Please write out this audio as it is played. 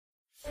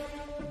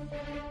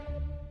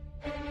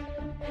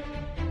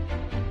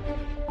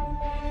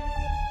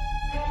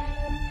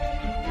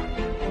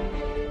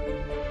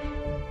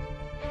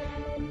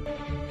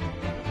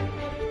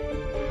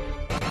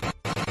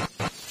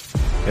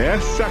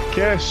Essa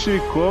cast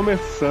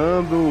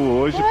começando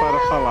hoje para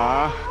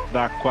falar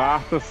da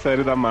quarta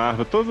série da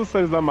Marvel. Todas as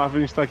séries da Marvel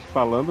a gente tá aqui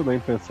falando, né?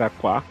 Então essa é a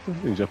quarta.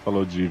 A gente já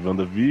falou de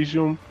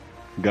WandaVision,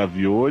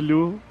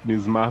 Gaviolho,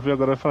 Miss Marvel e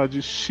agora vai falar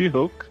de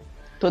She-Hulk.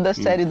 Toda a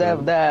série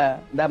da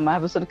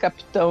Marvel sobre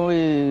Capitão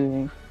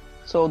e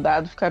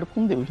Soldado ficaram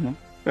com Deus, né?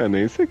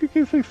 Nem sei o que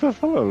é isso aí que você tá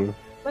falando.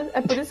 Mas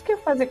é por isso que é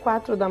fase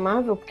 4 da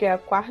Marvel, porque é o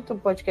quarto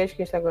podcast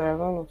que a gente tá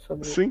gravando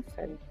sobre Sim. a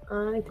série.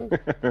 Ah, entendi.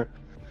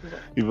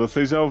 E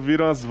vocês já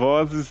ouviram as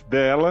vozes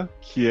dela,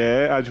 que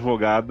é a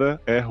advogada,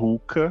 é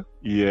Ruka,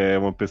 e é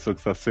uma pessoa que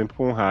está sempre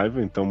com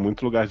raiva, então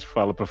muito lugar de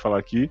fala pra falar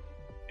aqui.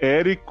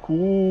 Ericuca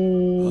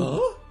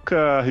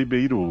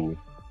Ribeiro.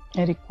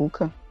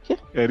 Ericuca? Que?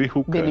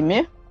 Ericuca.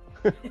 Belimê?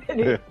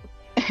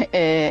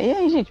 E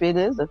aí, gente,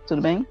 beleza?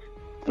 Tudo bem?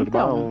 Tudo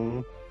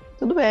bom?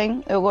 Tudo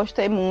bem. Eu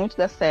gostei muito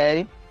da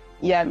série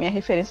e a minha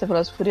referência é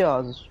Velozes e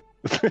Furiosos.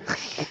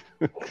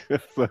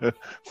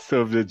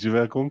 Seu objetivo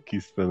é a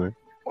conquista, né?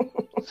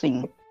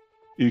 Sim.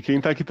 E quem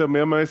tá aqui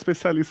também é uma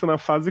especialista na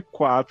fase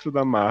 4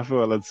 da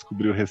Marvel. Ela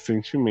descobriu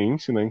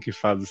recentemente, né, em que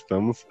fase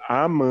estamos.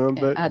 A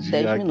Amanda de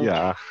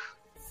Aguiar.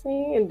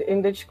 Sim,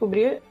 ainda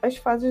descobri as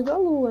fases da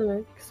Lua,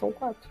 né? Que são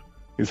 4.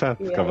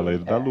 Exato, E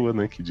Cavaleiro aí, da Lua,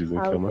 né? Que dizem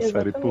que é uma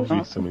série por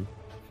vir também.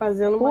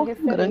 Fazendo uma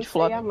grande referência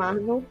flop. à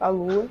Marvel, a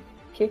Lua.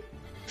 Que...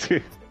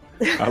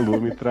 A Lua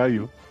me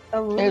traiu.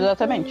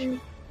 Exatamente.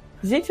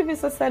 Gente, eu vi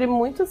essa série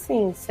muito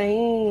assim,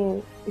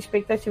 sem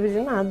expectativa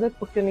de nada,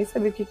 porque eu nem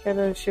sabia o que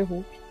era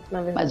She-Hulk, na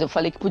verdade. Mas eu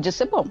falei que podia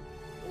ser bom.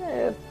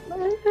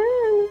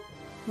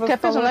 Porque a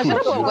personagem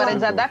era boa. Agora,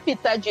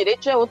 desadaptar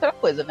direito já é outra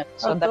coisa, né?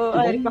 Só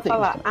a Erika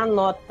falar,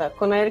 anota.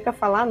 Quando a Erika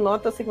falar,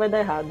 anota, eu sei que vai dar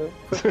errado.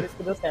 Foi por isso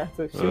que deu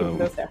certo. She-Hulk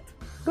deu certo.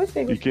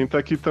 Gostei. E quem tá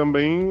aqui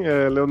também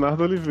é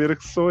Leonardo Oliveira,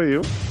 que sou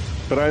eu.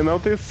 Pra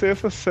enaltecer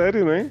essa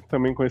série, né?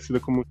 Também conhecida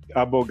como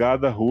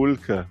Abogada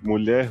Hulka,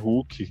 Mulher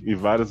Hulk e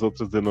várias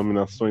outras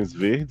denominações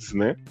verdes,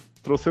 né?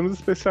 Trouxemos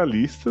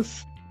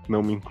especialistas,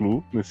 não me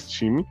incluo nesse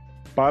time,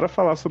 para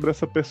falar sobre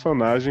essa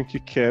personagem que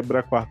quebra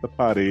a quarta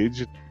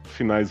parede,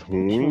 finais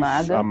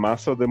ruins,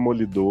 amassa o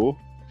demolidor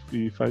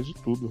e faz de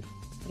tudo.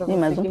 Pra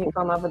você que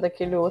reclamava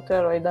daquele outro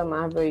herói da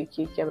Marvel aí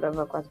que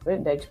quebrava a quarta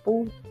parede,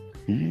 Deadpool.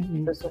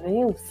 As pessoas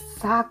veem um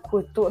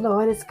saco toda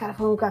hora esse cara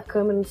falando com a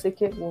câmera, não sei o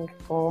que.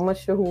 Toma,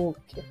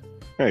 She-Hulk.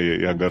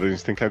 E agora a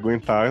gente tem que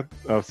aguentar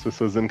as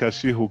pessoas dizendo que a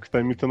She-Hulk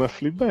tá imitando a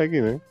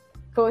Fleabag, né?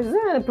 Pois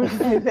é,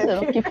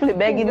 porque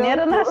Fleabag nem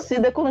era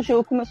nascida quando o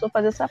She-Hulk começou a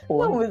fazer essa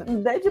porra. Não, o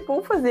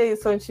Deadpool fazia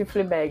isso antes de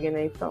Fleabag,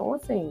 né? Então,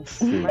 assim,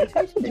 mais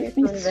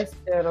respeito no universo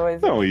de heróis.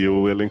 Não, e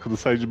o elenco do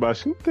Sai de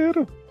Baixo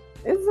inteiro.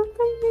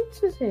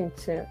 Exatamente,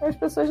 gente. As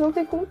pessoas não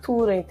têm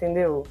cultura,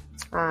 entendeu?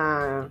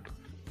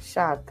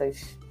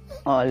 Chatas.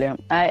 Olha,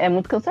 é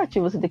muito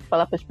cansativo você ter que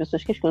falar para as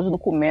pessoas que as coisas não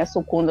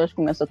começam quando elas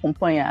começam a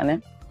acompanhar,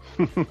 né?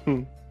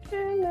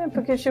 Né?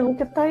 Porque o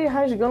She-Hulk tá aí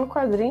rasgando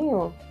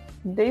quadrinho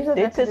desde a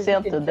década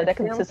 60, da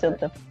década de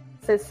 60.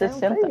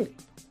 60?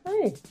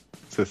 Aí.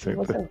 60.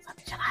 Você não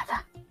sabe de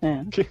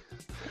nada.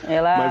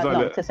 Ela... Mas,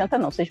 olha... Não, 60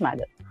 não, você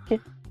esmaga.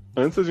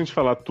 Antes da gente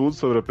falar tudo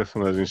sobre a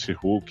personagem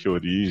She-Hulk,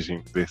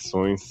 origem,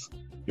 versões...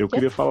 Eu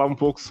queria falar um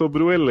pouco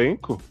sobre o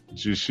elenco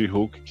de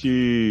She-Hulk,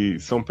 que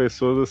são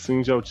pessoas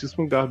assim de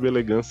altíssimo garbo,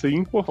 elegância e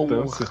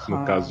importância,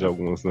 no caso de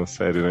algumas na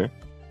série, né?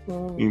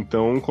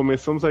 Então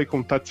começamos aí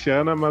com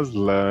Tatiana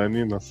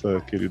Maslany,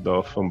 nossa querida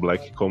Orphan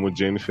Black, como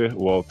Jennifer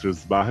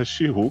Walters /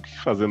 She-Hulk,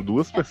 fazendo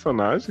duas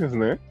personagens,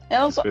 né?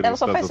 Ela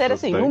só faz série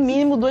assim, no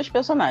mínimo 2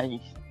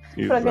 personagens.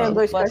 Pra ganhar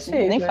 2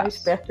 cachês, nem né? faz.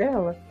 Esperta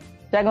ela.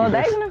 Já ganhou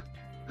 10, né?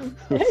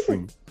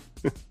 Sim.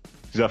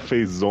 Já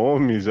fez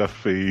homem, já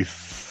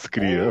fez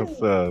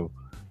criança.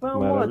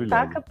 Vamos,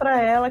 taca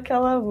pra ela que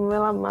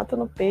ela mata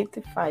no peito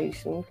e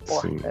faz, não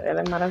importa. Sim.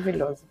 Ela é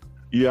maravilhosa.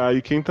 E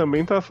aí quem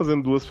também tá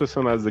fazendo duas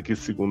personagens aqui,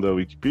 segundo a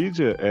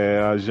Wikipedia,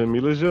 é a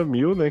Jamila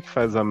Jamil, né, que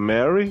faz a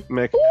Mary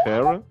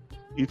McFarlane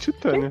e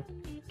Titânia.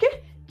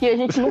 Que a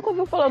gente nunca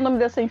ouviu falar o nome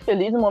dessa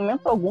infeliz em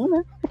momento algum,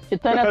 né?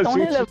 Titânia é tão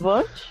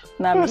relevante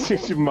na mídia. A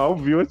gente mal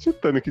viu a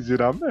Titânia, que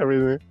dirá a Mary,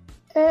 né?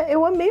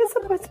 Eu amei essa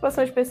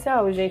participação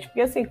especial, gente,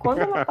 porque assim, quando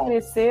ela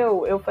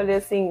apareceu, eu falei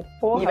assim,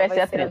 porra, vai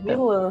ser a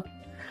vilã.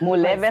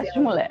 Mulher versus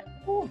mulher.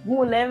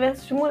 Mulher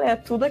versus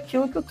mulher, tudo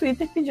aquilo que o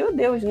Twitter pediu a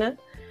Deus, né?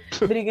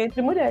 Briga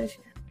entre mulheres.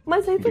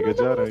 Mas aí todo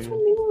mundo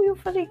sumiu e eu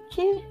falei,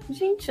 que?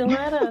 Gente, não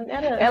era...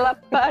 Ela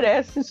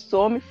aparece,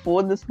 some,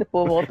 foda-se,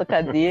 depois volta à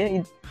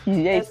cadeia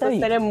e é isso aí. Essa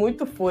série é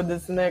muito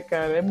foda-se, né,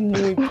 cara? É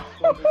muito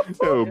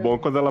foda-se. O bom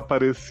quando ela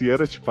aparecia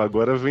era tipo,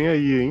 agora vem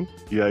aí, hein?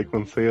 E aí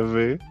quando você ia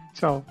ver,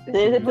 tchau.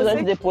 3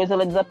 episódios depois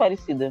ela é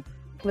desaparecida.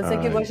 Você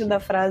que gosta da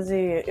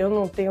frase, eu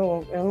não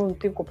tenho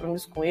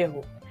compromisso com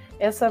erro.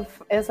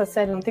 Essa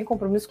série não tem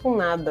compromisso com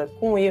nada.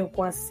 Com erro,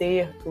 com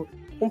acerto,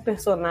 com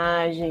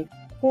personagem,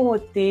 com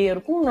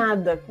roteiro, com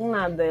nada.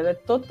 Ela é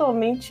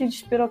totalmente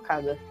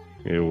despirocada.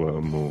 Eu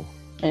amo.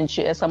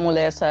 Gente, essa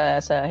mulher,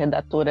 essa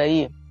redatora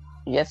aí,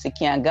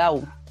 Jessiquinha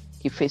Gal,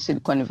 que fez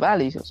Silicon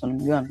Valley, se eu não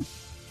me engano.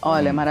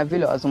 Olha, é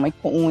maravilhosa.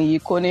 Um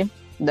ícone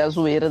da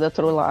zoeira, da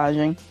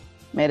trollagem.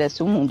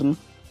 Merece o mundo.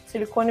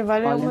 Silicon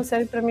Valley é uma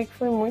série pra mim que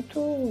foi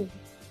muito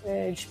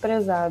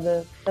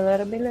desprezada. Ela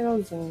era bem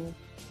legalzinha.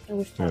 Eu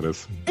gostava. Era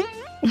assim.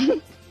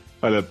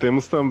 Olha,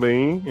 temos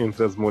também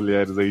entre as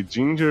mulheres aí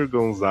Ginger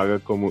Gonzaga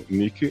como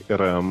Nick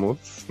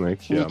Ramos, né?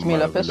 Que Nick, é a melhor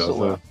maravilhosa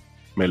pessoa.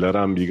 melhor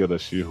amiga da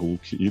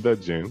She-Hulk e da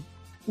Jen.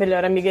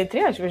 Melhor amiga entre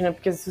aspas, né?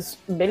 Porque,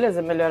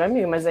 beleza, melhor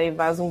amiga, mas aí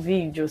vaza um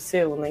vídeo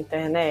seu na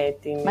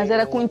internet. Mas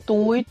era com o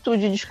intuito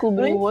de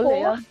descobrir Não o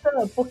rolê.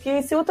 importa,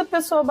 porque se outra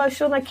pessoa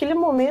baixou naquele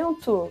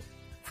momento,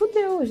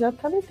 fudeu, já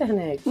tá na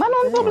internet. Mas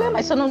não é um problema,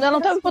 isso não, eu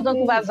não tava importando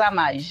com vazar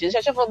mais. Já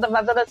tinha falado da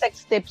vazar da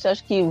sextape. Você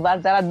acha que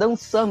vazar ela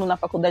dançando na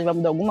faculdade vai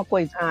mudar alguma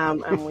coisa? Ah,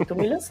 é muita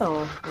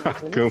humilhação.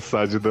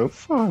 Cansar de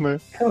dançar, né?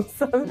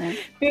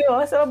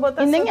 Pior se ela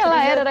botasse. E nem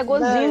ela era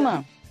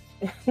gozima.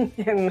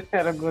 Não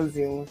era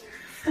gozima.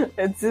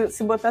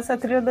 Se botasse a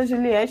trilha da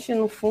Juliette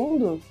no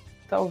fundo,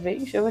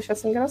 talvez eu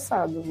achasse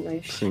engraçado,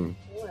 mas Sim.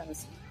 não era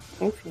assim.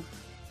 Enfim.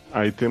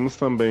 Aí temos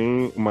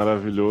também o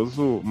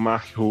maravilhoso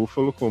Mark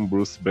Ruffalo com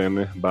Bruce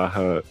Banner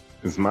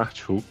 /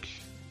 Smart Hook.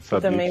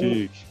 Sabia também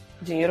que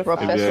Dinheiro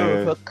fácil.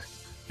 Professor Hook.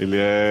 ele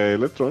é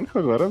eletrônico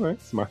agora, né?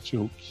 Smart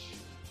Hook.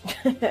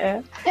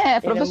 É,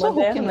 professor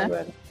Hook, né?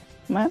 Agora.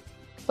 Mas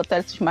botar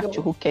esse Smart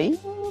Hook aí,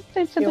 não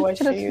tem sentido Eu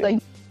tirar achei- isso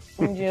daí.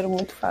 Um dinheiro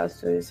muito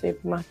fácil esse aí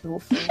pro Mark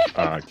Ruffalo.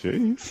 Ah, que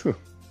isso?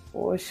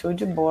 Pô, show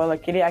de bola.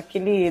 Aquele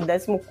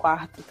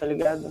 14º, tá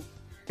ligado?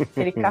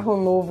 Aquele carro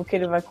novo que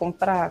ele vai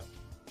comprar.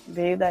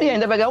 Veio daí. E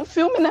ainda vai ganhar um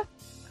filme, né?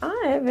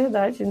 Ah, é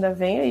verdade. Ainda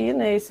vem aí,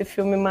 né? Esse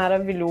filme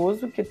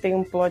maravilhoso que tem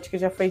um plot que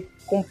já foi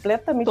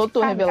completamente Todo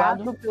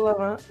cagado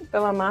revelado.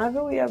 pela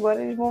Marvel e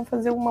agora eles vão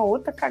fazer uma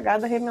outra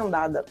cagada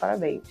remendada.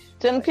 Parabéns.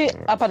 Sendo que,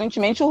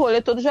 aparentemente, o rolê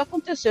todo já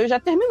aconteceu e já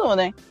terminou,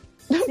 né?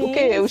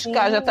 Porque os sim.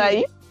 caras já tá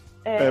aí.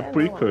 É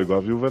prequel, igual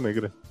a Viúva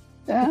Negra.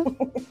 É.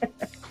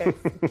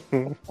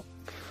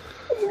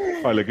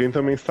 Olha, quem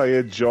também está aí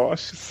é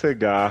Josh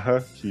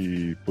Segarra,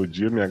 que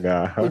podia me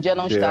agarrar. Podia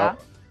não que estar.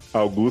 É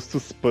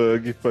Augustus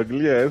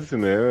Pugliese,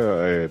 né?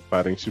 É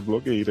parente de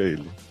blogueira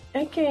ele.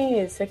 É quem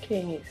esse?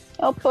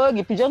 É o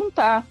Pug, podia não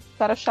estar.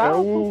 Cara É chato.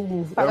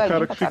 o pagadinho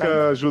cara pra que fica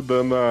caralho.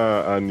 ajudando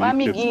a Nick O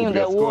amiguinho, a descobrir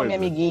né? as O homem coisas,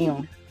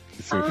 amiguinho.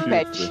 que se Ah, infiltra.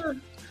 pet.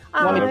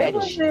 Ah, Homem eu pet.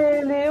 gosto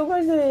dele, eu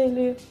gosto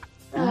dele.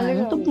 Ah,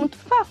 legal. muito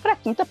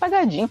fraquinho, tá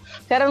apagadinho.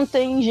 O cara não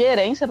tem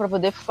gerência pra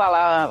poder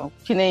falar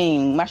que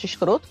nem macho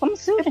escroto? Como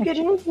assim, É porque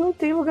gente? ele não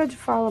tem lugar de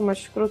fala, mas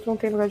escroto não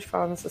tem lugar de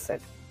fala nessa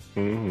série.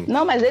 Uhum.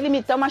 Não, mas ele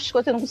imitar o macho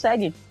escroto ele não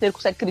consegue. Se ele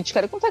consegue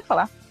criticar, ele consegue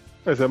falar.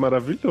 Mas é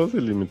maravilhoso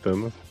ele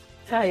imitando.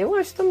 Ah, eu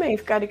acho também,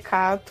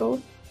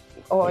 caricato,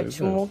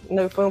 ótimo.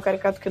 Não, foi um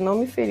caricato que não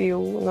me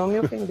feriu, não me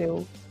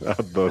ofendeu.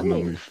 Adoro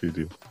não me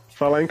ferir.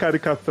 Falar em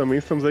caricato também,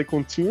 estamos aí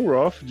com Tim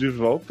Roth de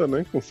volta,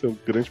 né? Com seu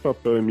grande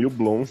papel Emil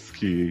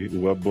Blonsky,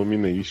 o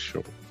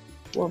Abomination.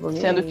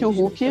 Sendo que o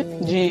Hulk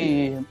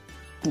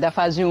da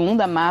fase 1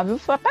 da Marvel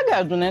foi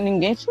apagado, né?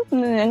 Ninguém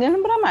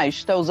lembra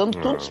mais. Tá usando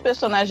todos os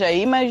personagens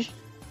aí, mas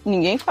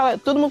ninguém fala.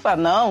 Todo mundo fala,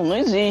 não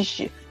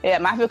existe. A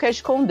Marvel quer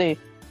esconder.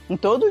 Em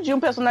todo dia um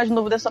personagem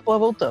novo dessa porra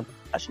voltando.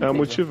 Acho É o incrível.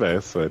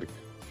 multiverso, Eric.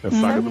 É a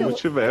saga do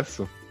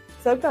multiverso.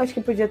 Sabe o que eu acho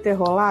que podia ter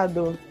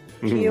rolado?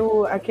 Que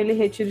aquele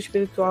retiro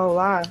espiritual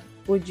lá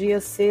podia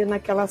ser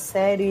naquela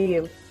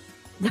série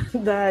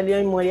da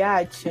Liane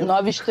Moriarty.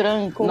 Nove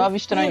Estranhos. Nove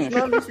Estranhos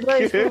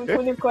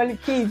com Nicole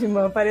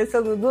Kidman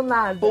aparecendo do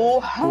nada.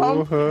 Porra!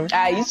 Porra.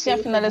 Aí sim a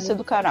final ia ser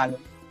do caralho.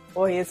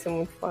 Porra, ia ser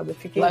muito foda.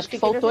 Eu acho que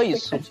faltou nessa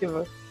isso.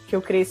 expectativa que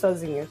eu criei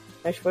sozinha.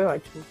 Mas foi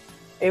ótimo.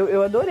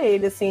 Eu adorei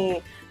ele,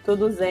 assim,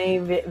 todo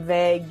zen,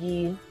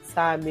 veg,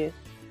 sabe?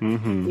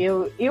 Uhum.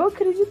 Eu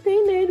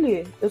acreditei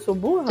nele. Eu sou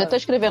burra? Você tá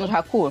escrevendo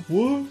Haku?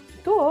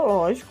 Tô,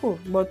 lógico.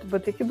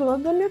 Botei aqui do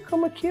lado da minha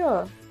cama aqui,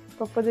 ó.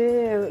 Pra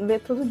poder ler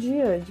todo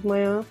dia, de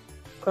manhã,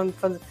 quando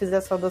fizer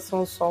a saudação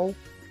ao sol.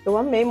 Eu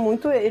amei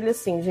muito ele,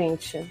 assim,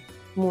 gente.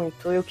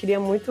 Muito. Eu queria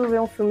muito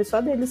ver um filme só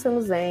dele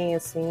sendo zen,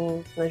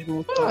 assim, nas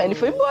montanhas. Ele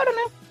foi embora,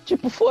 né?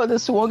 Tipo,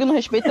 foda-se, o Wong não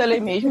respeita a lei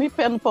mesmo e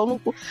pé no pau no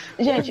cu.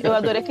 Gente, eu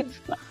adorei aquele...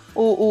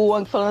 O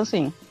Wong falando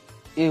assim,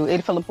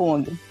 ele falando pro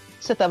Wong,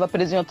 você tava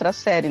preso em outra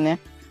série, né?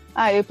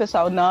 Aí o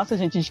pessoal, nossa,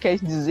 gente, a gente quer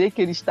dizer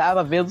que ele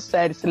estava vendo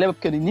série. Você lembra?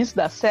 Porque no início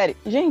da série...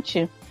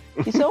 Gente,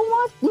 isso é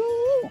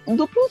um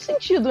duplo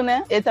sentido,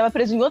 né? Ele tava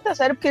preso em outra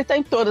série porque ele tá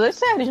em todas as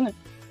séries, né?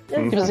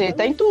 Tipo assim, ele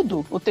tá em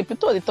tudo, o tempo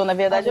todo. Então, na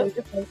verdade,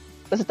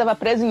 você tava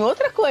preso em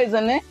outra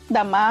coisa, né?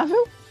 Da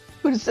Marvel,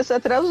 por isso você se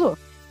atrasou.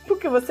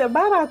 Porque você é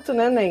barato,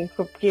 né, Nen?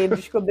 Porque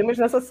descobrimos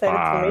nessa série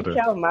também que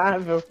a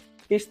Marvel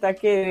está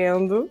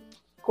querendo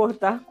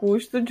cortar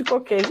custo de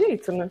qualquer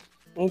jeito, né?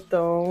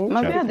 Então...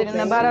 Mas, viado, ele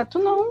não é barato,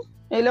 não.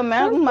 Ele é o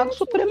Mago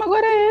Supremo,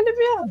 agora é ele,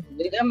 viado.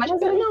 Ele é mais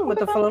Mas não, eu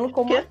tô falando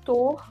como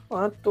ator. Um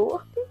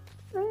ator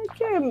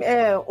que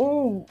é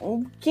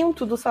um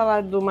quinto do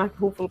salário do Mark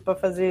Ruffalo pra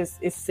fazer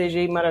esse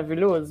CGI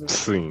maravilhoso.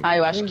 Sim. Ah,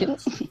 eu acho que...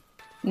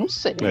 Não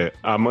sei.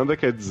 A Amanda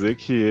quer dizer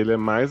que ele é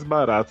mais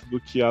barato do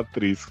que a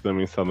atriz que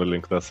também está no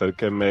elenco da série,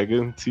 que é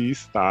Megan Thee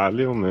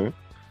Stallion, né?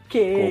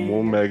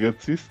 Como Megan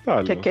Thee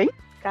Stallion. Que é quem?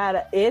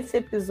 Cara, esse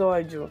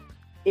episódio,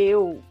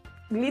 eu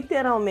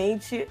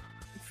literalmente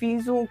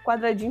fiz um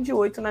quadradinho de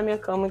 8 na minha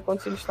cama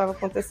enquanto isso estava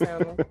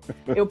acontecendo.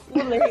 Eu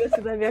pulei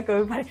assim da minha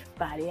cama e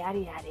falei,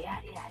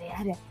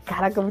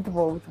 caraca, muito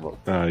bom, muito bom.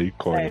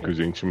 Icônico,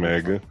 gente,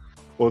 mega.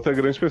 Outra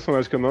grande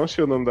personagem que eu não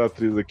achei o nome da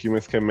atriz aqui,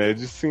 mas que é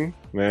Madison,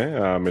 né?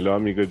 A melhor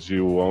amiga de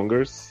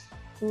Wongers.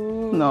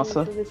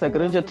 Nossa, essa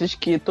grande atriz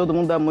que todo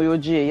mundo amou e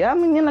odiei. A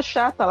menina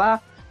chata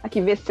lá, a que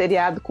vê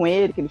seriado com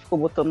ele, que ele ficou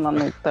botando lá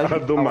no... A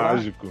do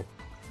Mágico.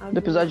 Do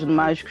episódio do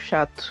Mágico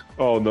chato.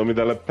 O nome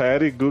dela é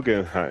Patty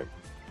Guggenheim.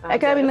 É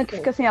aquela menina que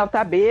fica assim, ela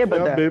tá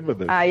bêbada. É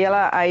bêbada.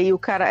 Aí o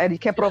cara, ele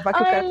quer provar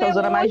que o cara tá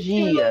usando a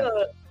magia.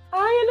 Ela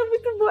é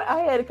muito boa.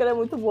 Érica, ela é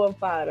muito boa,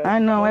 para.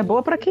 Não, é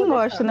boa pra quem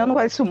gosta, né? Eu não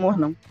gosto desse humor,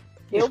 não.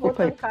 Eu vou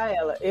tancar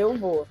ela, eu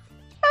vou.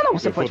 Não,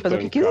 você pode fazer o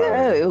que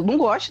quiser. Eu não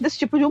gosto desse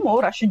tipo de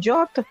humor, acho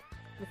idiota.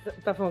 Você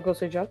tá falando que eu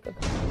sou idiota?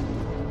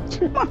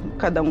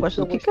 Cada um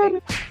gosta do que quer,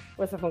 né?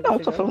 Não,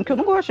 tô falando que eu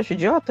não gosto, acho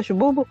idiota, acho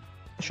bobo,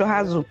 acho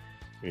raso.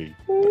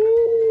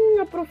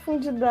 A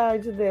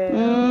profundidade dela.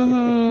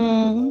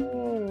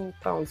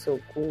 Tá no seu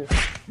cu.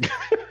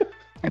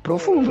 É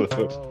profundo.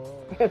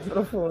 É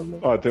profundo.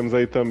 Temos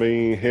aí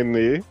também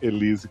Renée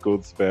Elise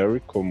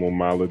Goldsberry como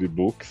Mallory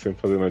Book, sempre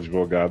fazendo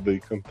advogada e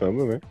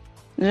cantando, né?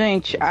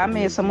 Gente,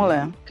 amei essa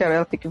mulher. Quero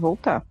ela ter que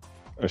voltar.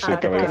 Achei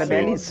que ela é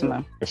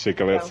belíssima. Achei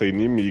que ela ia ser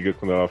inimiga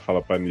quando ela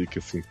fala pra Nick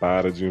assim,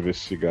 para de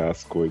investigar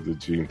as coisas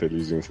de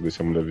inteligência,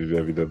 deixa a mulher viver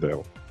a vida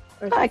dela.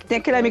 Que tem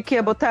aquele amigo que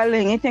quer botar a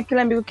lenha e tem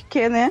aquele amigo que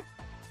quer, né?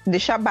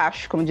 Deixar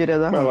abaixo, como diria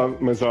da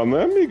Mas ela não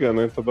é amiga,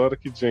 né? Toda hora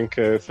que Jen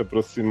quer se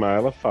aproximar,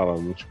 ela fala,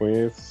 não te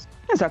conheço.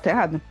 Exato,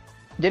 errado.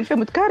 Jennifer é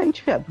muito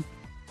carente, viado.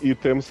 E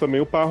temos também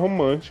o par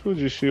romântico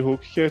de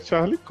She-Hulk, que é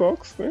Charlie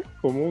Cox, né?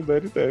 Como o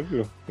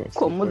Daredevil. Nossa,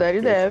 como o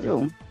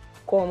Daredevil.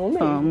 Como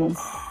mesmo.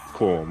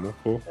 Como,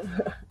 pô.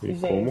 E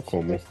gente,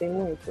 como. Gostei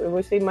muito. Eu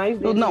gostei mais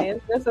dele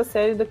nessa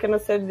série do que na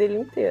série dele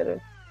inteira.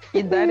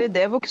 E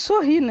Daredevil que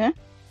sorri, né?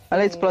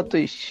 Olha esse plot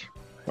twist.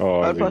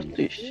 Olha o plot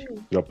twist.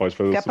 Já pode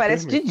fazer que o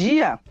aparece de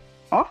dia.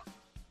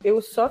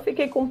 Eu só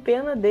fiquei com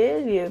pena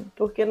dele,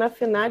 porque na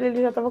final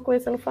ele já tava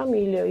conhecendo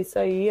família. Isso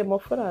aí é mó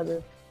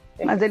furada.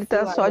 Mas ele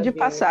tá só de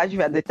passagem,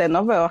 velho. Ele tá em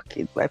Nova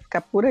York. Vai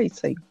ficar por aí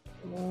isso aí.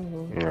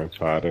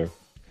 Para.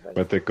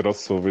 Vai ter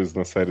crossovers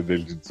na série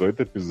dele de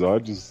 18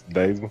 episódios,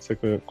 10 vão ser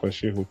com a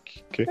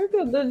She-Hulk.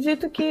 Do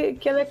jeito que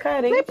ela é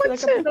carente, nem pode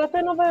ser. Ela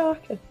tá em Nova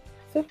York.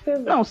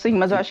 Certeza. Não, sim,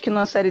 mas eu acho que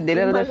na série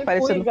dele ela deve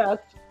aparecer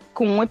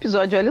com um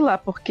episódio ali lá,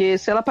 porque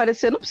se ela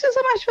aparecer não precisa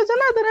mais de fazer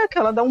nada, né? Que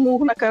ela dá um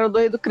murro na cara do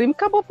rei do crime e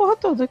acabou a porra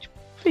toda, tipo,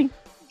 enfim.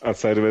 A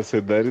série vai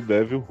ser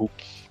Daredevil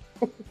Hulk.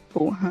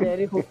 Porra.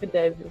 Hulk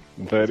Devil.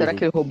 Será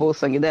que ele roubou o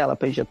sangue dela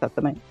pra injetar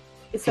também?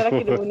 E será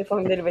que o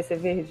uniforme dele vai ser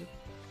verde?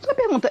 Só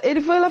pergunta,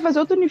 ele foi lá fazer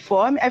outro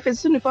uniforme, aí fez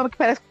esse uniforme que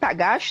parece que tá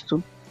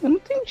gasto? Eu não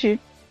entendi.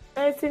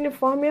 Esse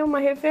uniforme é uma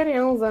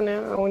referência, né?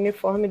 O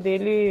uniforme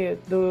dele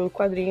do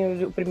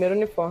quadrinho, o primeiro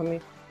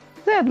uniforme.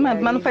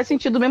 Mas não faz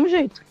sentido do mesmo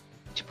jeito.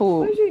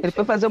 Tipo, ele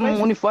foi fazer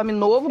um uniforme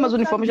novo, mas o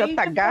uniforme já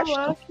tá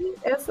gasto.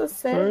 Essa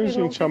série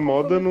gente, a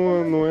moda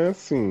não é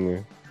assim,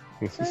 né?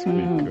 Não se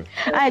explica.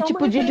 É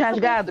tipo de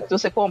rasgado que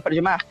você compra de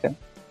marca?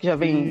 Que já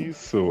vem...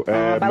 Isso,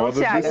 é moda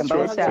dos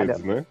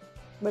shorts, né?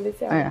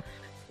 Balenciaga.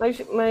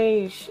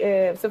 Mas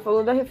você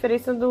falou da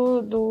referência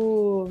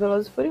do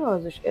Velozes e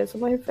Furiosos. Essa é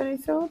uma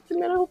referência à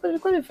primeira roupa de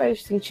quadrinho.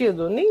 Faz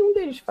sentido? Nenhum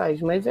deles faz,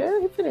 mas é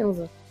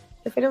referência.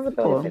 Referência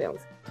pela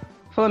referência.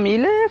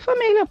 Família é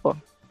família, pô.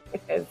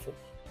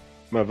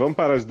 Mas vamos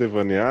parar de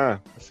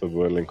devanear sobre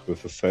o elenco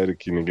dessa série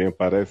que ninguém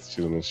aparece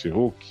tirando o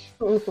She-Hulk.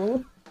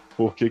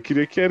 Porque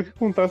queria que a Erika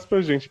contasse pra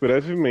gente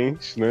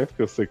brevemente, né?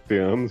 Porque eu sei que tem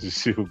anos de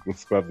She-Hulk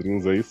nos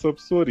quadrinhos aí,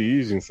 sobre sua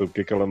origem,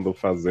 sobre o que ela andou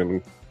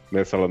fazendo.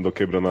 Nessa ela andou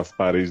quebrando as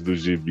paredes dos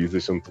gibis,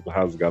 deixando tudo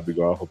rasgado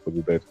igual a roupa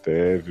do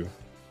Daredevil.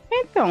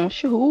 Então,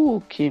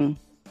 She-Hulk...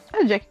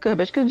 É Jack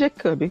Kirby, acho que é Jack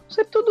Kirby.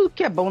 Isso é tudo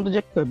que é bom do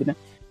Jack Kirby, né?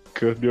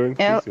 Kirby Your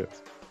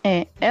Enthusiasm.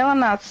 Ela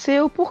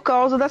nasceu por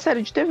causa da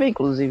série de TV,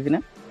 inclusive,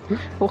 né?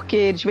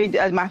 Porque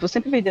a Marvel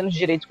sempre vendendo os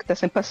direitos que tá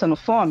sempre passando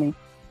fome.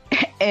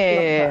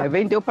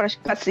 Vendeu para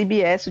a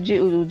CBS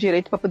o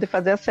direito para poder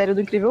fazer a série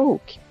do Incrível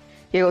Hulk.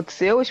 E aí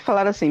aconteceu, eles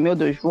falaram assim, meu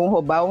Deus, vão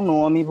roubar o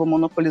nome, vão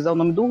monopolizar o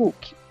nome do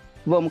Hulk.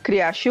 Vamos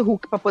criar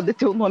She-Hulk para poder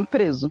ter o nome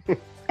preso.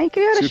 Aí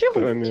criaram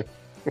She-Hulk.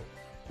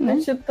 Né?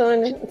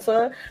 Titânia,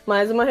 só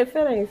mais uma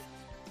referência.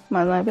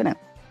 Mais uma referência.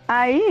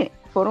 Aí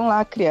foram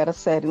lá criar a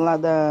série lá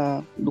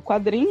do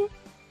quadrinho.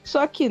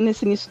 Só que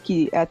nesse início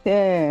que é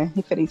até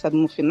referenciado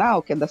no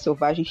final, que é da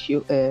Selvagem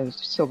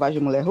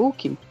Mulher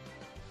Hulk,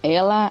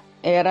 ela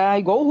era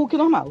igual o Hulk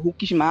normal.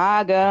 Hulk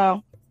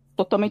esmaga,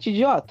 totalmente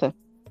idiota.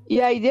 E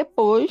aí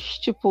depois,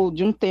 tipo,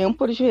 de um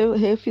tempo, eles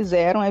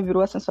refizeram, aí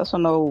virou a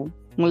sensacional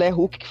Mulher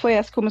Hulk, que foi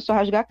essa que começou a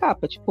rasgar a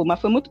capa. Tipo,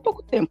 mas foi muito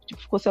pouco tempo.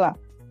 Tipo, ficou, sei lá,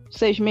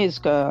 6 meses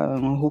com a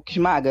Hulk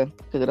esmaga,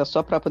 que era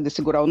só pra poder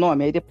segurar o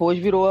nome. Aí depois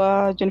virou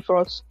a Jennifer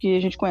Walters, que a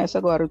gente conhece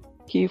agora,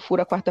 que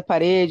fura a quarta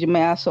parede,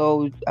 ameaça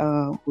o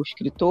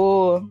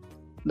escritor,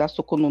 dá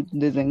soco no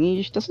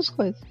desenhista, essas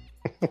coisas.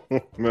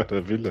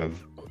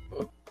 Maravilhoso.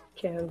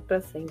 Quero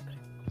pra sempre.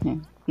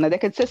 Na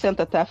década de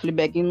 60, tá?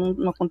 Fleabag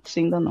não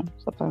acontecia ainda não.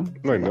 Só pra...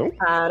 Não é não?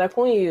 Para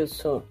com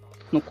isso.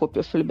 Não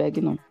copiou Fleabag,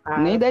 não. Ah,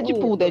 Nem eu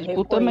Deadpool. conheço,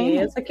 Deadpool também.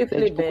 Reconheça que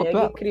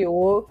Fleabag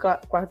criou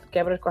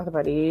quebra de quarta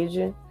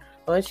parede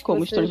antes que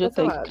Como você Stranger fosse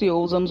Things lá.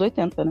 criou os anos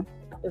 80, né?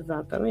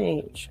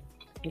 Exatamente.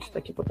 A gente tá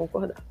aqui pra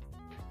concordar.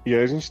 E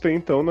aí a gente tem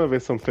então na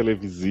versão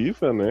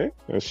televisiva, né?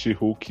 A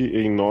She-Hulk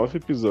em 9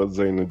 episódios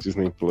aí no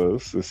Disney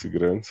Plus, esse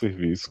grande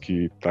serviço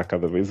que tá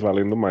cada vez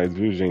valendo mais,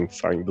 viu, gente?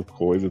 Saindo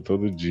coisa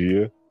todo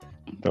dia.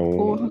 Então,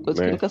 Porra, coisa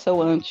né? que nunca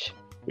saiu antes.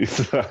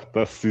 Exato,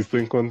 assista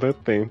enquanto é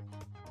tempo.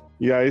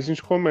 E aí a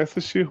gente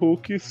começa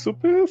She-Hulk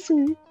super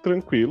assim,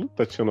 tranquilo.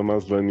 Tatiana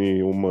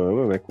Maslany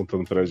humana, né?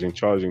 Contando pra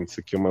gente, ó, gente,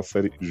 isso aqui é uma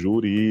série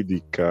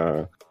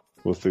jurídica.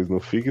 Vocês não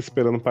fiquem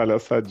esperando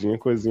palhaçadinha,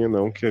 coisinha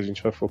não, que a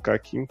gente vai focar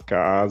aqui em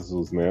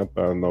casos, né?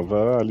 A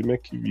nova Ali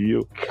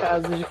McBeal.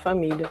 Casos de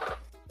família.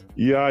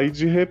 E aí,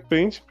 de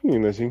repente,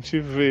 menina, a gente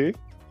vê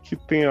que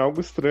tem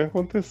algo estranho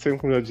acontecendo,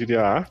 como já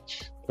diria a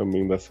arte,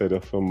 também da série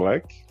Orphan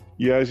Black.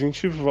 E a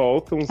gente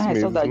volta uns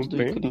meses no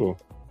tempo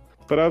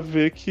pra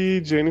ver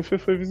que Jennifer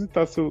foi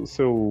visitar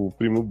seu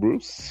primo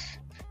Bruce.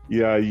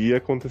 E aí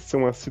aconteceu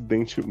um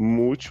acidente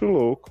muito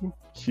louco,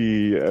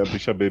 que a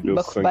bicha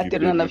bebeu sangue.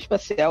 Bateram na nave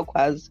espacial,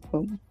 quase.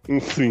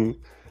 Sim.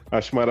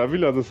 Acho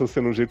maravilhosa essa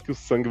cena, o jeito que o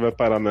sangue vai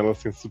parar nela,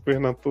 assim, super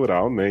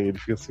natural, né? E ele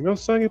fica assim, meu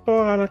sangue,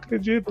 porra, não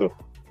acredito.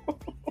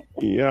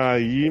 E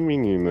aí,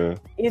 menina...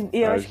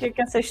 E eu acho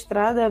que essa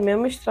estrada é a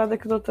mesma estrada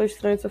que o Doutor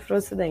Estranho sofreu um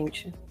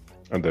acidente.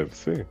 Ah, deve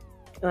ser.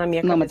 Na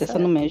minha Não, cabeça. mas essa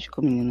é no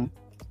México, menina.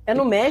 É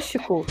no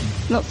México?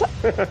 Não, só...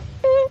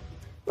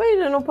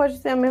 Mas não pode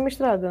ter a mesma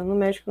estrada no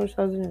México e nos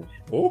Estados Unidos.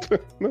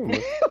 Não,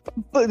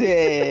 mas...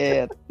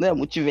 Não,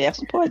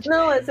 multiverso pode.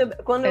 Não,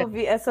 quando eu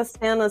vi essa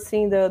cena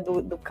assim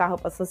do carro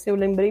passando assim, eu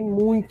lembrei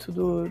muito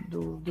do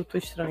Doutor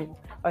Estranho.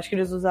 Acho que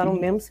eles usaram o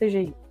mesmo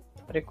CGI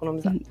pra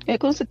economizar. É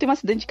quando você tem um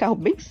acidente de carro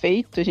bem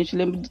feito, a gente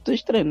lembra do Doutor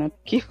Estranho, né?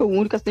 Porque é o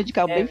único acidente de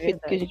carro bem feito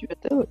que a gente vê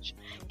até hoje.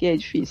 Que é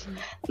difícil.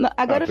 Não,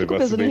 agora eu fico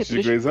pensando em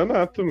de Grey's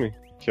Anatomy,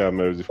 que a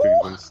Meredith fica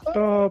dizendo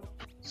stop.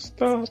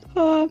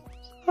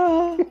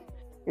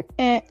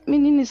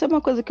 Menina, isso é uma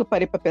coisa que eu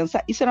parei pra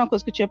pensar. Isso era uma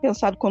coisa que eu tinha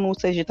pensado quando o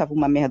CG tava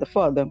uma merda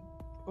foda.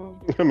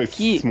 Mas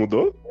que... isso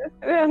mudou?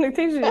 Não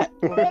entendi.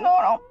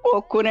 Melhorou um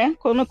pouco, né?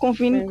 Quando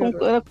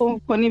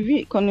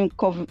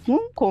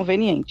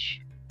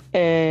conveniente.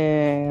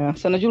 A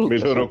cena de luta.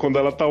 Melhorou quando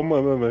ela tá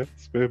humana, né?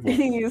 Super bom.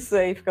 Isso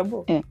aí, fica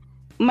bom.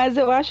 Mas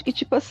eu acho que,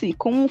 tipo assim,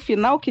 com o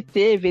final que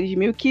teve, eles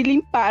meio que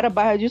limparam a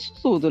barra disso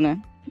tudo,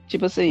 né?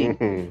 Tipo assim,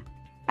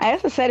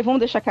 essa série vamos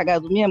deixar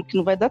cagado mesmo, que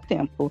não vai dar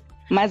tempo.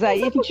 Mas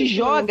aí a gente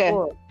joga,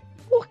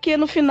 porque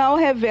no final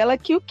revela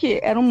que o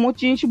quê? Era um monte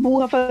de gente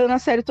burra fazendo a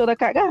série toda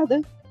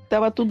cagada.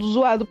 Tava tudo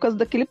zoado por causa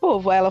daquele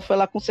povo. Aí ela foi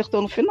lá e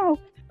consertou no final.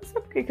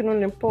 Sabe por que não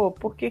limpou?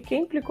 Porque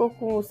quem implicou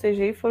com o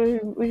CGI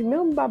foram os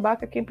mesmos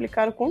babacas que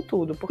implicaram com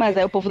tudo. Mas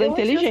é o povo da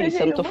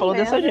inteligência, eu não tô falando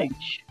dessa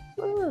gente.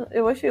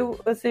 Eu achei o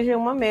CGI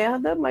uma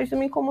merda, mas não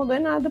me incomodou em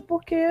nada,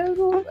 porque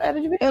não era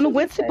divertido. Eu não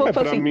aguento esse povo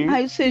assim, mim...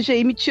 o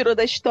CGI me tirou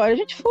da história.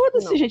 Gente,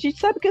 foda-se, gente. A gente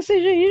sabe que é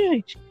CGI,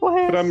 gente. Porra,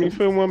 é pra essa? mim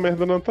foi uma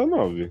merda nota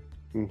 9.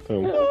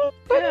 Então.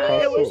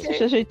 Eu achei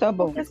que o CGI tá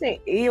bom. Porque, assim,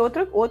 e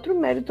outro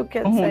mérito que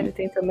a série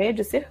tem também é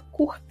de ser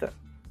curta.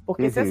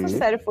 Porque se essa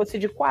série fosse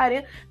de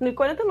 40... Não,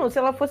 40 não. Se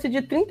ela fosse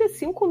de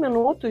 35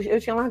 minutos,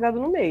 eu tinha largado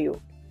no meio.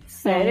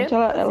 Série,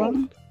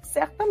 assim,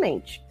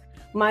 certamente.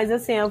 Mas,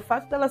 assim, o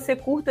fato dela ser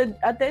curta,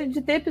 até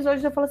de ter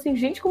episódios, eu falo assim,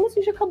 gente, como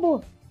assim já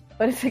acabou?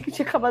 Parecia que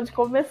tinha acabado de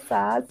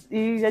começar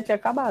e já tinha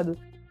acabado.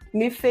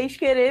 Me fez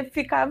querer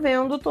ficar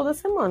vendo toda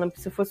semana.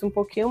 Se fosse um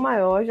pouquinho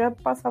maior, já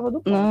passava do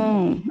ponto.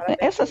 Não,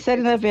 essa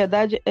série, na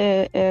verdade,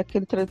 é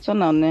aquele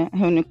tradicional, né? A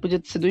reunião que podia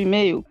ter sido um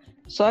e-mail.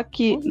 Só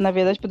que, na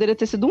verdade, poderia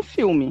ter sido um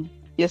filme.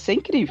 Ia ser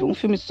incrível. Um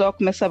filme só,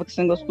 começava com esse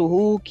negócio do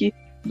Hulk,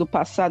 do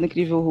passado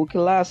incrível Hulk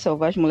lá,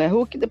 Selvagem Mulher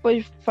Hulk, e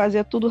depois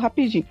fazia tudo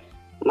rapidinho.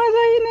 Mas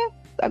aí, né?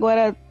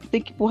 Agora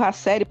tem que empurrar a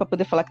série pra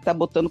poder falar que tá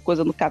botando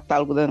coisa no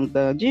catálogo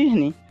da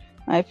Disney.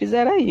 Aí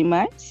fizeram aí,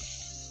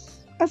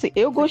 mas... Assim,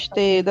 eu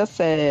gostei da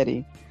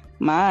série,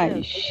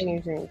 mas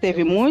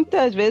teve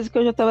muitas vezes que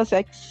eu já tava assim,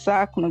 ai que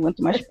saco, não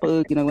aguento mais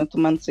Pug, não aguento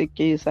mais não sei o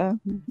que, sabe?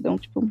 Então,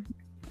 tipo,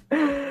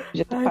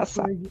 já tá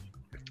passado.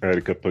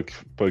 Érica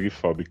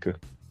Pugfóbica.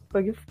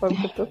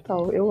 Pugfóbica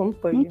total, eu amo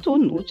Pug. Muito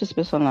inútil esse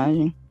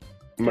personagem.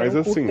 Mas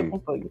assim,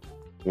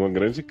 uma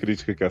grande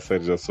crítica que a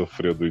série já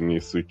sofreu do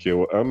início e que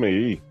eu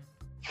amei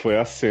foi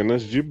as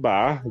cenas de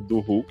bar do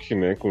Hulk,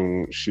 né?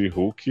 Com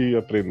She-Hulk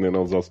aprendendo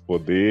a usar os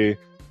poderes,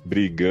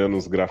 brigando,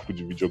 os gráficos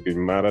de videogame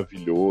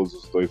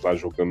maravilhosos, os dois lá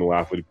jogando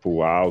árvore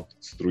pro alto,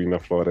 destruindo a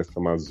floresta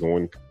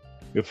amazônica.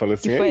 Eu falei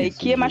assim, e foi aí isso,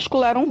 que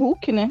emascularam o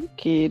Hulk, né?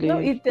 Que ele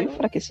foi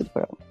enfraquecido por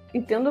ela.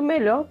 E tendo o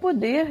melhor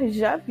poder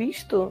já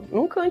visto,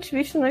 nunca antes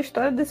visto na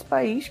história desse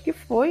país, que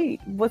foi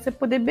você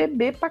poder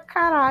beber pra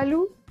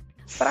caralho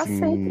pra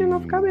sempre não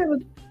ficar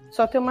bêbado.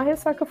 Só ter uma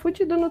ressaca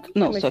fodida no outro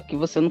Não, só que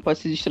você não pode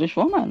se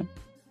destransformar, né?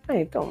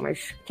 Então,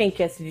 mas quem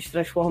quer se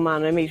destransformar,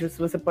 não é mesmo? Se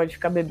você pode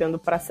ficar bebendo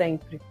pra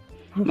sempre.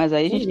 Mas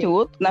aí a gente tem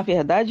outro, na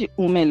verdade,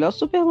 o melhor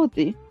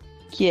superpoder,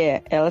 que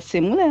é ela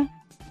ser mulher.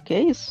 Que é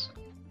isso.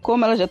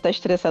 Como ela já tá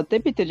estressada o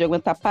tempo inteiro de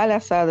aguentar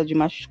palhaçada de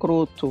macho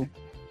escroto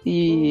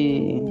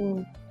e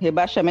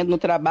rebaixamento no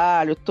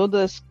trabalho,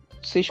 todas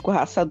ser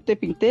escorraçado o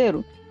tempo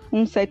inteiro,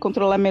 não consegue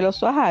controlar melhor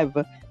sua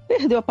raiva.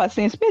 Perdeu a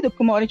paciência,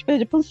 porque uma hora a gente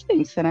perde a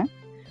paciência, né?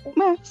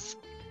 Mas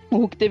o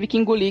Hulk teve que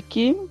engolir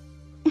que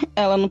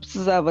ela não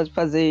precisava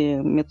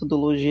fazer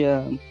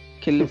metodologia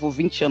que ele levou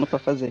 20 anos pra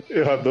fazer.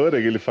 Eu adoro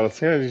que ele fala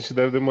assim, a gente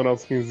deve demorar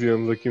uns 15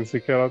 anos aqui, não sei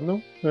o que. Ela,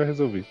 não, eu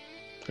resolvi.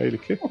 Aí ele, o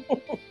quê?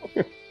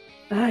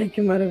 Ai,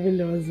 que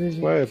maravilhosa,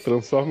 gente. Ué,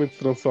 transforma e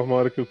destransforma a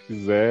hora que eu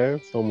quiser.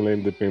 Sou uma mulher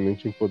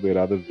independente,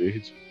 empoderada,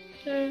 verde.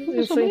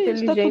 Eu sou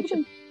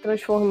inteligente,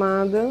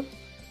 transformada,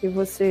 e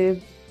você...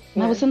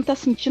 Mas você não tá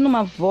sentindo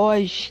uma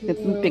voz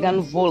tentando pegar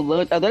no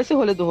volante? Adoro esse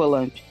rolê do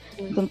volante.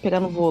 Tentando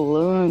pegar no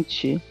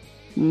volante,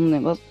 um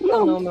negócio...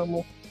 Não, meu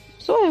amor.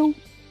 Sou eu.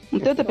 Não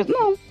tem outra pessoa?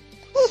 Não.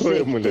 Você Sou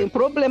eu, mulher. tem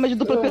problema de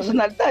dupla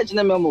personalidade,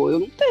 né, meu amor? Eu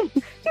não tenho.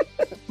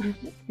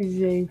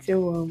 Gente,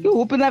 eu amo. O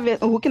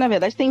Hulk, na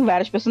verdade, tem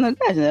várias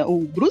personalidades, né? O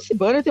Bruce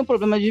Banner tem um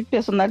problema de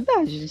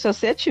personalidade, de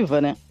ser ativa,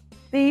 né?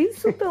 E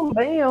isso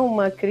também é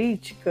uma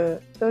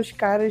crítica aos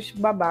caras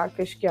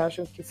babacas que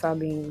acham que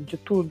sabem de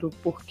tudo,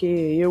 porque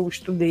eu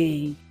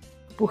estudei,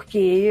 porque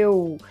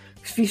eu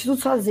fiz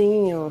tudo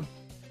sozinho,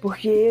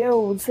 porque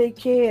eu não sei o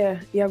quê,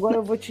 e agora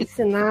eu vou te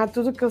ensinar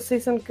tudo que eu sei,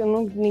 sendo que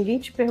ninguém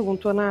te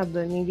perguntou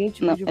nada, ninguém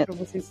te pediu pra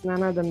você ensinar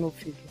nada, meu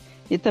filho.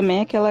 E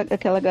também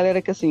aquela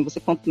galera que, assim, você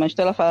conta uma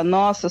história, ela fala,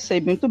 nossa, eu sei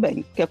muito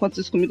bem, o que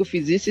aconteceu isso comigo, eu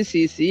fiz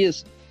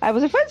isso. Aí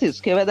você faz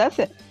isso, que vai dar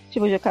certo.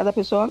 Tipo, já cada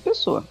pessoa é uma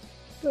pessoa.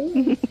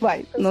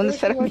 Vai, não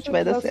necessariamente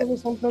vai dar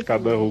certo.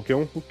 Cada Hulk é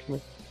um Hulk, né?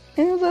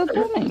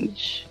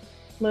 Exatamente.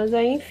 Mas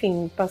aí,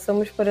 enfim,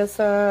 passamos por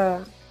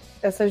essa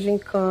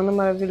gincana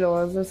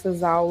maravilhosa,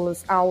 essas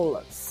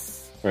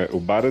aulas. O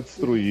bar é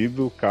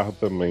destruído, o carro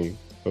também.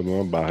 Tá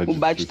numa barra o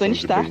bar de Tony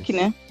Stark,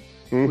 né?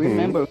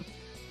 Remember?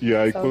 E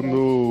aí,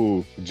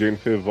 quando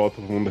Jennifer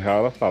volta pro mundo real,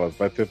 ela fala,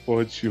 vai ter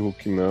porra de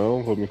She-Hulk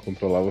não, vou me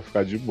controlar, vou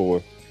ficar de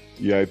boa.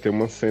 E aí tem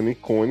uma cena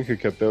icônica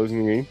que até hoje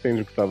ninguém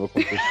entende o que tava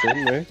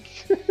acontecendo, né?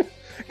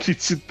 Que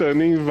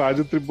Titânia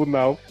invade o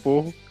tribunal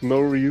por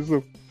no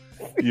reason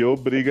e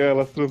obriga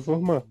ela a se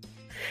transformar.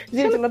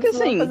 Gente, ela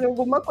precisa fazer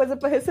alguma coisa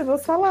pra receber o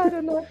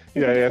salário, né?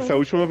 E aí essa é a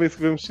última vez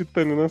que vemos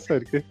Titânia na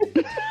série.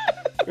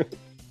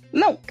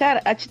 Não,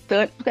 cara, a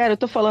Titânia... Cara, eu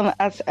tô falando...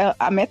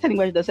 A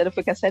metalinguagem da série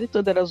foi que a série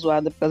toda era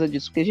zoada por causa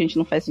disso, porque a gente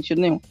não faz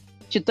sentido nenhum.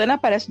 Titânia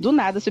aparece do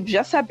nada, você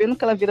já sabendo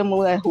que ela vira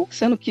mulher Hulk,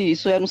 sendo que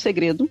isso era um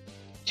segredo.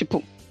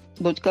 Tipo,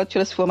 de onde que ela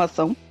tirou essa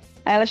informação?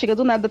 Aí ela chega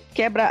do nada,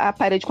 quebra a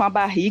parede com a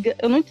barriga.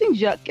 Eu não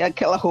entendi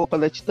aquela roupa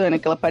da Titânia,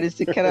 que ela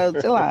parecia que era,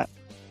 sei lá,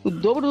 o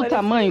dobro do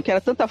tamanho, que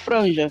era tanta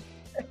franja.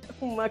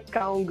 Uma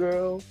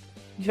cowgirl.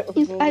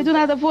 Aí do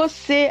nada,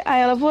 você.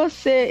 Aí ela,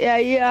 você. E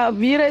aí ela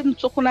vira e um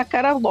soco na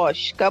cara,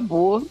 lost.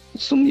 Acabou,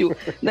 sumiu.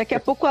 Daqui a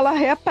pouco ela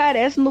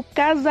reaparece no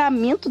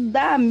casamento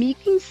da amiga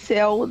em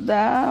céu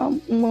da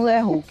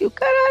mulher Hulk. E o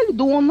caralho,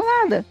 do homem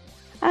nada.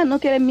 Ah, não,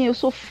 que ela é minha, eu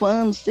sou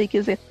fã, não sei o que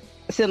dizer.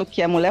 Sendo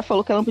que a mulher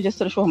falou que ela não podia se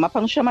transformar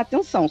pra não chamar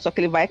atenção. Só que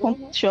ele vai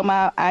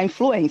chamar a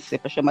influência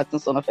pra chamar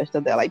atenção na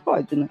festa dela. Aí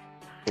pode, né?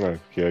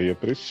 Porque aí é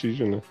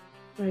prestígio, né?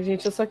 Ai,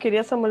 gente, eu só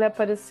queria essa mulher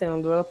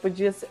aparecendo. Ela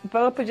podia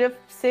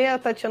ser a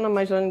Tatiana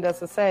Maslany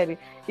dessa série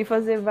e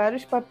fazer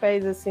vários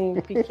papéis, assim,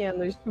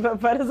 pequenos.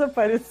 Várias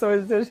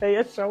aparições, eu já ia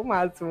achar o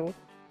máximo.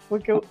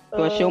 Porque eu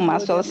achei o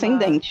máximo ela sem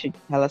dente.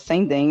 Ela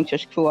sem dente,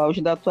 acho que foi o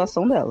auge da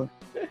atuação dela.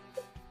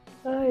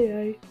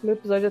 Ai, meu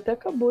episódio até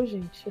acabou,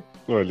 gente.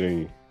 Olha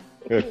aí.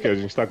 É porque a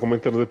gente tá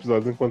comentando os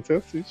episódios enquanto você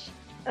assiste.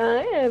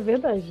 É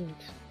verdade,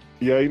 gente.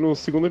 E aí no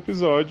segundo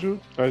episódio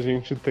a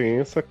gente tem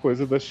essa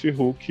coisa da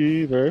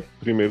She-Hulk, né?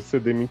 Primeiro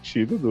ser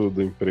demitida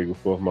do emprego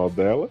formal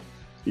dela.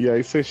 E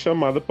aí ser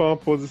chamada para uma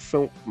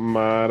posição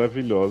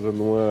maravilhosa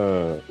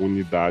numa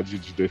unidade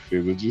de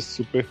defesa de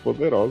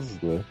superpoderosos,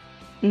 né?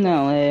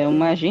 Não, é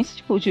uma agência,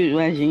 tipo,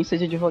 uma agência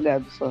de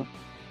advogados só.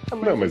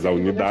 Não, mas a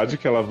unidade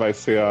que ela vai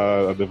ser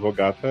a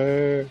advogata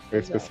é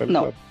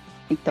especializada. Não.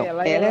 Então,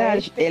 ela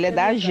é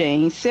da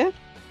agência,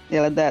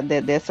 ela é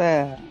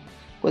dessa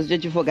coisa de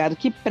advogado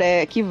que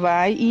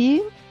vai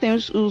e tem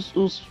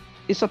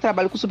e só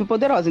trabalha com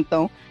superpoderosos.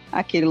 Então,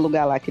 aquele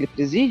lugar lá, aquele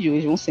presídio,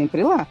 eles vão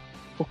sempre lá.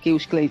 Porque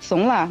os clientes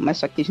são lá, mas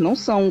só que eles não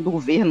são do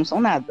governo, não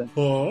são nada.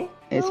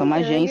 Eles são uma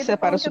agência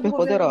para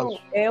superpoderosos.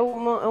 É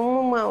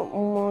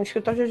um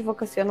escritório de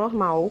advocacia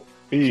normal.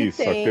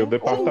 Isso, aqui é o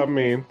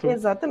departamento.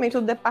 Exatamente,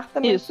 o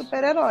departamento de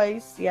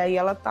super-heróis. E aí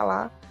ela tá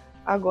lá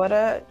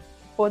agora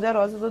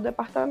poderosa do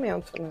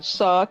departamento, né?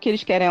 Só que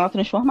eles querem ela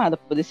transformada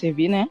pra poder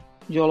servir, né?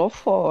 De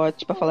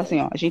holofote, pra falar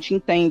assim, ó, a gente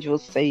entende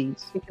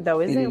vocês. Tem que dar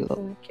o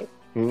exemplo, né?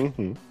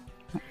 Uhum.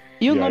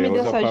 E o nome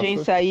dessa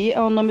agência aí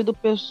é o nome do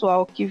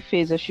pessoal que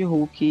fez a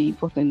She-Hulk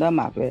importante da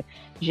Marvel. É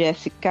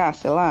GSK,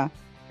 sei lá.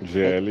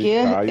 GLK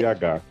e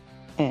H.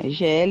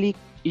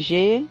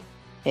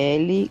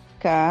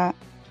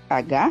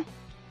 GLKH?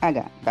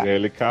 H. Tá.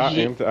 GLK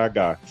e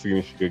H, que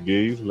significa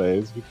gays,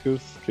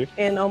 lésbicas, que?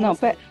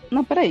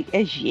 Não, peraí.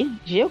 É G?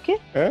 G o quê?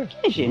 É?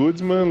 Que é G?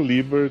 Goodman,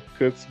 Lieber,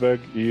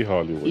 Kutzberg e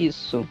Hollywood.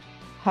 Isso.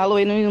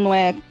 Halloween não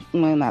é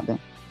nada.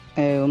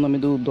 É o nome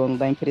do dono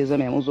da empresa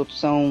mesmo. Os outros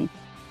são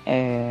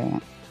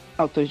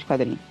autores de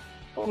quadrinhos.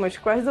 Pô, mas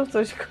quais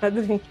autores de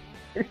quadrinhos?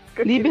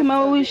 Lieberman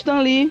ou Stan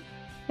Lee.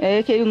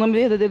 O nome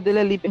verdadeiro dele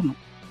é Lieberman.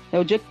 É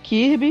o Jack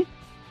Kirby,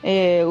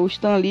 o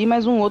Stan Lee,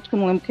 mais um outro que eu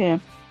não lembro quem é.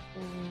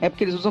 É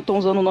porque eles estão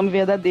usando o nome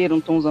verdadeiro, não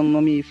estão usando o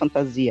nome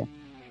fantasia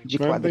de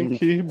quadrinho. Tem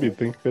Kirby,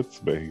 tem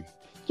Kurtzberg.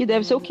 Que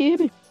deve ser o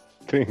Kirby.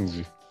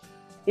 Entendi.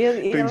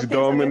 Entendi,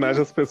 dar uma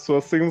homenagem às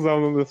pessoas sem usar o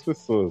nome das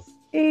pessoas.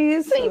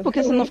 Isso. Sim,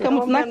 porque senão fica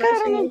muito na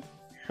cara, né?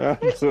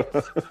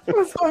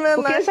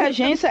 Porque essa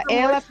agência,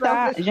 ela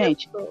tá...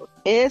 Gente,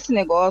 esse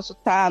negócio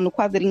tá no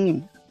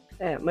quadrinho.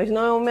 Mas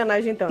não é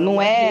homenagem, então.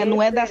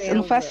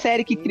 Não foi a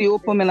série que criou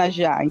pra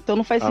homenagear. Então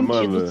não faz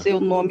sentido ser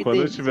o nome dele.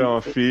 Quando eu tiver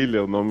uma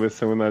filha, o nome vai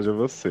ser homenagem a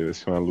você. Vai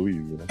se chamar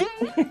Luísa.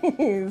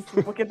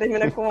 Isso, porque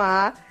termina com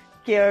A,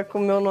 que é com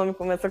o meu nome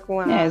começa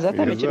com A.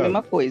 Exatamente, a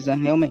mesma coisa,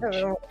 realmente. É a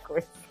mesma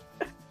coisa.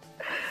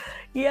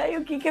 E aí,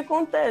 o que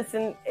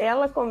acontece?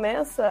 Ela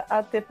começa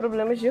a ter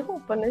problemas de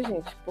roupa, né,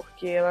 gente?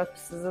 Porque ela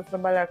precisa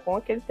trabalhar com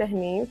aquele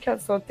terninho que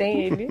só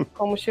tem ele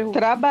como She-Hulk.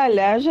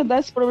 Trabalhar já dá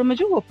esse problema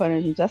de roupa, né?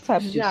 A gente já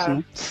sabe disso,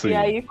 né? Sim. E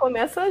aí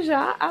começa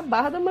já a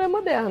barra da mulher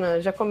moderna.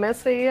 Já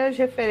começa aí as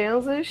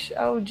referências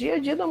ao dia a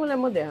dia da mulher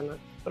moderna.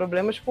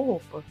 Problemas com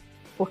roupa.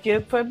 Porque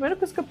foi a primeira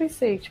coisa que eu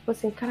pensei. Tipo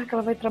assim, caraca,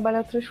 ela vai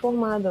trabalhar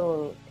transformada,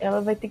 mano.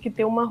 Ela vai ter que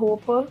ter uma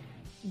roupa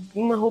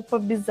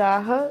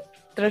bizarra,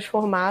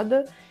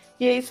 transformada.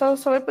 E aí só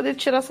vai poder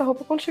tirar essa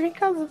roupa quando chegar em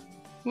casa.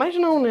 Mas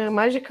não, né?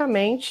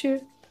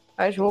 Magicamente,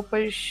 as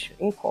roupas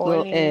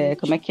encolhem.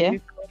 Como é que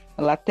é?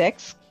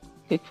 Latex?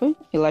 O que foi?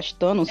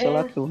 Elastano, sei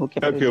lá, que o Hulk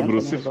apresenta. É porque o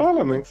Bruce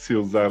fala, né? Que se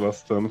usar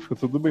elastano fica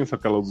tudo bem. Só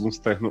que ela usa uns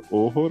ternos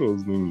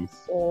horrorosos no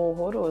início.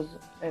 Horroroso,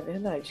 é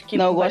verdade.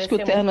 Não, eu acho que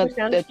o terno é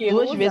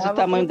 2 vezes o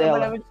tamanho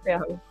dela.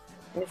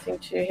 Me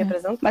senti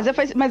representada.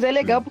 Mas é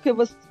legal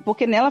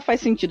porque nela faz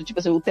sentido.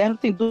 Tipo assim, o terno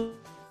tem 2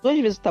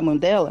 vezes o tamanho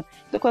dela.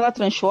 Então quando ela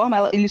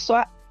transforma, ele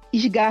só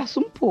esgarça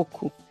um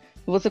pouco.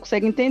 Você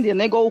consegue entender.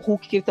 Não é igual o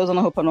Hulk que ele tá usando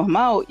a roupa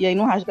normal e aí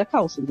não rasga a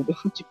calça, entendeu?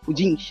 Tipo,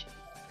 jeans.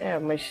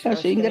 Mas eu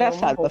achei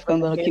engraçado, tá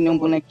ficando andando que nem um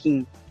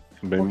bonequinho.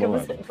 Bem porque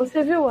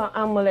você viu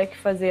a mulher que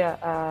fazia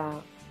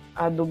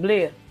a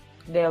dublê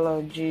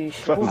dela de...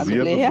 A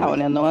dublê real,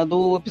 né? Não a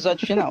do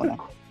episódio final, né?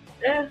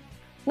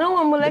 Não,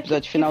 a mulher o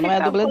episódio final não é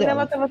a dublê dela. Quando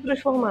ela tava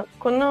transformada.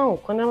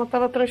 Quando ela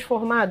tava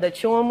transformada,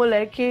 tinha uma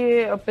mulher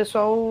que o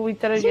pessoal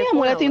interagia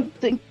com ela. Sim, a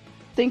mulher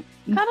tem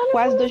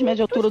quase 2 metros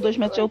de altura, 2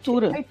 metros de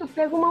altura. Aí tu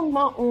pega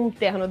um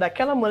terno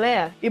daquela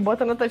mulher e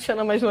bota na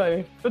Tatiana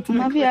Maslany.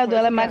 Mas, viado,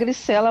 ela é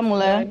magricela, a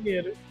mulher.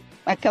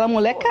 Aquela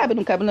mulher cabe,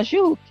 não cabe na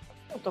She-Hulk.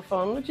 Eu tô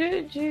falando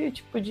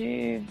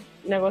de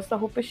negócio da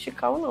roupa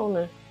esticar ou não,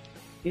 né?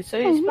 Isso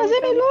é isso. Mas é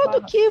melhor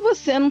do que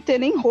você não ter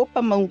nem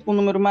roupa com um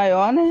número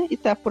maior, né? E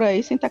tá por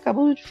aí sem estar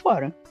acabando de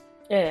fora.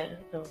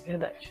 Não,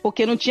 verdade.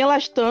 Porque não tinha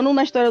elastano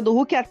na história do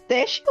Hulk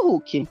até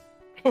She-Hulk.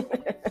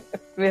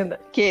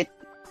 Verdade. Que...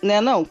 Né,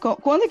 não?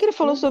 Quando é que ele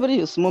falou sobre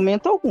isso?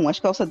 Momento algum. As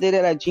calças dele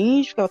eram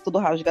jeans, ficava tudo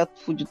rasgado,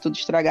 tudo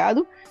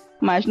estragado,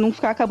 mas não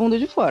ficava com a bunda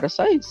de fora,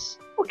 só isso.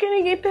 Porque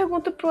ninguém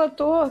pergunta pro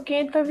ator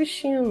quem ele tá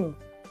vestindo,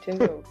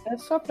 entendeu? É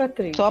só pra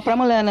atriz. Só pra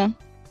mulher, né?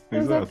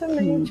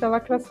 Exatamente, a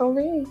lacração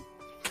vem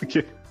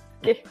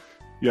aí.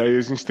 E aí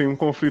a gente tem um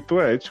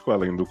conflito ético,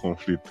 além do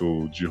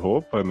conflito de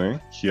roupa, né?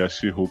 Que a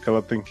She-Hulk,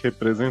 ela tem que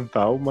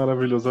representar o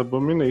maravilhoso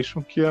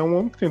Abomination, que é um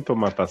homem que tentou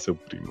matar seu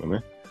primo,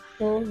 né?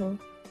 Uhum.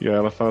 E aí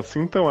ela fala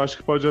assim, então, acho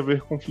que pode haver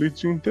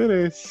conflito de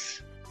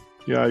interesse.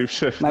 E aí o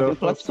chefe dela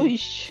fala assim,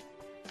 twist.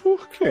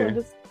 Por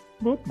quê?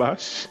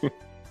 Bobagem.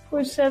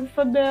 O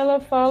chefe dela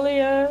fala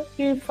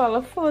e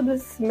fala,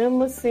 foda-se,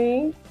 mesmo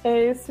assim,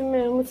 é esse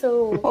mesmo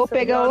seu... Ou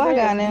pegar ou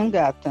largar, né,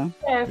 gata?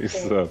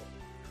 Exato.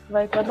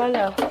 Vai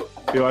trabalhar.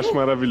 Eu acho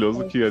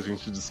maravilhoso que a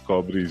gente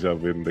descobre, já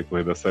vê no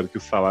decorrer da série, que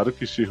o salário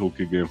que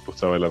She-Hulk ganha por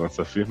trabalhar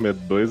nessa firma é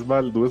 2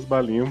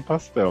 balinhas e um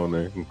pastel,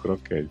 né? Um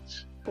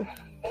croquete.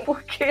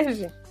 Por quê,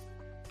 gente?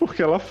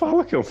 Porque ela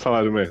fala que é um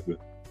salário merda.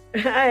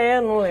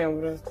 Não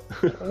lembro.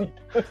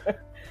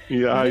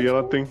 E aí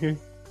ela tem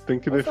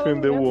que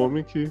defender o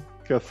homem que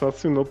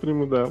assassinou o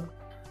primo dela.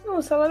 Não,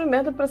 o salário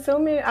merda pra ser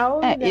humilhado.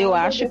 Eu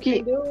acho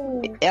que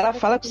ela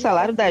fala que o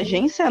salário da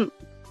agência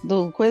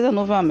do Coisa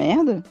Nova é uma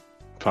merda.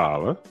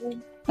 Fala.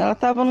 Ela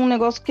tava num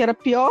negócio que era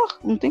pior,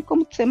 não tem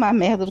como ser mais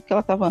merda do que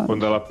ela tava antes.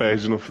 Quando ela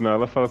perde no final,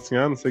 ela fala assim,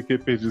 não sei o que,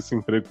 perdi esse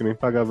emprego que nem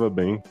pagava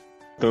bem.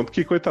 Tanto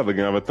que, coitada,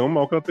 ganhava tão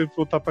mal que ela teve que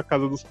voltar pra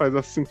casa dos pais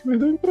assim que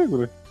perdeu o emprego,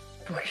 né?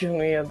 Porque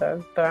não ia dar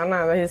pra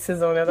nada, a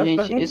rescisão não ia dar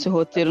pra... Gente, esse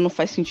roteiro não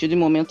faz sentido em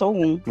momento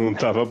algum. Não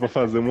tava pra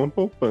fazer uma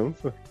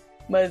poupança.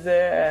 Mas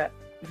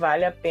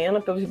vale a pena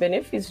pelos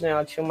benefícios, né?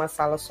 Ela tinha uma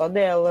sala só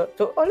dela.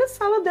 Olha a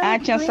sala dela.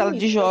 Tinha sala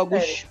de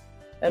jogos.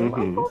 Era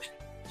uma bosta.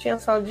 Tinha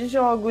sala de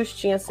jogos,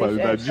 tinha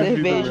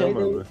cerveja,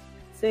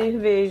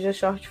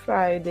 Short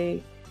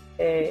Friday.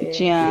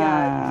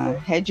 Tinha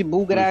Red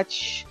Bull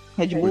grátis.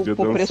 Red Bull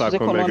por preços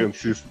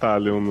econômicos.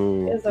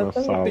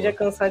 Exatamente, podia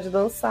cansar de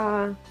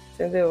dançar,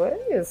 entendeu?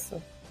 É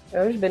isso.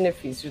 É os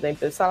benefícios da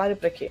empresa. Salário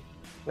pra quê?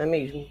 Não é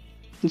mesmo?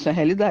 Isso é a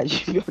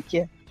realidade, viu que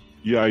é.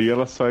 E aí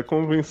ela só é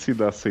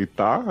convencida a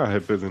aceitar a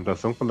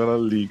representação quando ela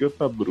liga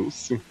pra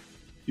Bruce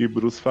E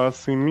Bruce fala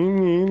assim,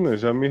 menina,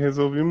 já me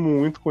resolvi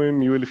muito com o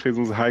Emil, ele fez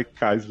uns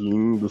haikais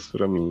lindos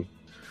pra mim.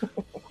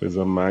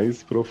 Coisa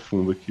mais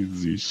profunda que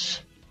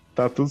existe.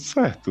 Tá tudo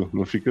certo,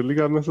 não fica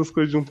ligado nessas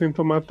coisas de um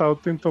tentou matar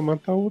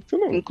o outro,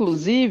 não.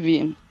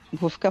 Inclusive,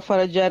 vou ficar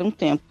fora de área um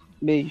tempo.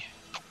 Beijo.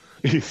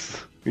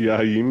 Isso. E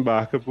aí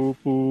embarca pro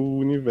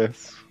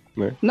universo,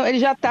 né? Não, ele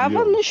já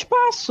tava no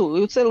espaço.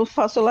 E o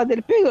celular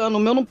dele pegando. O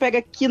meu não pega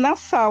aqui na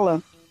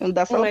sala.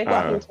 Da sala Mas,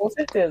 4. com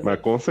certeza. Mas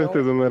com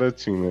certeza não era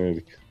Tim, né,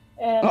 Erika?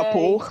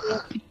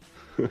 Porra.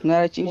 Não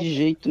era Tim de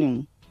jeito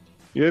nenhum.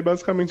 E aí,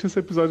 basicamente, esse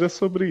episódio é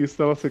sobre isso,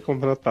 dela ser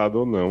contratada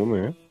ou não,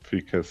 né?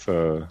 Fica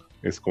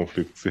esse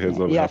conflito que se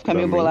resolve E ela fica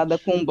meio bolada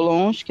com o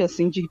Blonsky,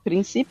 assim, de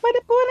princípio, mas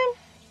depois, né?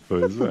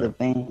 Pois tá é. Tudo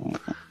bem.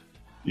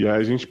 E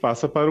aí a gente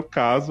passa para o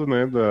caso,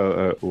 né,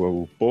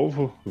 o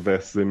povo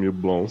versus Emil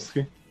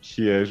Blonsky,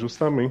 que é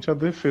justamente a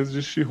defesa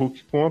de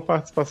She-Hulk com a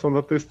participação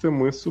da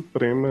testemunha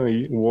suprema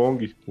aí,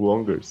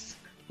 Wongers.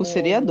 O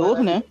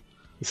seriador, né?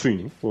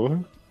 Sim, porra.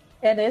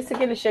 É nesse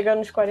que ele chega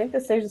nos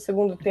 46 do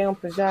segundo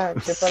tempo já,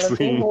 tipo, ela Sim.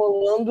 tá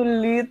enrolando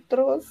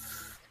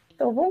litros.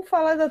 Então vamos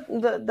falar da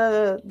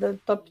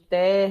Top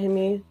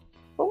Term,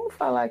 vamos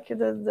falar aqui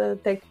da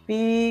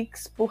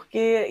TechPix,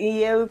 porque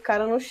e aí o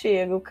cara não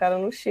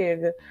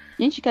chega.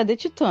 Gente, cadê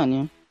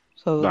Titânia?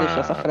 Só vou deixar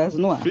essa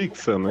frase no ar.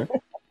 Fixa, né?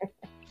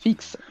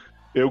 Fixa.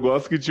 Eu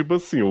gosto que, tipo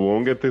assim, o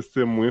Wong é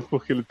testemunha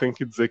porque ele tem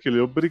que dizer que ele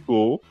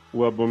obrigou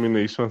o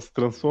Abomination a se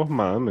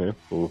transformar, né?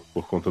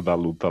 Por conta da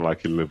luta lá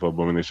que ele levou o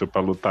Abomination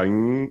pra lutar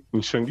em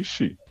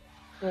Shang-Chi.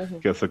 Uhum.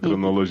 Que essa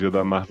cronologia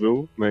da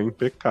Marvel, né, é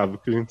impecável,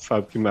 que a gente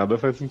sabe que nada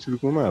faz sentido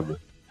com nada.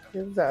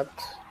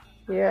 Exato.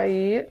 E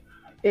aí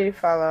ele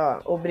fala,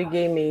 ó,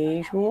 obriguei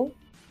mesmo.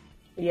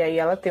 E aí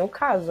ela tem o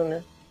caso,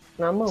 né?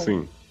 Na mão.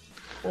 Sim.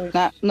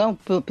 Não,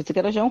 eu pensei que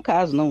era já um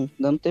caso, não.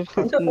 Não teve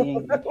caso com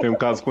ninguém. Tem um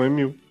caso com a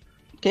Emil.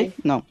 Ok?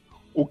 Não.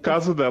 O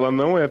caso dela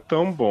não é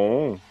tão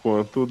bom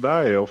quanto o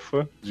da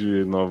Elfa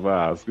de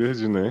Nova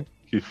Asgard, né?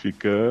 Que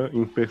fica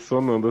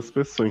impersonando as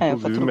pessoas,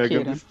 inclusive Mega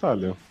truqueira.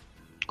 Stallion.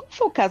 Qual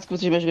foi o caso que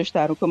vocês mais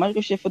gostaram? O que eu mais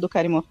gostei foi do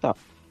cara imortal.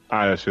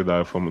 Ah, eu achei da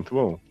Elfa muito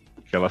bom.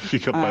 Que ela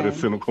fica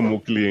aparecendo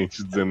como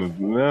cliente, dizendo,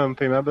 não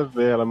tem nada a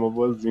ver, ela é uma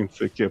boazinha, não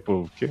sei o que,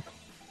 pô, o quê?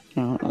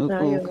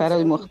 O cara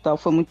imortal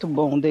foi muito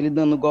bom, dele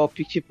dando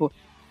golpe, tipo,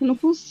 eu não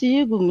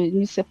consigo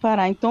me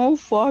separar, então eu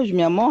forjo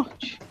minha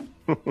morte.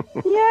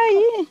 E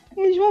aí,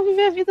 eles vão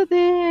viver a vida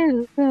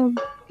deles.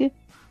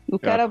 O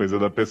cara... É a coisa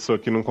da pessoa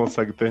que não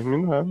consegue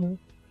terminar, né?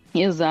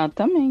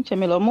 Exatamente, é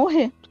melhor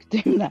morrer do que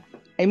terminar.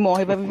 Aí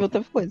morre e vai viver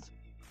outra coisa.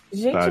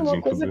 Gente, Tadinho,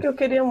 uma coisa que eu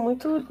queria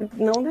muito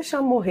não deixar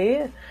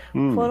morrer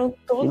foram o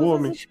todas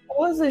homem. as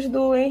esposas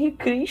do Henry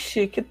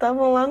Christie que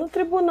estavam lá no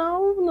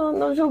tribunal,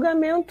 no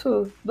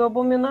julgamento do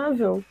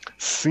Abominável.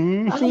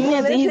 Sim, Sim,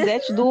 as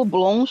Henrisettes do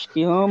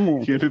Blonsky, amo.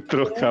 que ele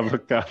trocava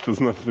cartas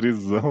na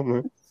prisão,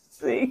 né?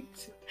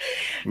 Gente,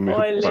 Meu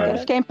olha, pai.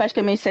 Ficar em paz que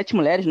é meio 7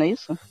 mulheres, não é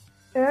isso?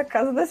 é a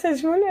casa das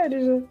 7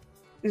 mulheres, né?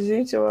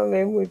 Gente, eu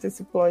amei muito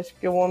esse plot,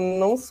 porque o homem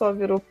não só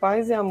virou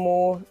paz e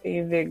amor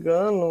e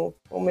vegano,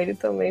 como ele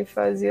também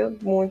fazia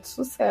muito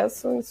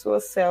sucesso em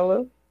sua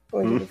cela,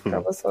 onde ele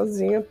ficava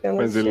sozinho apenas.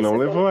 Mas ele não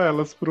levou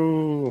elas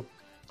pro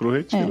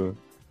retiro.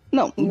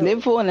 Não,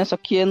 levou, né? Só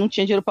que não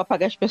tinha dinheiro pra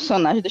pagar os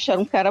personagens,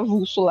 deixaram um cara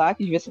avulso lá,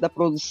 que devia ser da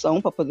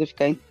produção, pra poder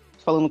ficar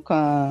falando com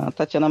a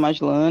Tatiana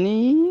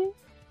Maslany,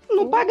 e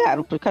não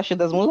pagaram pro cachê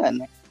das mulheres,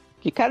 né?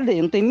 Que cadê?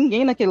 Não tem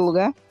ninguém naquele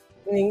lugar.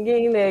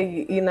 Ninguém, né?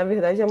 E na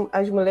verdade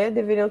as mulheres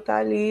deveriam estar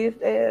ali,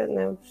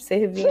 né,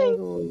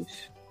 servindo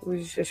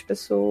as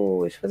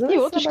pessoas. Fazendo E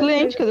esse outros trabalho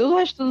clientes, cadê o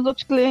resto dos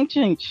outros clientes,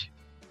 gente?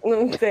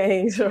 Não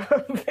tem,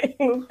 jovem.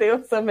 Não tem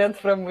orçamento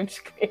para muitos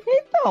clientes.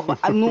 Então,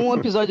 num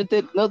episódio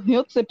em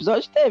outros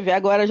episódios teve,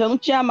 agora já não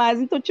tinha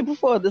mais, então tipo,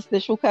 foda-se,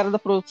 deixa o cara da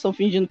produção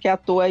fingindo que é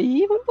ator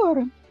aí e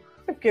vambora.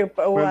 Porque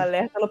o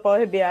alerta no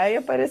Power BI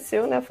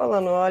apareceu, né,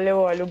 falando, olha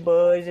o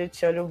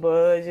budget,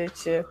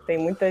 tem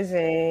muita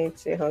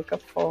gente, arranca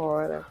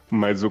fora.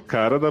 Mas o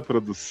cara da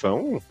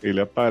produção,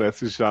 ele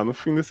aparece já no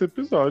fim desse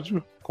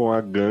episódio, com a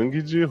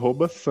gangue de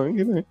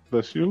rouba-sangue, né,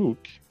 da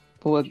She-Hulk.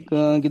 Pô, a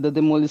gangue da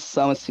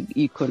demolição, esse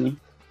ícone.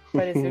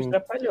 Parecia os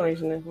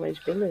trapalhões, né, mas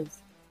beleza.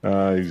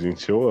 Ai,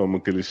 gente, eu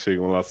amo que eles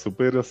chegam lá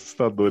super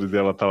assustadores e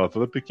ela tá lá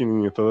toda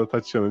pequenininha, toda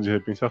Tatiana, de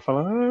repente ela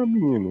fala,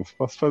 meninos,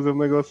 posso fazer um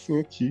negocinho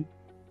aqui.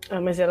 Ah,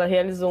 mas ela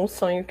realizou um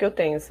sonho que eu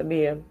tenho,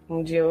 sabia?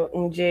 Um dia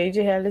hei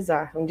de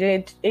realizar. Um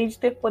dia hei de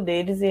ter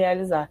poderes e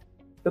realizar.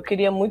 Eu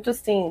queria muito,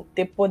 assim,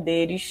 ter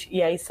poderes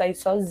e aí sair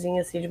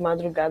sozinha, assim, de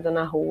madrugada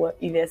na rua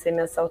e viessem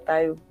me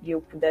assaltar e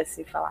eu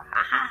pudesse falar,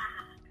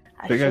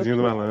 Pegadinha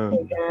do malandro.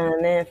 Pegar,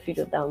 né,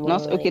 filho da mãe.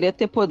 Nossa, eu queria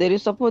ter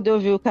poderes só poder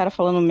ouvir o cara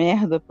falando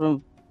merda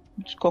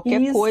de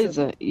qualquer Isso.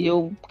 coisa e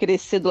eu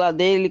crescer do lado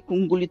dele,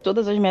 engolir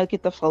todas as merdas que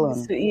ele tá falando.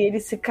 Isso, e ele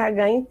se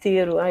cagar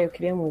inteiro. Eu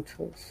queria muito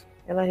isso.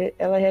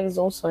 Ela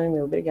realizou um sonho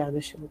meu.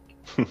 Obrigada, She-Hulk.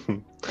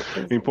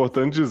 É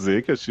importante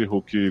dizer que a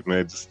She-Hulk,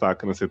 né,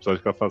 destaca nesse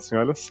episódio que ela fala assim,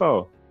 olha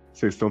só,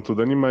 vocês estão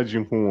tudo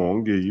animadinho com o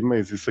Wong aí,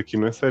 mas isso aqui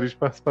não é série de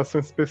participação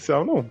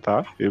especial não,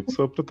 tá? Eu que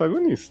sou a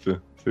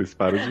protagonista. Vocês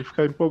param de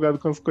ficar empolgados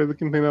com as coisas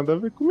que não tem nada a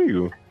ver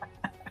comigo.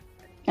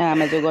 Ah,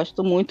 mas eu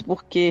gosto muito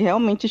porque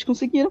realmente eles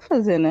conseguiram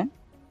fazer, né?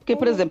 Porque,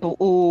 por exemplo,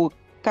 o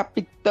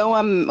Capitão,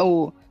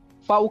 o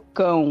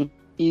Falcão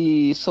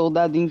e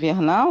Soldado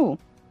Invernal,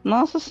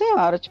 nossa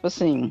senhora, tipo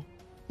assim,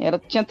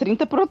 tinha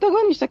 30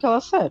 protagonistas aquela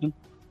série.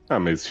 Ah,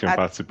 mas tinha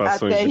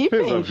participações até de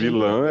peso. A Revenge.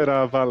 vilã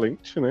era a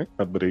Valente, né?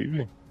 A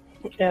Brave.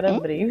 Era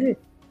Brave?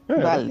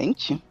 Era.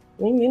 Valente?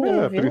 Menina, eu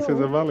não A vi,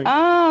 Princesa não. Valente.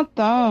 Ah,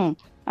 tá.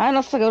 Ah,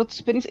 nossa, garota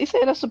experiência. Isso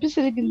aí era super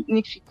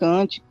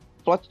significante,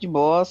 plot de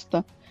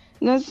bosta.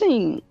 Mas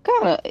assim,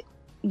 cara,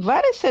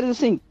 várias séries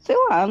assim, sei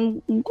lá,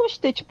 não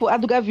gostei. Tipo, a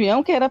do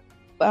Gavião, que era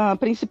a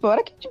principal,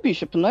 era Kate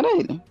Bishop, não era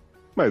ele.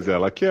 Mas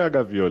ela que é a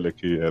Gaviolha,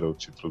 que era o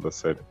título da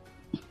série.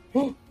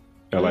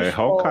 Ela é Spoiler.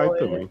 Hawkeye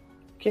também.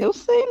 Eu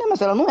sei, né?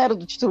 Mas ela não era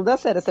do título da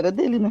série, essa era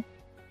dele, né?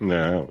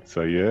 Não, isso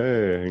aí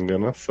é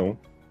enganação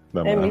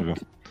da É Marvel.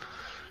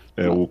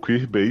 É o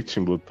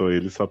queerbaiting, botou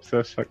ele só pra você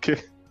achar que.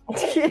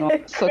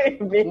 Nossa,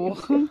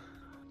 porra.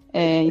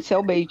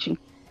 Incel baiting.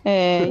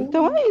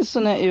 Então é isso,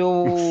 né?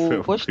 Eu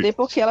Incel gostei baiting.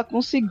 porque ela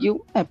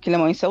conseguiu. Porque ele é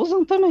mó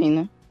incelzão também,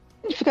 né?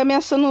 Ele fica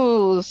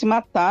ameaçando se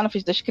matar na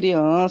frente das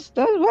crianças.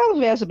 Tá? Vai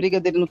ver essa briga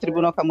dele no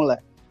tribunal com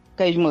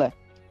a ex-mulher.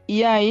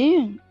 E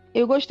aí,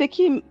 eu gostei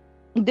que,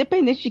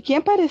 independente de quem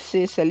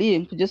aparecesse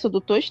ali, podia ser o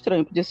Doutor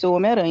Estranho, podia ser o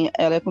Homem-Aranha,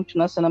 ela ia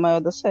continuar sendo a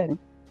maior da série.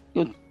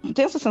 Eu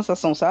tenho essa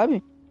sensação,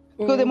 sabe?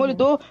 Porque o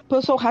Demolidor, o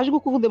pessoal rasga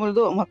o cu com o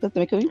Demolidor, uma coisa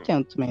também que eu não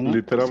entendo também, né?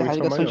 Literalmente Essa a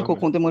rasgação de maior, cu né?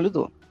 com o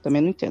Demolidor.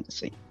 Também não entendo,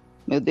 assim.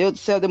 Meu Deus do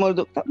céu,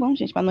 Demolidor. Tá bom,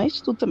 gente, mas não é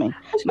isso tudo também.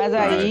 Mas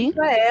aí,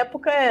 Na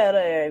época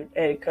era,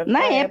 Érica.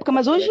 na época,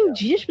 mas hoje em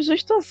dia as pessoas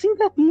estão assim,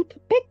 tá muito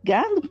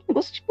pegado, um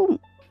negócio tipo,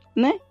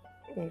 né?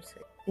 Não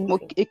sei. Vou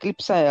Enfim.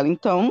 eclipsar ela.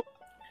 Então,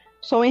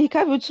 só o Henry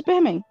Cavill de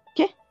Superman.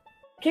 Quê?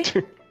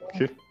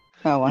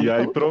 Não, E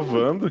aí, então,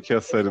 provando que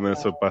a série não é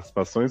sobre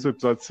participações, o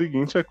episódio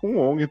seguinte é com o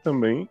Wong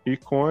também e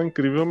com a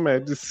incrível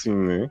Madison,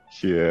 né?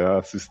 Que é a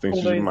assistente Com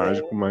de 2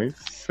 mágico mais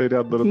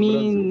seriadora do Brasil.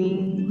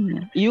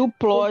 menina. E o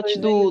plot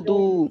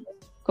do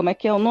como é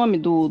que é o nome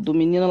do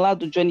menino lá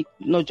do Johnny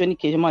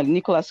Cage, olha,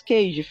 Nicolas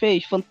Cage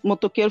fez?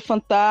 Motoqueiro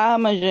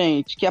Fantasma,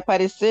 gente, que ia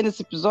aparecer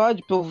nesse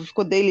episódio, o povo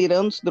ficou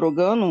delirando, se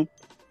drogando.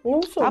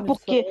 Não soube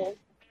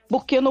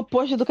Porque no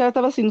post do cara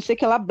tava assim, não sei o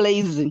que lá,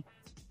 Blaze.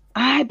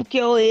 Ai, porque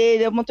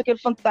ele é o motoqueiro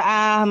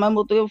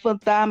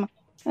fantasma.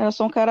 Era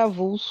só um cara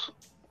avulso.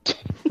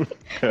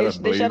 Era Eles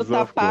deixaram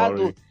Blaze of tapado.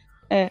 Glory.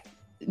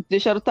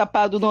 Deixaram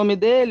tapado o nome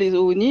dele,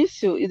 o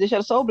início, e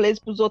deixaram só o Blaze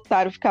pros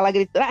otários ficar lá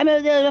gritando. Ai,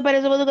 meu Deus,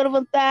 apareceu o motoqueiro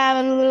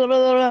fantasma. Blá,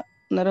 blá, blá.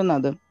 Não era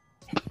nada.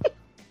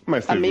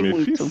 Mas teve Amei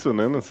Mephisto,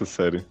 né, nessa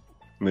série.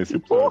 Nesse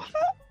episódio.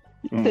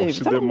 Um teve, monte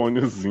de tá bom.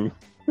 demôniozinho.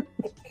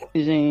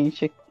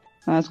 Gente,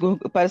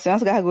 parecem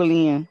umas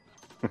gargolinhas.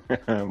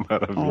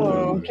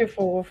 Maravilhoso. Que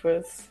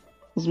fofas.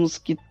 Os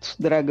mosquitos,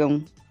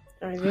 dragão.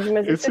 Ai, gente,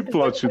 mas Esse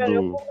episódio plot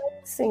valeu do. por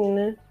Madison,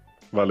 né?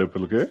 Valeu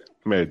pelo quê?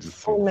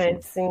 Madison. O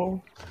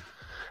Madison.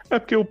 É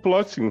porque o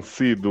plot em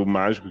si do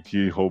mágico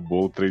que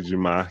roubou o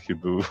trademark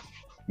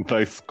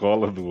da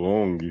escola do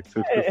Wong,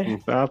 você fica assim,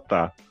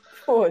 tá.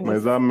 Foda-se.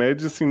 Mas a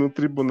Madison no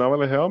tribunal,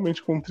 ela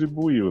realmente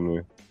contribuiu,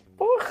 né?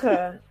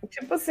 Porra!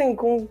 Tipo assim,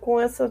 com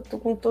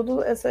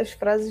todas essas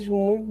frases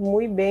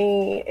muito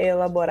bem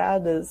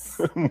elaboradas.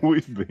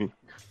 Muito bem.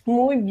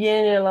 Muito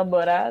bem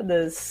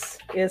elaboradas.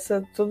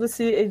 Todo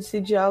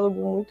esse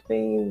diálogo muito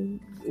bem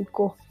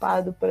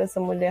encorpado por essa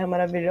mulher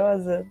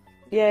maravilhosa.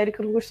 E a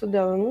Erika não gostou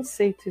dela, eu não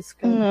aceito isso,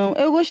 cara. Não,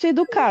 eu gostei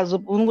do caso,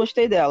 não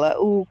gostei dela.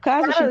 O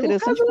caso eu achei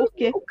interessante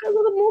porque. O caso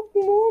era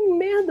uma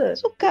merda.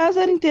 O caso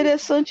era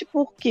interessante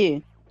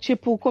porque,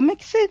 tipo, como é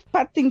que você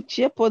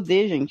patenteia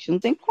poder, gente? Não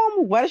tem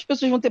como. Várias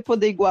pessoas vão ter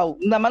poder igual.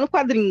 Ainda mais no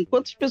quadrinho.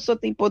 Quantas pessoas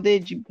têm poder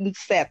de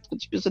inseto?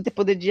 Quantas pessoas têm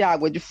poder de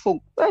água, de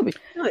fogo? Sabe?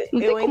 Não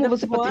tem como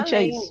você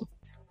patentear isso.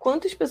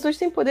 Quantas pessoas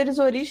têm poderes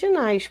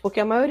originais? Porque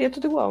a maioria é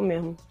tudo igual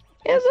mesmo.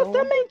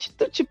 Exatamente.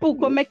 Então, tipo,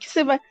 como é que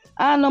você vai.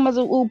 Ah, não, mas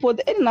o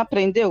poder. Ele não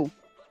aprendeu?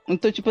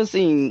 Então, tipo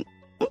assim.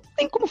 Não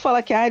tem como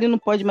falar que ele não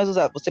pode mais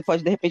usar. Você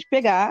pode, de repente,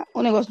 pegar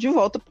o negócio de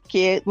volta,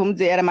 porque, vamos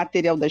dizer, era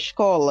material da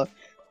escola.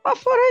 Mas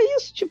fora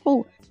isso,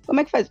 tipo, como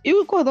é que faz? E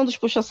o cordão dos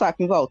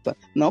puxa-saco em volta?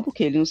 Não,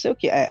 porque ele não sei o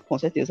quê. Com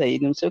certeza,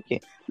 ele não sei o quê.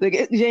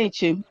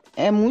 Gente,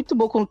 é muito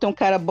bom quando tem um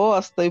cara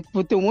bosta e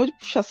tem um monte de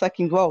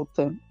puxa-saco em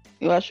volta.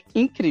 Eu acho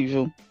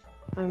incrível.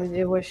 Ah, mas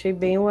eu achei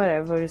bem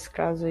whatever esse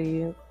caso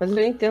aí. Mas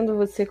eu entendo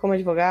você como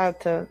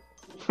advogata.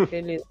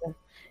 Beleza.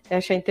 Eu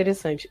achei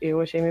interessante. Eu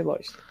achei meio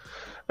bosta.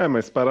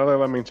 Mas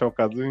paralelamente ao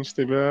caso, a gente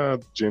teve a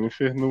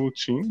Jennifer no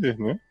Tinder,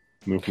 né?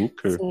 No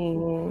Hooker.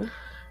 Sim.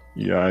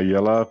 E aí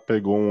ela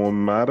pegou um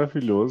homem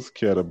maravilhoso,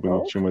 que era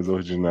bonitinho, mas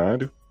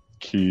ordinário,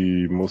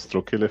 que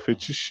mostrou que ele é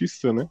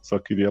fetichista, né? Só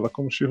queria ela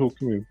como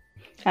She-Hulk mesmo.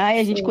 Ah, e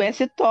a gente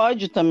conhece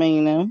Todd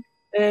também, né?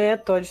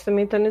 Todd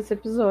também tá nesse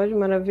episódio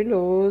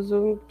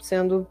maravilhoso,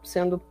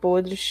 sendo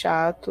podre,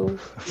 chato,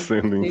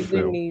 Sendo desde o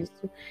incel.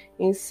 início,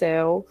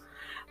 incel.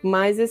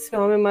 Mas esse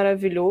homem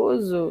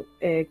maravilhoso,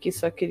 que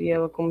só queria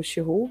ela como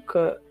She-Hulk,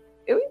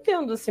 eu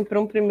entendo, assim,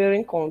 pra um primeiro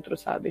encontro,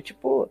 sabe?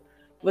 Tipo,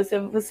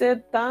 Você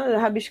tá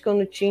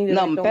rabiscando o Tinder,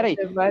 Não, então peraí.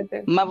 você vai...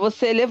 Mas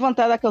você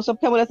levantar daquela só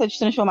porque a mulher tá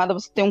destransformada,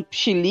 você tem um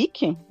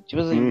chilique?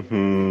 Tipo assim.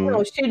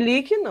 Não,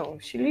 chilique não.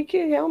 Chilique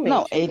realmente.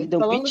 Não, ele deu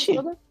um piti.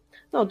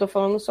 Não, tô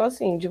falando só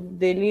assim,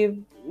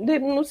 dele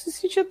não se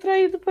sentir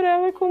atraído por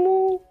ela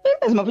como...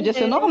 Beleza, mas podia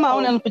ser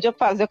normal, né? Não podia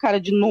fazer o cara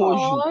de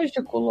nojo.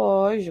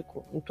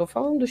 Lógico. Não tô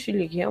falando do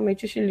chilique.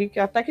 Realmente o chilique,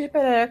 ataque de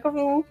perereca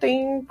não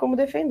tem como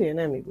defender,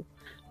 né, amigo?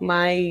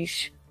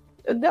 Mas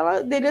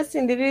dele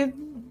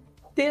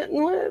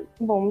não é...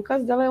 Bom, no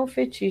caso dela é um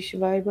fetiche,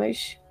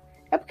 mas...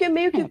 É porque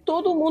meio que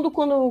todo mundo,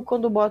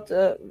 quando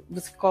bota,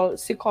 você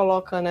se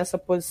coloca nessa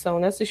posição,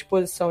 nessa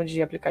exposição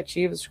de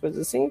aplicativos,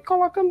 coisas assim,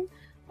 coloca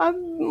a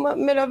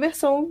melhor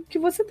versão que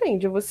você tem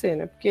de você,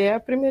 né? Porque é a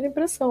primeira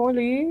impressão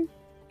ali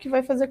que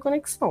vai fazer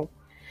conexão.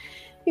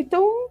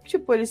 Então,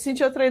 tipo, ele se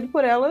sentiu atraído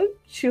por ela,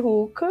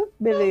 Chiruca,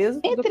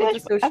 beleza.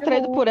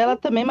 Atraído por ela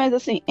também, mas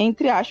assim,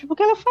 entre aspas,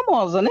 porque ela é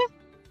famosa, né?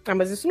 Ah,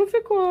 mas isso não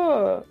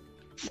ficou...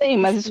 Sim,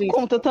 mas isso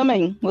conta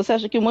também. Você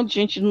acha que um monte de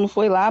gente não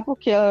foi lá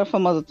porque ela é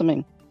famosa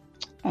também?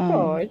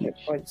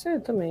 Pode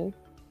ser também.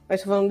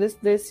 Mas tô falando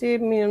desse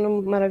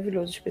menino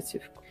maravilhoso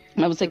específico.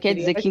 Mas você quer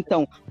dizer que,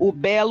 então, o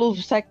Belo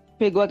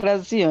pegou a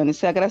Graziane.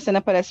 Se a Graziane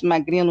aparece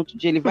magrinha no outro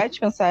dia, ele vai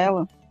dispensar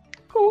ela?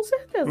 Com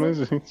certeza. Mas,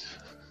 gente,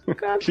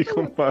 que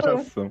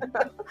comparação.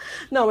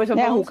 Não, mas eu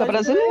é a Ruca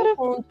brasileira.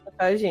 Encontro,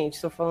 tá, gente?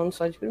 Estou falando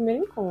só de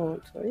primeiro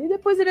encontro. E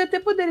depois ele até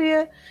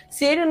poderia,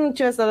 se ele não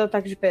tivesse dado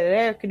ataque de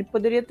perereca, ele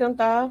poderia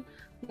tentar,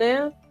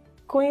 né,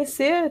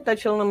 conhecer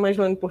Tatiana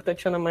Maslany por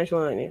Tatiana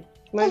Maslany.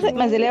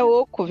 Mas ele é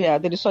oco,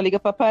 viado. Ele só liga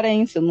pra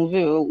aparência, não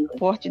vê? O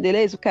porte dele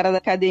é esse, o cara da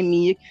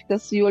academia que fica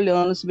se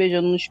olhando, se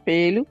beijando no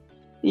espelho.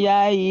 E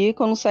aí,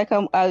 quando sai,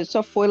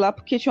 só foi lá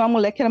porque tinha uma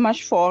mulher que era mais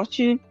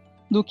forte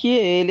do que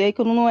ele. Aí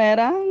quando não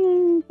era,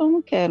 eu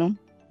não quero.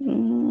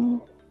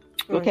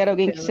 Eu quero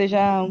alguém que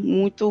seja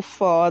muito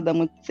foda,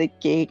 muito sei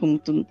que,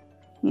 muito...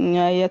 E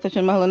aí a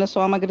Tatiana Maslany é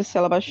só uma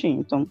magricela baixinha,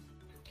 então...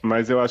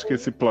 Mas eu acho que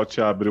esse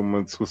plot abre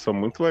uma discussão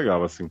muito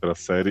legal, assim, pra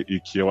série, e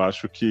que eu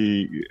acho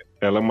que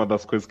ela é uma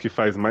das coisas que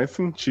faz mais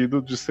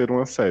sentido de ser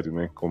uma série,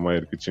 né? Como a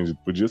Erika tinha dito,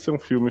 podia ser um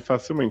filme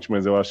facilmente,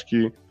 mas eu acho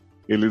que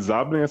eles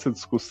abrem essa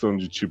discussão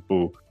de,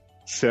 tipo,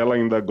 se ela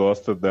ainda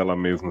gosta dela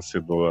mesma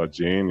sendo a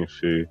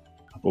Jennifer,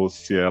 ou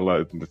se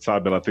ela,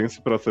 sabe, ela tem esse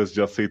processo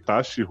de aceitar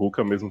a She-Hulk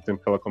ao mesmo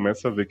tempo que ela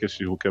começa a ver que a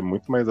She-Hulk é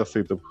muito mais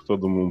aceita por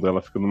todo mundo,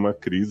 ela fica numa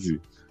crise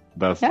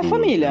das duas, a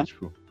família. Né?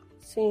 Tipo,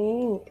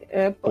 sim.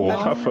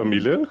 Porra, a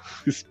família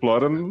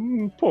explora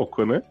um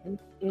pouco, né?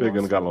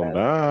 Pegando galão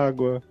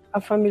d'água.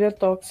 A família é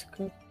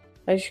tóxica.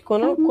 Mas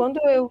quando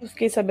eu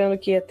fiquei sabendo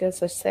que ia ter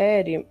essa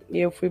série, e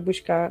eu fui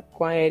buscar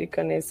com a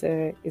Erika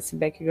esse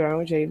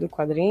background aí do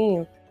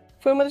quadrinho,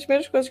 foi uma das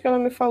primeiras coisas que ela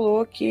me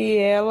falou, que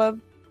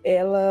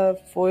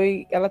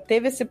ela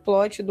teve esse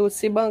plot do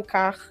se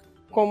bancar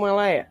como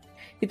ela é.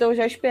 Então eu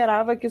já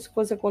esperava que isso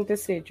fosse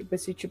acontecer, tipo,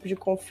 esse tipo de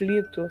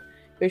conflito,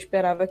 eu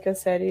esperava que a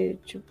série,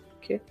 tipo,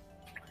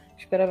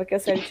 esperava que a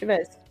série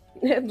tivesse.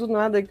 Do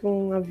nada que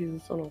um aviso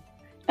só não.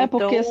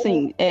 Porque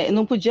assim,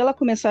 não podia ela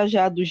começar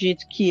já do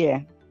jeito que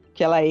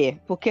ela é.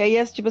 Porque aí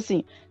é tipo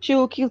assim,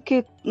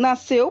 que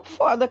nasceu,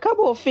 foda,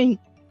 acabou, fim.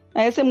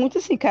 Aí ia ser muito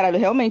assim, caralho,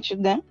 realmente,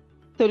 né?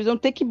 Então eles vão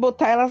ter que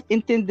botar ela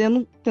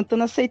entendendo,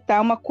 tentando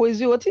aceitar uma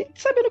coisa e outra, e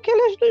sabendo que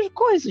ela é as duas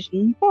coisas,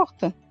 não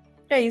importa.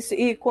 É isso,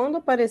 e quando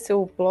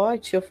apareceu o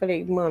plot, eu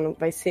falei, mano,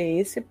 vai ser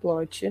esse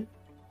plot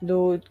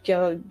do que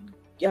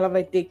ela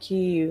vai ter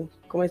que,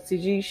 como é que se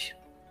diz?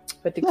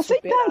 Vai ter que se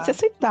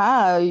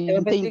aceitar e ela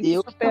entender vai ter que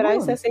o que superar tá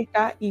e se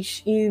aceitar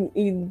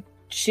e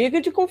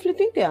chega de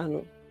conflito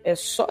interno. É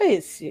só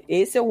esse.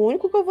 Esse é o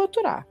único que eu vou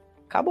aturar.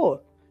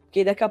 Acabou.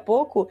 Porque daqui a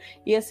pouco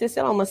ia ser,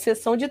 sei lá, uma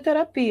sessão de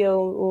terapia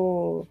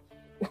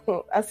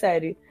a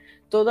série.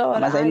 Toda hora.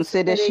 Mas aí não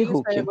seria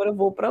She-Hulk. Agora eu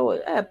vou pra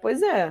outra.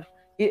 Pois é.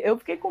 E eu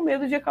fiquei com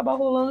medo de acabar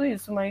rolando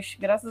isso, mas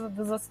graças a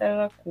Deus a série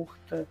era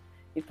curta.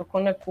 Então,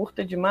 quando é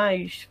curta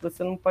demais,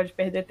 você não pode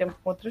perder tempo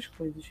com outras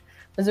coisas.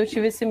 Mas eu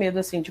tive esse medo,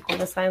 assim, de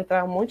começar a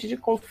entrar um monte de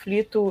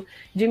conflito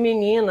de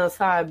menina,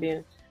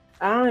 sabe?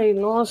 Ai,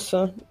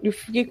 nossa, eu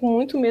fiquei com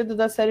muito medo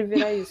da série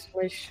virar isso,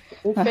 mas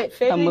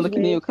a Amanda que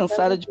nem eu,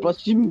 cansada de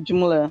plot de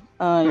mulher.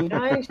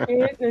 Ai,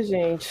 chega,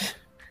 gente.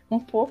 Um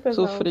pouco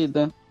exausto.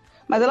 Sofrida.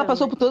 Mas ela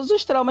passou por todos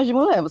os traumas de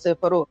mulher, você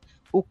reparou?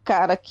 O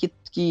cara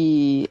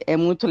que é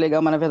muito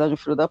legal, mas na verdade é um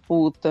filho da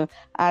puta.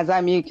 As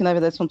amigas que na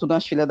verdade são tudo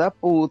umas filhas da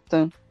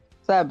puta.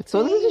 Sabe?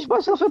 Todas as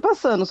respostas ela foi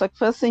passando, só que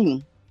foi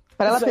assim.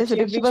 Pra ela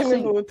perceber que, tipo assim.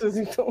 Minutos,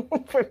 então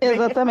foi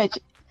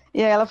exatamente.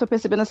 E aí ela foi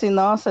percebendo assim,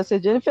 nossa,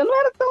 essa Jennifer não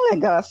era tão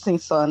legal assim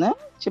só, né?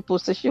 Tipo,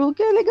 ser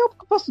She-Hulk é legal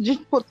porque eu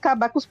posso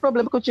acabar com os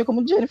problemas que eu tinha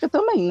como Jennifer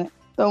também, né?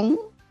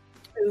 Então.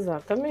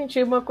 Exatamente.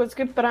 E uma coisa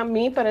que pra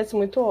mim parece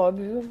muito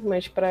óbvio,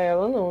 mas pra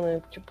ela não,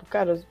 né? Tipo,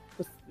 cara,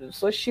 eu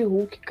sou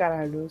She-Hulk,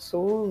 caralho. Eu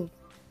sou.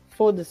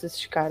 Foda-se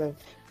esses caras.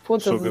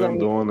 Foda-se sou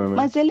grandona, né?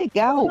 Mas é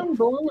legal,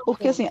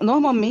 porque assim,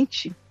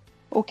 normalmente.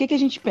 O que a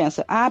gente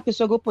pensa? A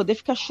pessoa ganhou o poder,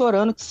 fica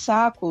chorando, que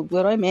saco, o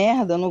herói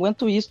merda, não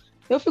aguento isso.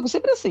 Eu fico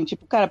sempre assim,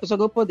 tipo, cara, a pessoa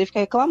ganhou o poder, fica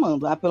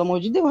reclamando. Pelo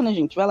amor de Deus, né,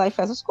 gente? Vai lá e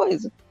faz as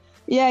coisas.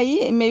 E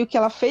aí, meio que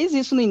ela fez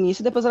isso no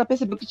início, e depois ela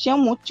percebeu que tinha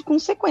um monte de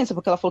consequência,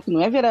 porque ela falou que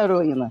não ia virar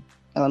heroína.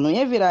 Ela não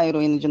ia virar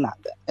heroína de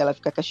nada. Ela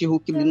fica com a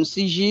She-Hulk ali no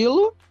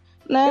sigilo,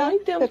 né? Eu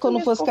entendo Quando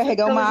também fosse esse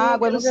carregar conflito, uma ela não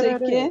água, não queria sei o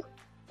virar quê. heroína.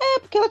 É,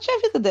 porque ela tinha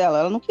a vida dela,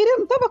 ela não queria,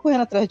 não tava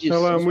correndo atrás disso.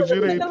 Ela ama o Mas a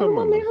vida direito, dela era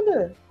uma mano.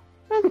 merda.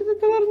 A vida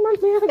dela era uma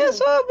merda. É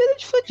só a vida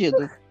de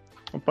fudido.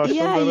 A paixão E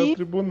dela é aí- o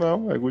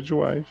tribunal, é good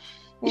wife.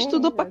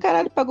 Estudou pra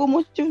caralho, pagou um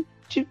monte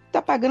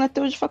tá pagando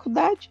até hoje de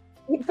faculdade,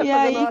 Tá E pagando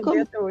aí, uma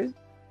como- até hoje.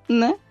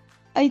 né?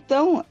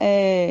 Então,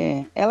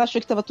 ela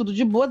achou que tava tudo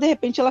de boa, de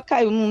repente ela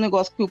caiu num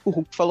negócio que o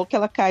Hulk falou que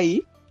ela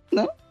cair,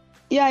 né?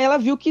 E aí ela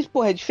viu que,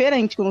 porra, é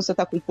diferente quando você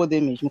tá com poder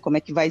mesmo. Como é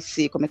que vai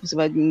ser? Como é que você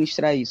vai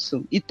administrar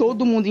isso? E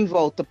todo mundo em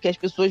volta, porque as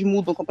pessoas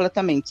mudam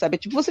completamente, sabe? É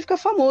tipo, você fica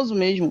famoso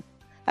mesmo.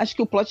 Acho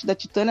que o plot da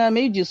Titânia era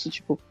meio disso,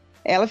 tipo,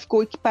 ela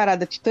ficou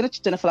equiparada à Titânia. A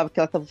Titânia falava que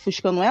ela tava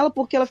ofuscando ela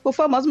porque ela ficou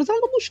famosa, mas ela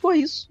não buscou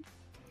isso.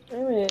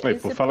 Aí,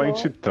 por falar em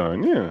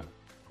Titânia,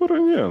 por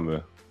onde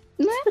anda?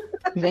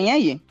 Vem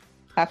aí.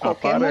 A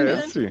qualquer momento.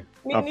 Aparece.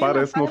 Menina,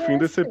 Aparece no fim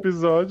desse aparece.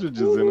 episódio,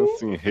 dizendo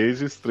assim,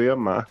 registrei a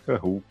marca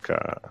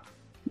Ruka.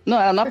 Não,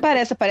 ela não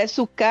aparece,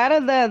 aparece o cara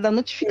da É o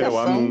notificação.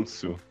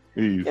 anúncio.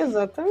 Isso.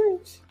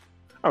 Exatamente.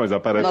 Ah, mas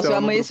aparece Nossa, eu ela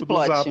no amei grupo esse do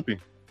plot.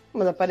 Zap.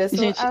 Mas aparece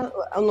Gente-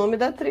 o nome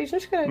da atriz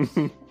nos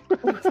créditos.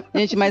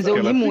 Gente, mas eu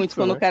Aquela ri muito fixa,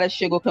 quando né? o cara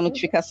chegou com a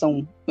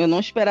notificação. Eu não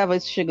esperava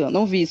isso chegando,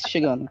 não vi isso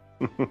chegando.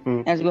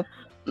 Ela chegou,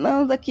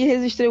 não, daqui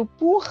registrei.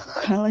 Porra,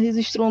 ela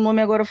registrou o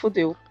nome, agora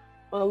fodeu.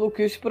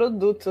 Maluco, e os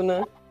produtos,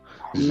 né?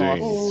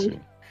 Gente,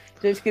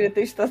 A gente queria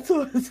testar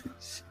todos.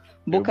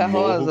 Boca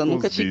morro Rosa, com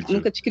nunca os te, vídeos.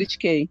 nunca te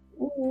critiquei.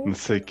 não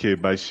sei o que,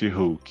 Baixe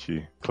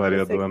Hulk.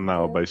 Clareador Não sei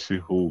anal, o quê. Baixe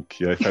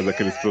Hulk. Aí faz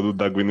aqueles produtos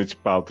da Gwyneth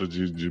Paltrow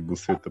de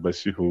buceta,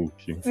 Baixe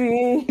Hulk.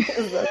 Sim,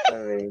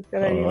 exatamente.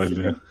 Era isso.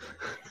 Olha.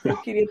 Eu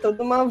queria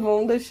toda uma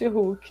Avon da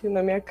She-Hulk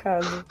na minha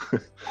casa.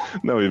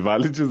 Não, e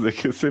vale dizer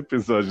que esse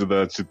episódio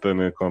da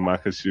Titânia com a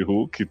marca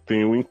She-Hulk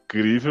tem um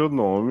incrível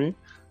nome,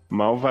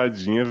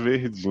 Malvadinha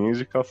Verdinha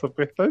de Calça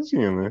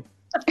Apertadinha, né?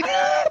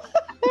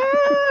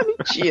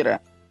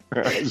 Mentira.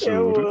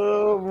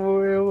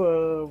 Juro. Eu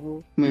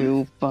amo.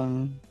 Meu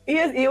pai.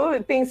 E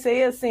eu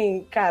pensei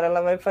assim, cara, ela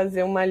vai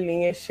fazer uma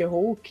linha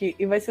She-Hulk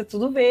e vai ser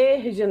tudo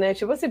verde, né?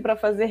 Tipo assim, pra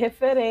fazer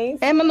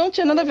referência. É, mas não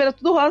tinha nada a ver, era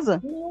tudo rosa.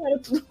 Não, era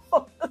tudo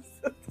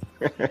rosa.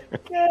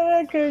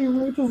 Caraca, é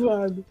muito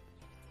zoado.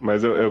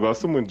 Mas eu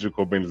gosto muito de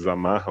como eles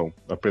amarram,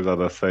 apesar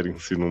da série em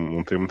si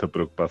não ter muita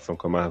preocupação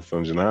com a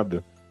amarração de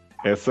nada.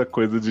 Essa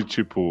coisa de,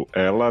 tipo,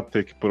 ela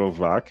ter que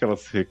provar que ela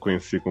se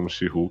reconhecia como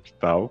She-Hulk e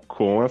tal,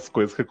 com as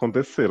coisas que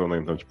aconteceram, né?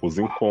 Então, tipo, os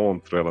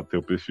encontros, ela ter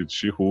o perfil de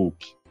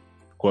She-Hulk.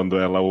 Quando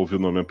ela ouve o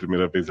nome a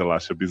primeira vez, ela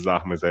acha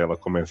bizarro, mas aí ela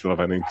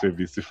vai na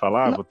entrevista e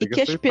fala, Não, vou ter e que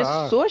que as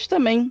aceitar. pessoas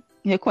também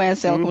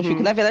reconhecem ela como Uhum.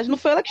 Chico. Na verdade, não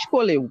foi ela que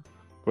escolheu.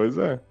 Pois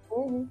é.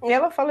 E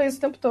ela fala isso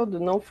o tempo todo.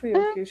 Não fui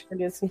eu que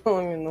escolhi esse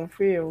nome, não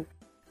fui eu.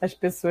 As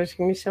pessoas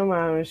que me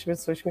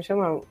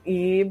chamaram.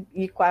 E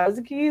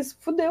quase que isso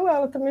fudeu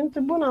ela também no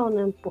tribunal,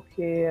 né?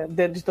 Porque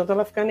de tanto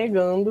ela ficar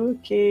negando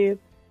que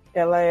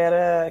ela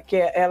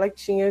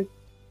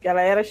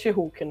era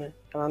She-Hulk, né?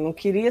 Ela não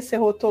queria ser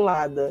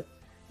rotulada.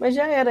 Mas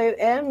já era,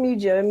 é a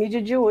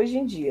mídia de hoje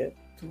em dia.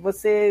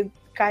 Você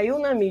caiu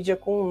na mídia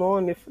com um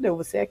nome, fudeu,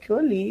 você é aquilo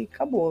ali,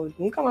 acabou.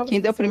 Nunca mais Quem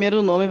você der o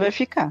primeiro nome vai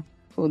ficar.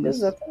 Foda-se.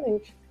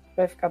 Exatamente.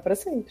 Vai ficar pra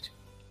sempre.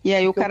 E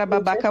aí o Porque cara o plot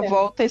é babaca eterno.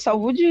 volta e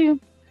salva o dia.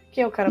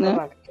 Quem é o cara Né?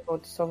 babaca que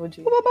volta e salva o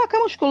dia? O babaca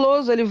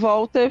musculoso, ele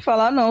volta e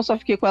fala, não, só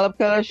fiquei com ela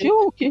porque ela é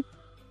She-Hulk.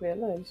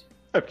 Verdade.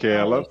 É porque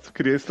ela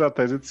cria a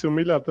estratégia de se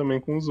humilhar também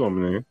com os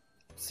homens, né?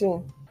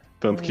 Sim.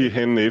 Tanto que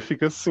René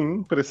fica assim,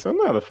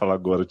 impressionada. Fala,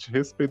 agora eu te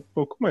respeito um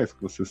pouco mais,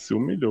 que você se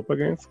humilhou pra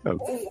ganhar esse caso.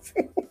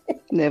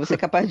 Né, você é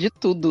capaz de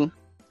tudo.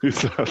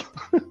 Exato.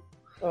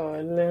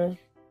 Olha.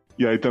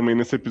 E aí também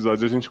nesse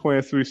episódio a gente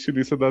conhece o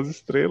estilista das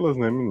estrelas,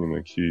 né,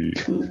 menina? Que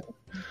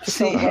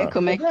Sim,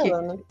 como é que...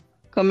 Ela, né?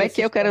 Como é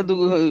que é o cara do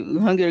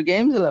Hunger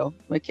Games, Léo?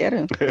 Como é que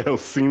era? é o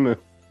Sina.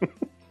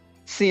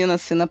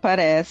 Sina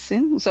aparece.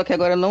 Só que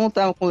agora não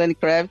tá com o Lenny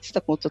Kravitz,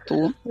 tá com o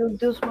Tatu. Meu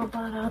Deus, uma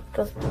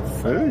barata.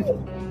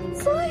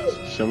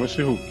 Ei, chama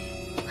She-Hulk.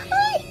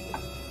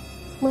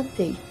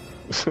 Matei.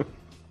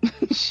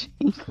 Gente.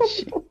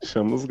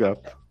 Chama os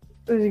gatos.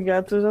 Os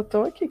gatos já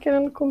estão aqui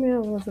querendo comer.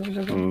 Nossa, eu vou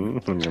jogar, Hum.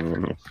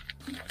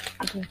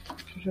 deixa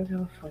eu jogar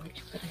ela fora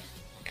aqui, peraí.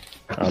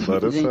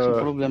 Adoro Gente, o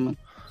problema.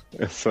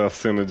 essa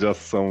cena de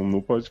ação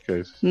no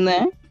podcast.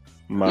 Né?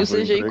 E o Marvel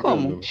CGI entregando.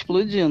 como?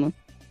 Explodindo.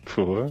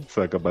 Porra,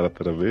 será que a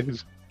barata era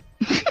verde?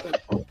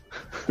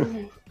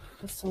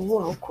 Passar um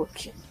álcool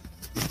aqui.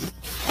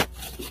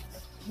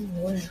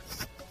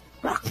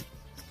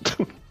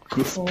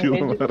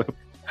 Cuspiu na barata.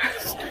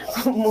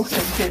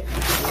 Morrer.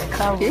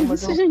 Calma, Que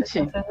mas isso, eu vou gente?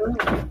 fechar a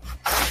janela.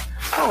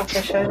 Não,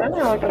 fechar a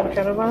janela, que eu não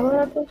quero mais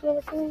barata entrando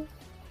aqui.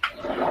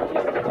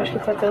 Acho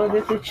que tá tendo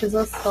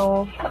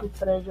detetização do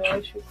prédio, eu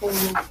acho que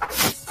comigo.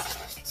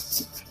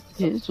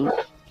 Jesus.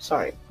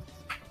 Sorry.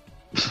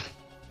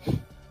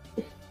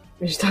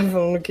 A gente tá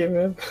falando o que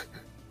mesmo?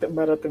 A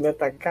barata me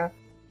atacar?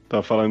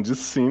 Tá falando de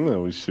Sina,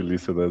 o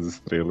estilista das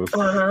estrelas.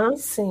 Ah,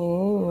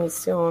 sim,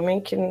 esse homem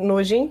que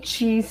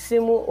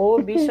nojentíssimo, ô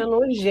bicha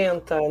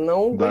nojenta,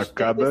 não Dá gostei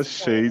cada desse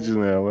shade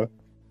nela.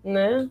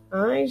 né?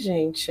 Ai,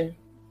 gente,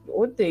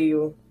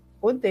 odeio.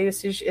 Odeio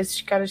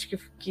esses caras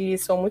que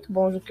são muito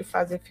bons no que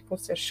fazem, ficam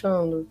se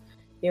achando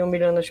e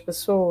humilhando as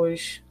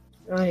pessoas.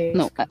 Ai,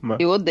 Não,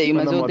 eu odeio,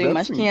 mas na eu moda odeio é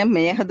mais assim. quem é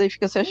merda e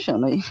fica se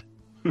achando aí.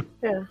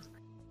 é.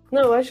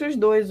 Não, eu acho os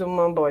dois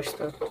uma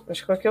bosta. Acho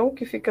que qualquer um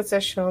que fica se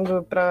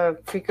achando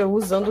fica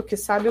usando o que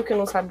sabe e o que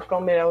não sabe pra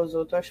humilhar os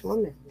outros, eu acho uma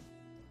merda.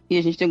 E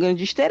a gente tem um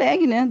grande easter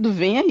egg, né? Do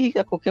vem aí,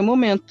 a qualquer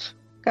momento.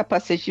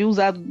 Capacete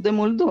usado do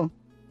Demolidor.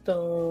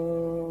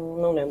 Então,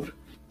 não lembro.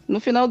 No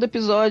final do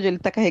episódio, ele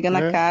tá carregando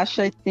É, a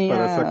caixa e tem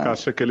Parece a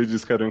caixa que ele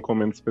disse que era uma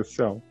encomenda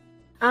especial.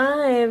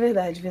 Ah, é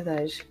verdade,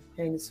 verdade.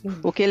 É isso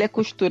mesmo. Porque ele é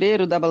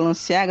costureiro da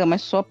Balenciaga,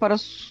 mas só para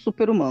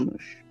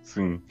super-humanos.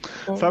 Sim.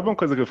 Sabe uma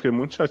coisa que eu fiquei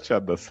muito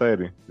chateado da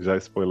série? Já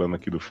spoilando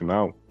aqui do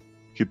final.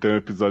 Que tem um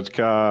episódio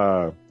que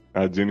a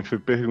Jennifer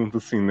pergunta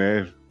assim,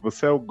 né?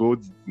 Você é o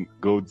Gold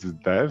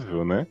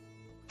Devil, né?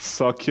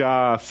 Só que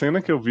a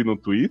cena que eu vi no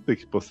Twitter,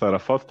 que postaram a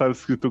foto, tava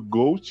escrito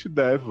Gold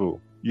Devil.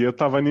 E eu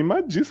tava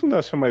animadíssimo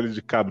de chamar ele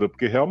de cabra,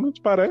 porque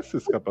realmente parece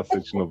esse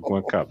capacete novo com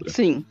a cabra.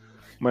 Sim.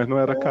 Mas não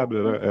era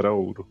cabra, era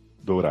ouro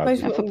dourado. Mas,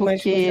 Foi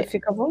mas porque- você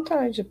fica à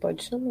vontade,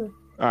 pode chamar.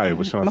 Ah, eu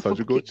vou chamar Mas só de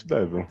porque- Gold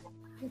Devil.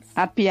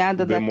 A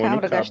piada da Demônio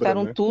cabra, cabra,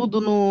 gastaram né?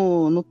 tudo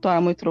no Thor,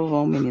 Amor e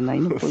Trovão, menina.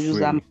 Aí não pôde Sim.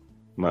 usar Tem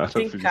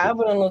Maravilha.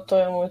 cabra no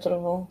Toy Amor e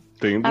Trovão.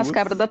 Tem as duas.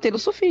 cabras da Taylor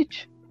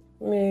Swift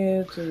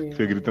Meu Deus.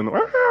 Fica gritando.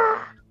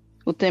 "Ah!"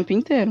 o tempo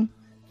inteiro.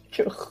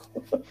 Que horror.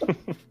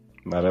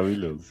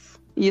 Maravilhoso.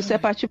 E isso é a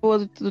parte boa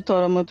do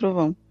Thor, Amor e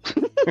Trovão.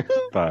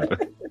 Para.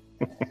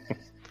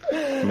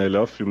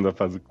 Melhor filme da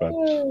fase 4.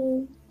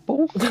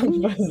 Porra.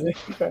 Fazer,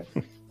 cara.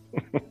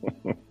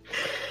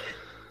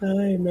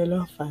 Ai,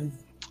 melhor fase.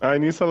 Aí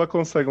nisso ela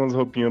consegue umas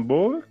roupinhas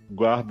boas,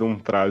 guarda um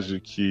traje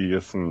que,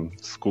 assim,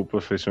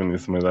 desculpa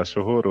fashionista, mas acho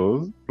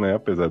horroroso, né?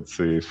 Apesar de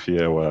ser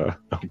fiel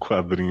ao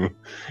quadrinho,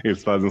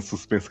 eles fazem um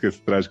suspense com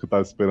esse traje que eu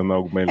tava esperando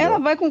algo melhor. Ela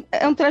vai com.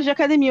 É um traje de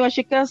academia. Eu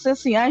achei que ia ser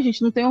assim: ah,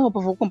 gente, não tem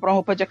roupa, vou comprar uma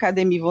roupa de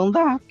academia e vou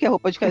andar, porque a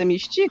roupa de academia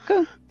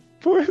estica.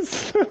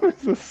 Pois é,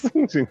 mas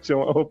assim, gente, é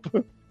uma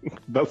roupa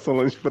da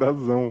Solange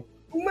Frazão.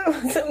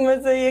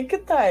 Mas aí é que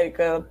tá,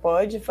 Erika. Ela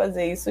pode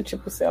fazer isso,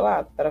 tipo, sei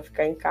lá, pra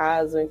ficar em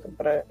casa, ou então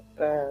pra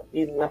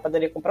ir na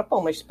padaria comprar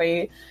pão. Mas pra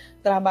ir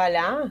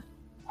trabalhar,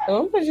 ela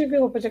não pode vir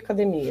roupa de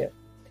academia.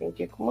 Tem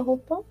que ir com uma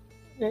roupa,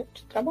 né,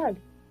 de trabalho.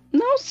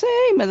 Não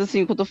sei, mas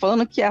assim, o que eu tô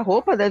falando é que a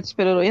roupa dela de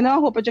super-heroína é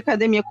uma roupa de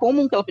academia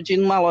comum, que ela podia ir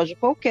numa loja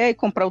qualquer e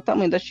comprar o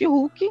tamanho da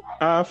She-Hulk,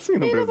 Ah, sim,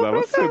 não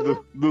precisava ser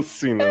do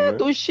Cine, né?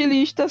 do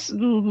estilista,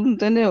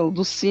 entendeu?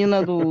 Do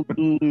Cina,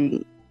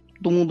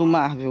 do mundo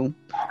Marvel.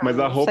 Mas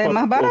a roupa Sai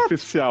mais barato.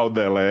 oficial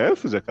dela é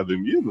essa de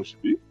academia, no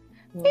Chibi?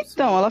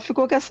 Então, ela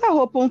ficou com essa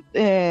roupa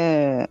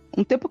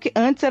um tempo que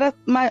antes era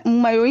um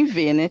maiô em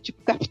V, né?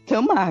 Tipo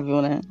Capitã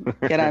Marvel, né?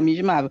 Que era a Miss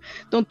Marvel.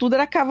 Então tudo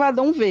era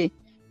cavadão V.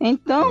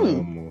 Então,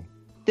 Amo.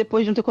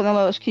 depois de um tempo, quando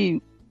ela, acho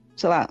que,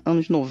 sei lá,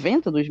 anos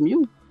 90,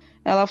 2000,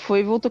 ela foi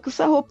e voltou com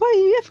essa roupa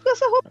aí. E ficou com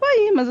essa roupa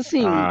aí, mas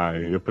assim,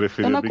 Ai, eu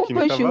preferia eu não biquíni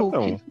acompanho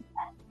cavadão. She-Hulk.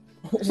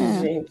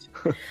 Gente,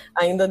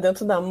 ainda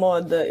dentro da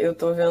moda, eu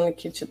tô vendo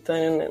que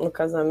Titânia, no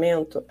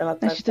casamento, ela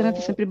tá A Titânia com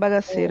tá sempre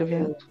bagaceira,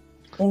 viado.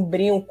 um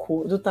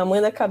brinco do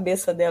tamanho da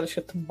cabeça dela,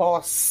 escrito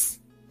Boss.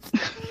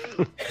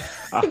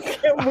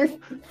 Que é muito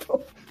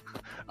bom.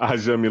 A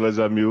Jamila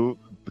Jamil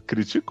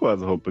criticou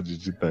as roupas de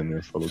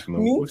Titânia, falou que não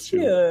curtiu.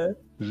 Mentira.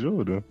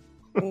 Juro.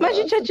 Mas,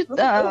 gente,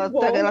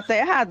 ela tá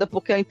errada,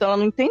 porque então ela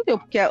não entendeu,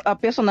 porque a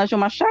personagem é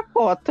uma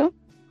chacota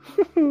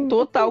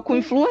total com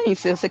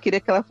influência. Você queria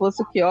que ela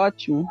fosse o que?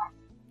 Ótimo.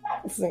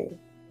 Sim.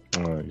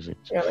 Ai,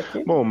 gente. Ela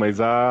aqui. Bom,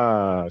 mas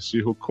a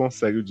She-Hulk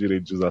consegue o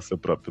direito de usar seu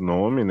próprio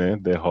nome, né?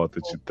 Derrota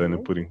a Titânia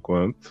por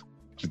enquanto.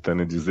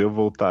 Titânia diz, eu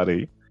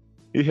voltarei.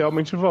 E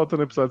realmente volta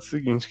no episódio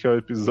seguinte, que é o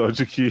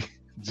episódio que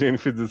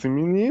Jennifer diz assim,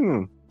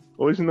 menino,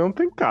 hoje não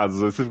tem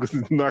caso. Aí você fica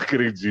assim, não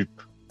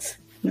acredito.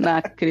 Não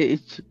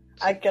acredito.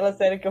 Aquela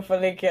série que eu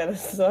falei que era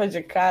só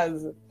de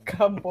casa,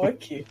 acabou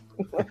aqui.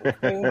 Não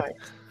vem mais.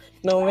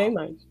 Não vem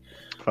mais.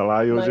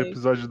 Falar, e hoje é Mas-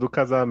 episódio do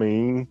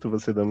casamento,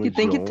 você dando Que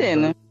tem que de ter,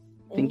 honra. né?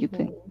 Tem que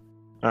ter.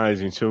 Ai,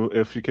 gente,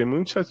 eu fiquei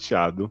muito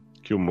chateado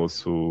que o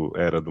moço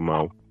era do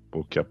mal,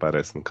 porque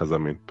aparece no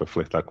casamento pra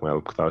flertar com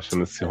ela, porque tava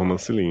achando esse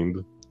romance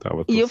lindo. Tava E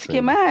eu torcendo.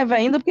 fiquei mais raiva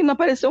ainda porque não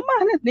apareceu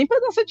mais, né? Nem pra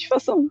dar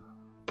satisfação.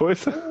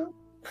 Pois é.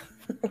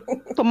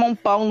 Tomar um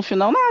pau no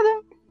final,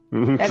 nada.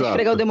 Era Exato.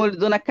 esfregar o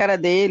demolidor na cara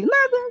dele.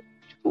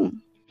 Nada.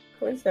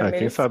 Pois é, Quem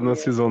merecia. sabe na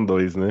Season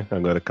 2, né?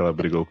 Agora que ela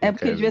brigou com É o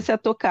porque Kevin. devia ser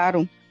ator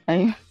caro.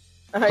 Aí,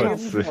 Aí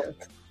Pode ser. volta.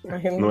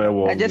 Aí Não é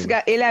o a homem.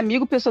 Jessica, ele é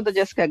amigo pessoa da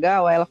Jessica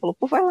Gal, aí ela falou,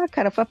 pô, vai lá,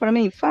 cara, faz pra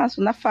mim,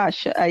 faço, na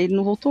faixa. Aí ele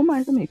não voltou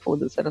mais também,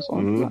 foda-se, era só um.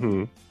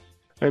 Uhum.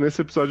 Aí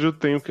nesse episódio eu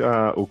tenho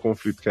o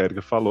conflito que a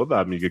Erika falou, da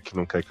amiga que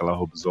não quer que ela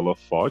roube os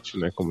holofotes,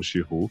 né? Como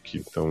She-Hulk,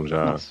 então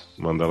já Nossa.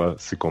 manda ela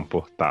se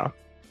comportar.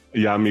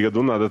 E a amiga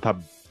do nada tá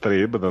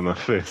trêbada na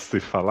festa e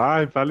fala,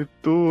 ai, vale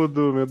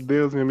tudo, meu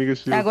Deus, minha amiga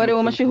She-Hulk. Agora eu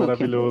amo a tudo She-Hulk.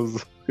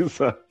 Maravilhoso.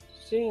 Exato.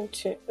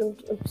 Gente, eu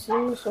preciso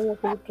mostrar uma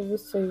coisa pra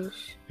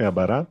vocês. É a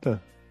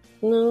barata?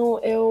 Não,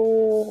 é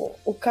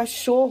o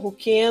cachorro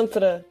que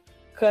entra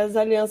com as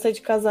alianças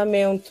de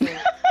casamento.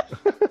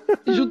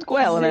 Junto com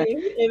ela, né?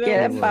 Ele Que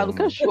é é pá do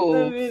cachorro.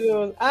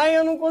 maravilhoso. Ai,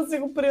 eu não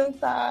consigo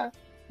printar.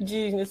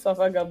 Disney, sua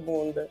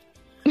vagabunda.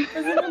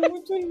 Mas ele é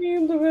muito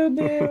lindo, meu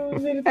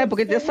Deus. Ele tá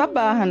Porque tem essa tão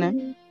barra, né?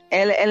 lindo.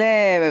 Ela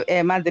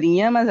é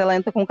madrinha, mas ela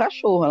entra com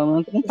cachorro, ela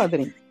não entra com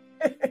padrinho.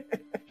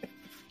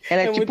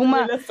 Ela é tipo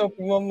uma. Humilhação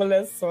pra uma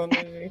mulher só, né,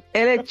 gente?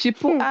 Ela é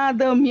tipo a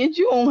daminha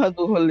de honra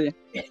do rolê.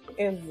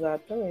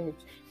 Exatamente.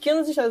 Que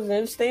nos Estados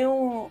Unidos tem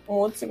um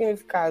outro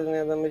significado,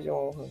 né, dama de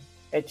honra.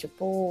 É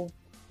tipo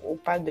o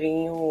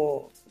padrinho,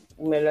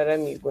 o melhor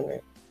amigo,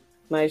 né?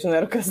 Mas não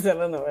era o caso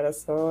dela, não. Era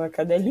só a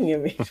cadelinha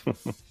mesmo.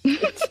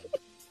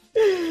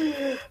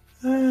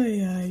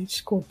 Ai,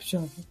 desculpe,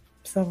 jovem.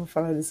 Precisava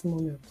falar desse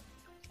momento.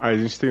 Aí a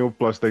gente tem o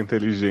plot da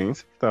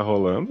inteligência que tá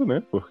rolando,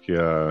 né? Porque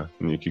a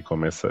Nick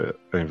começa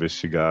a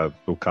investigar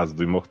o caso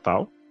do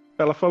Imortal.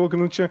 Ela falou que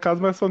não tinha caso,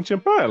 mas só não tinha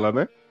pra ela,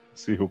 né?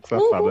 Esse Hulk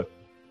safada.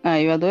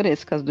 Eu adorei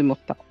esse caso do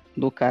Imortal.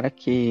 Do cara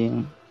que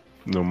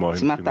Não morre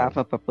se no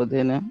matava pra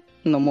poder, né?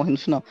 Não morre no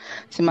final.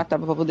 Se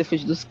matava pra poder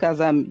fugir dos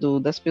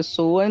das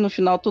pessoas. E no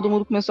final todo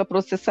mundo começou a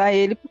processar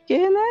ele porque,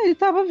 né, ele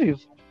tava vivo.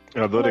 final.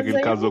 Eu adorei Mas que ele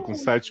aí casou eu- com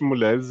 7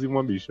 mulheres e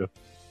uma bicha.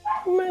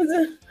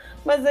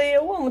 Mas aí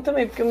eu amo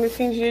também, porque eu me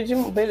fingia de...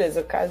 Beleza,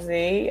 eu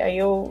casei, aí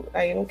eu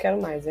não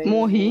quero mais. Aí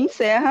Morri,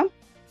 encerra.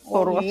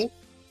 morri.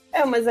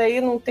 Mas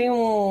aí não tem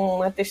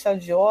um atestado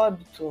de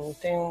óbito, não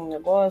tem um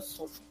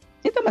negócio.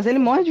 Então, mas ele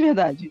morre de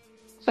verdade.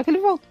 Só que ele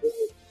volta.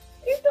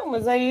 Então,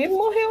 mas aí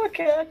morreu,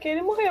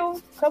 aquele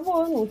morreu.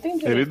 Acabou, não tem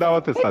direito. Ele dá o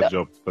atestado de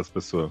óbito pras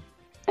pessoas.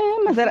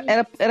 Mas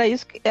era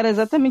isso, era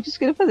exatamente isso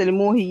que ele fazia. Ele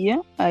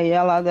morria, aí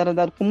ela era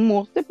dado como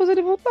morto, depois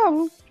ele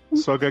voltava.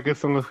 Só que a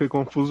questão que eu fiquei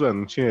confuso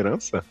não tinha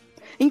herança?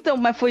 Então,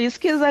 mas foi isso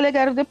que eles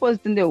alegaram depois,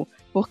 entendeu?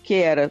 Porque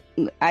era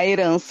a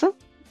herança,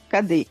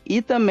 cadê?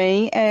 E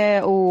também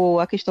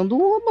a questão do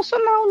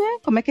emocional, né?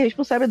 Como é que é a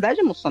responsabilidade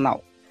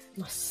emocional?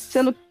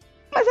 Nossa.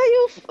 Mas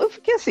aí eu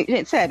fiquei assim,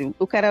 gente, sério,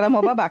 o cara era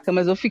mó babaca,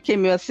 mas eu fiquei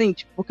meio assim,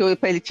 tipo, porque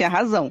ele tinha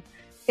razão.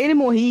 Ele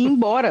morria e ia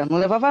embora, não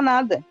levava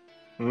nada.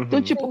 Uhum.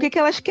 Então, tipo, o que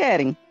elas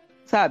querem,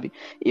 sabe?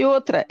 E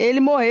outra, ele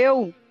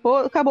morreu, pô,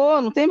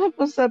 acabou, não tem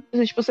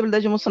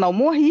responsabilidade emocional.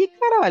 Morri,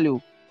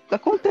 caralho.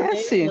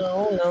 Acontece.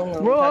 Não.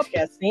 Bro. Acho que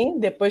é assim,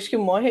 depois que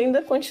morre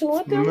ainda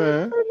continua tendo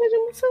Né? responsabilidade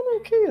emocional.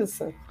 Que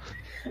isso?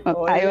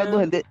 Aí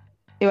Olha.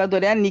 eu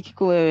adorei a Nick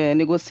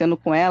negociando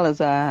com elas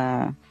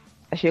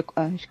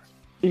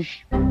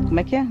como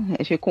é que é?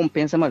 As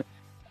recompensas, mano.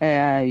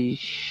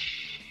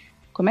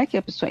 Como é que é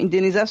a pessoa?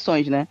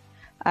 Indenizações, né?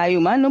 Aí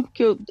uma, não,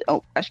 porque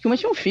acho que uma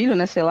tinha um filho,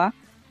 né? Sei lá.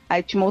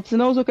 Aí tinha uma outra,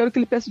 não, eu quero que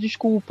ele peça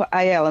desculpa.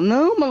 Aí ela,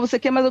 não, mas você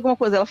quer mais alguma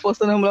coisa? Ela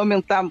forçando a mulher a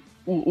aumentar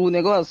o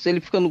negócio, ele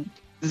ficando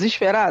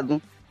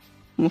desesperado.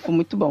 Não foi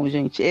muito bom,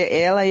 gente.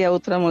 Ela e a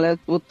outra mulher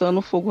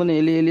botando fogo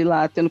nele, ele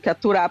lá tendo que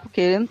aturar,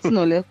 porque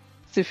senão ele ia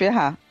se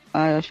ferrar.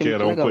 Eu achei Que muito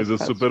eram legal coisas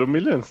esse caso. super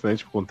humilhantes, né?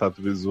 Tipo, contato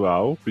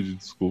visual, pedir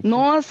desculpa.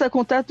 Nossa,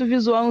 contato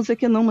visual, não sei o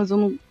que não, mas eu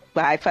não...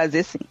 Vai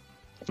fazer sim.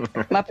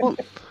 Mas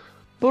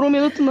por 1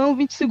 minuto não,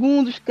 20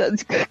 segundos.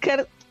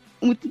 Cara,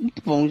 muito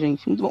bom,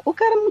 gente. Muito bom. O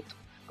cara é muito...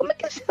 Como é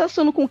que ele se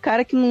relaciona com um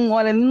cara que não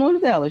olha nem no olho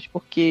delas?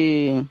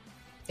 Porque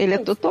ele é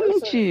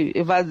totalmente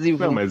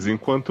evasivo. Não, mas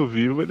enquanto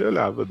vivo ele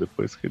olhava,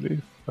 depois que ele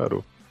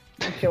parou.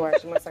 Que eu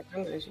acho uma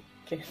sacanagem.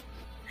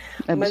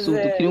 É absurdo,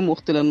 eu queria um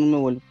morto olhando no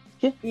meu olho.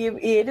 E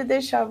ele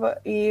deixava...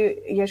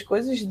 E as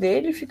coisas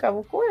dele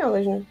ficavam com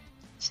elas, né?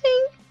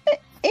 Sim.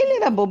 Ele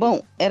era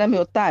bobão? Era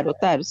meu otário?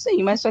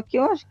 Sim, mas só que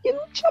eu acho que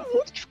não tinha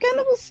muito que ficar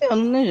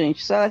negociando, né,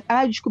 gente? Só,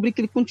 descobri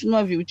que ele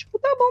continua vivo. Tipo,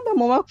 tá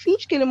bom, mas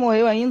finge que ele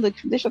morreu ainda,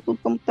 que deixa tudo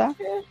como tá.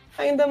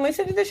 Ainda mais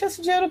se ele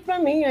deixasse dinheiro pra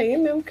mim, aí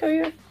mesmo que eu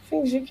ia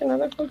fingir que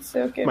nada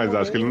aconteceu. Mas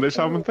acho que ele não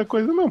deixava muita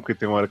coisa, não, porque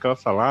tem uma hora que ela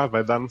fala,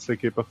 vai dar não sei o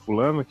que pra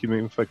fulana, que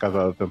nem foi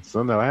casada há tantos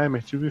anos, ela,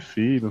 mas tive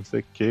filho, não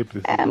sei o que,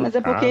 precisa. Mas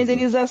é porque a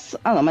indenização.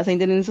 Não, mas a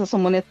indenização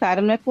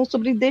monetária não é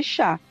sobre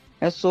deixar,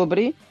 é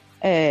sobre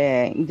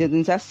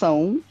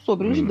indenização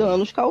sobre os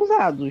danos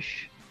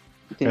causados.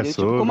 Entendeu?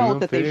 Tipo, como a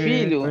outra tem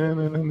filho,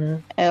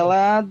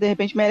 ela de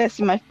repente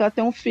merece mais porque ela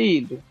tem um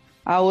filho.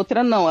 A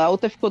outra não, a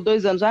outra ficou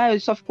 2 anos,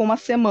 ele só ficou 1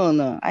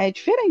 semana. Aí é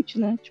diferente,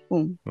 né?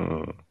 Tipo.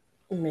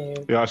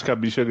 Eu acho que a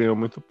bicha ganhou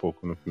muito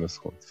pouco, no fim das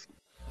contas.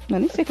 Eu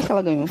nem sei o que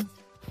ela ganhou.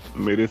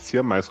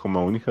 Merecia mais como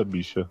a única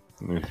bicha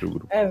entre o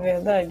grupo. É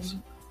verdade.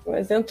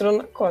 Mas entrou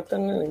na cota,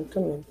 né?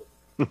 Também.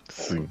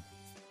 Sim.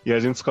 E a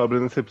gente descobre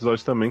nesse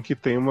episódio também que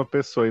tem uma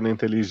pessoa aí na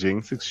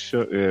inteligência que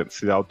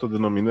se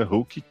autodenomina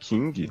Hulk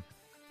King.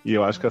 E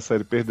eu acho que a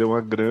série perdeu uma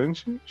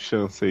grande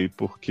chance aí,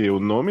 porque o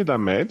nome da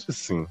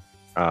Madison,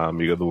 a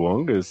amiga do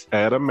Wongers,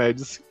 era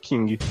Madison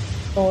King.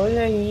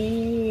 Olha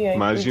aí.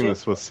 Imagina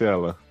se fosse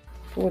ela.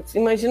 Putz,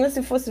 imagina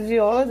se fosse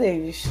Viola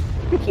Davis.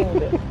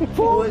 Kinga.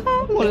 Porra,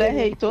 mulher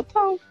rei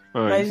total.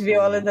 Mas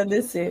Viola é da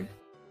DC.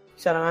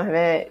 Chora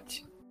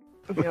Marvete.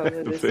 Viola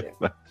é da DC.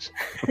 Verdade.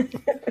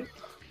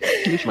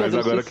 Mas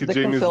agora que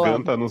James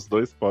Gunn tá nos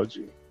dois,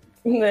 pode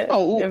Né?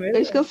 Não, É verdade.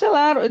 eles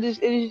cancelaram,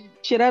 eles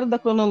tiraram da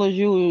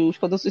cronologia o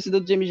Esquadrão Suicida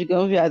do James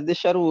Gunn, viado,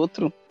 deixaram o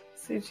outro.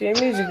 Se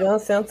James Gunn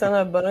senta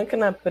na branca e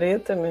na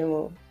preta, meu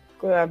irmão,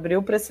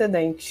 abriu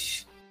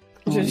precedentes.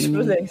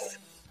 Jurisprudência.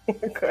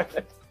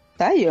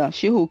 Tá aí, ó,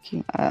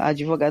 She-Hulk, a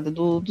advogada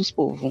dos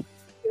povos.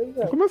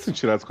 Exato. Como assim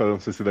tirar as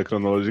coisas da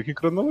cronologia? Que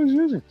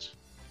cronologia, gente?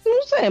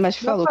 Não sei, mas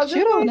falou que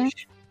tirou, né?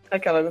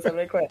 Aquela, não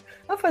sabe qual é.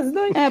 A fase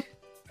 2. É.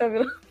 Tá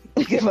vendo?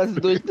 Fase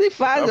 2 tem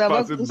fase, A ela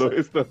fase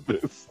 2 da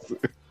DC.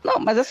 Não,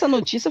 mas essa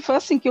notícia foi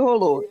assim que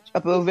rolou.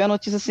 Eu vi a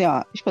notícia assim,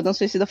 ó. Esquadrão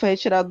Suicida foi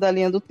retirado da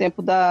linha do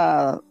tempo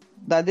da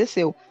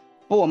DC.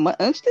 Pô, mas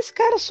antes desse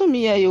cara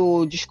assumir aí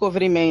o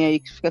Discovery Man aí,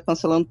 que fica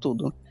cancelando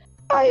tudo.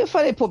 Aí eu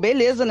falei, pô,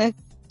 beleza, né?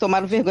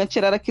 Tomaram vergonha de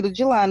tirar aquilo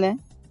de lá, né?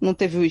 Não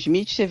teve o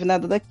Smith, teve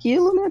nada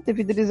daquilo, né?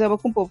 Teve Idris Elba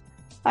com o povo.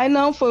 Aí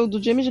não, foi o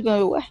do James Gunn.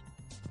 Eu, ué.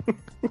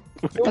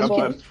 Mas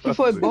o que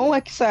foi bom é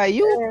que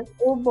saiu. É,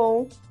 o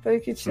bom foi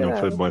que tiraram. Não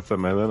foi bom essa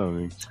merda, não,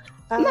 gente.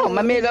 Não,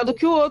 mas melhor do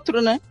que o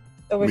outro, né?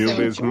 Mil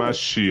vezes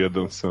Machia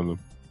dançando.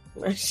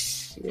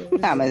 Machia.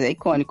 Ah, mas é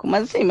icônico.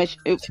 Mas assim,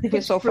 o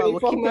pessoal falou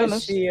que pelo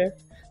menos.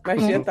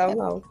 Machia tá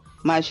mal.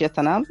 Magia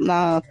tá na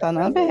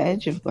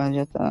bad.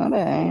 Magia tá na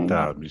bad.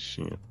 Tá,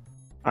 bichinha.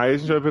 Aí a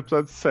gente vai ver o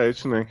episódio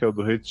 7, né? Que é o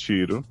do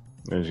Retiro.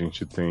 A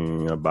gente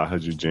tem a barra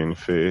de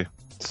Jennifer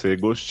ser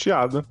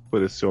gosteada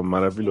por esse homem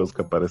maravilhoso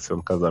que apareceu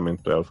no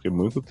casamento dela. Fiquei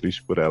muito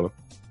triste por ela.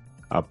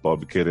 A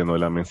Pob querendo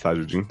olhar a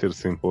mensagem o dia inteiro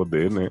sem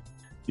poder, né?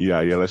 E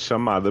aí ela é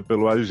chamada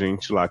pelo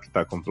agente lá que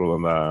tá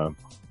controlando a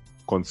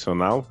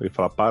condicional. E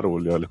fala, parou,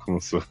 olha como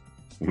eu sou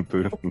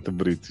muito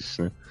British,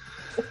 né?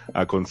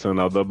 A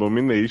condicional do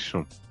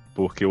Abomination.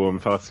 Porque o homem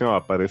fala assim, ó,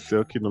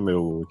 apareceu aqui no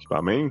meu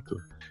equipamento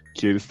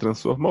que ele se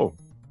transformou.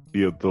 E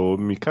eu tô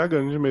me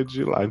cagando de medo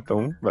de ir lá,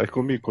 então vai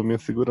comigo, com minha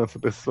segurança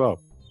pessoal.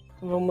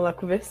 Vamos lá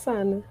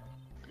conversar, né?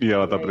 E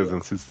ela tá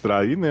precisando se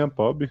distrair, né, a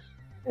Pob?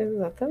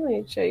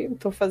 Exatamente. Aí não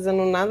tô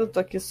fazendo nada, tô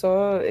aqui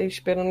só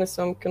esperando esse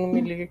homem que não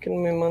me liga, que não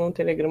me manda um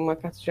telegrama, uma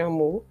carta de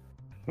amor.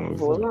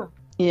 Vou lá.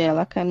 E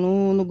ela cai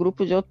no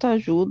grupo de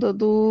autoajuda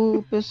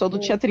do pessoal do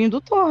teatrinho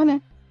do Thor,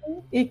 né?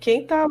 E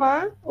quem tá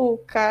lá? O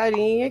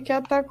carinha que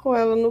atacou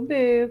ela no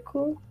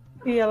beco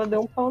e ela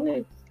deu um pau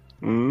nele.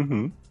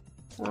 Uhum.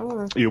 Tá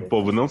lá. E o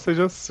povo não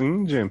seja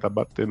assim, gente, tá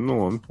batendo no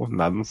homem por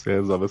nada, não se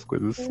resolve as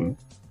coisas assim.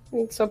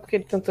 Só porque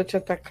ele tentou te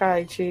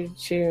atacar e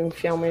te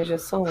enfiar uma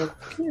injeção?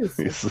 Que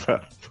isso?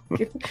 Exato.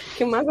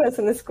 Que mágoa é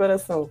essa nesse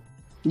coração?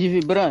 De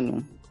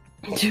vibrânio.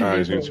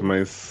 Ai, gente,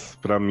 mas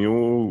pra mim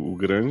o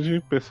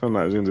grande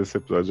personagem desse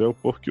episódio é o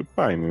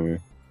Porcupine, né?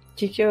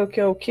 Que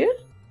é o quê?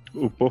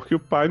 O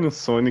Porcupine, o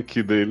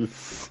Sonic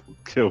deles,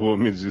 que é o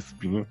Homem de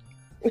Espinho.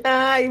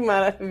 Ai,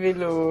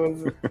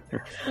 maravilhoso.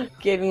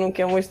 Que ele não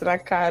quer mostrar a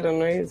cara,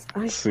 não é isso?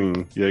 Ai. Sim,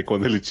 e aí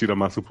quando ele tira a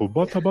massa, o povo,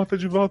 bota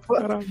de volta,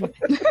 caramba.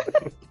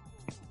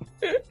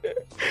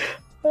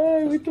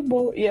 Ai, muito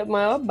bom. E a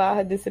maior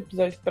barra desse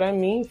episódio pra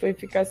mim foi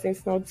ficar sem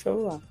sinal de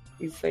celular.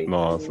 Isso aí.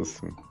 Nossa,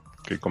 sim.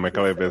 Porque como é que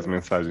ela vai ver as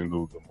mensagens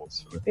do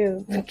moço,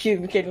 né? Que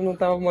ele não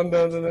tava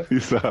mandando, né?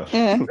 Exato.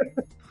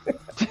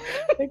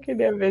 Eu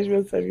queria ver as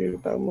mensagens que ele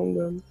tava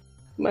mandando.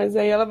 Mas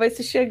aí ela vai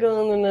se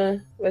chegando,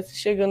 né? Vai se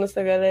chegando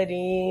essa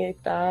galerinha e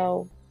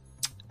tal.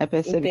 Aí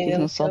percebe que eles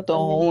não são tão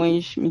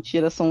ruins.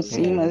 Mentira, são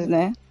sim, mas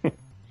né?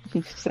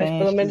 Mas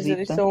pelo menos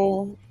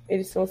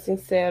eles são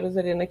sinceros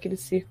ali naquele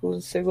círculo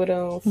de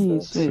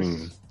segurança.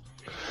 Sim.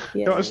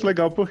 Eu acho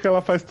legal porque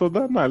ela faz toda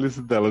a análise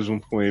dela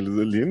junto com eles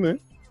ali, né?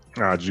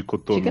 A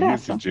dicotomia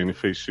de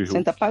Jennifer e She-Hulk.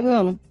 Você tá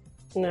pagando.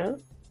 Né?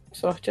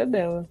 Sorte é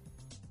dela.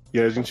 E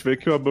aí a gente vê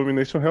que o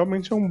Abomination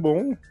realmente é um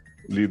bom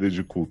líder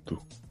de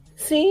culto.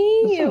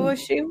 Sim, eu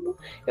achei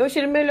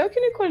ele melhor que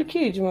Nicole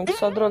Kidman, que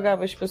só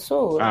drogava as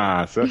pessoas.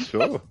 Ah, você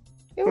achou?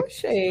 Eu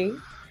achei.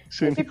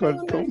 Achei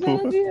Nicole tão boa.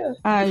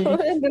 Ai,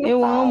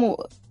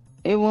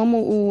 eu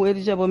amo o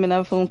ele de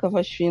Abominável falando com a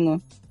voz fina.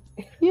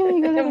 E aí,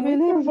 galera,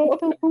 beleza?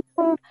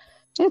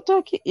 Eu tô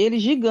aqui. Ele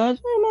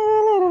gigante. Ai,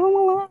 mas galera,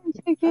 vamos lá. Não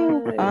sei o que.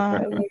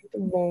 É muito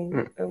bom.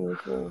 É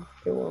muito bom.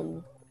 Eu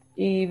amo.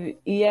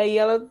 E aí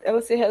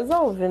ela se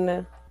resolve,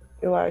 né?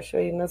 Eu acho,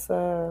 aí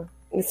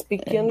nesse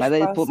pequeno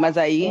espaço. Mas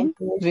aí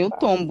vem o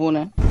tombo,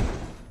 né?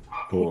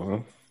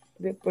 Porra.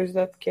 Depois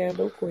da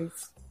queda ou coisa.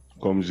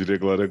 Como diria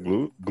Glória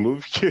Groove,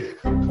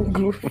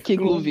 que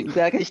Groove.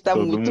 Será que a gente tá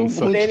todo muito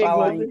ruim de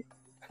falar, hein?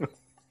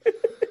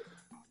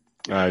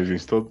 Ai,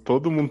 gente,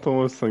 todo mundo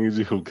tomou sangue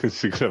de Hulk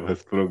antes de gravar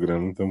esse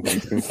programa, então por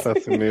isso que a gente tá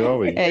assim meio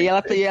away. E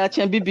ela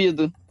tinha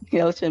bebido.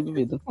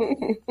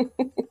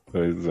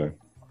 Pois é.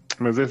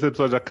 Mas esse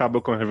episódio acaba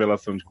com a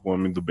revelação de que o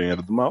homem do bem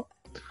era do mal.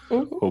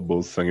 Roubou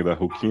o sangue da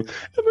Hulkinha.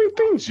 Eu não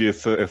entendi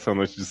essa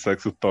noite de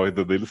sexo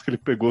tórrida deles, que ele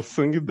pegou o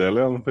sangue dela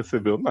e ela não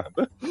percebeu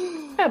nada.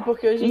 É,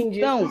 porque hoje em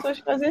dia as pessoas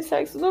fazem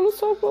sexo dando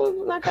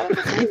soco na cara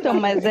da pessoa. Então,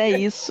 mas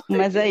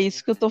é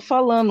isso que eu tô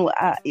falando.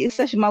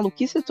 Essas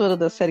maluquices todas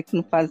da série que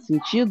não fazem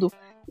sentido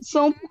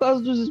são por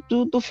causa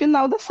do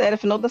final da série. O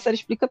final da série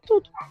explica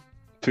tudo.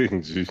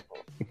 Entendi.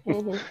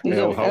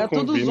 Entendeu? Era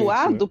tudo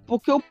zoado, né?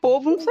 Porque o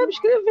povo não sabe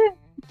escrever,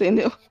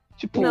 entendeu?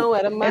 Tipo, Não,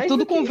 era mais é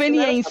tudo do que isso,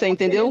 conveniência,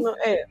 entendeu?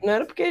 Não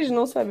era porque eles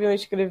não sabiam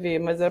escrever,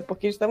 mas era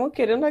porque eles estavam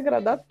querendo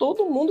agradar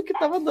todo mundo que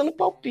estava dando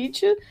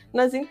palpite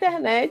nas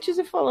internets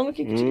e falando o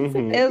que tinha que ser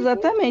feito.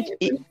 Exatamente.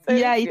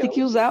 E aí tem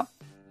que usar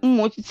um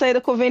monte de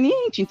saída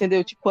conveniente,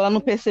 entendeu? Tipo, ela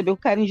não percebeu que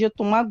o cara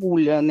injetou uma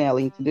agulha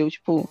nela, entendeu?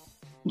 Tipo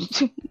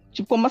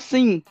como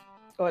assim?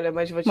 Olha,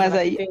 mas vou te falar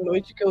aí... que tem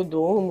noite que eu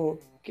durmo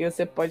que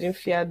você pode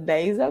enfiar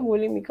 10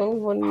 agulhas em mim que eu não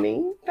vou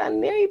nem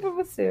aí pra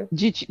você.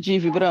 De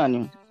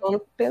vibrânio? Sono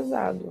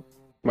pesado.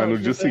 Mas no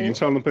dia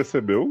seguinte ela não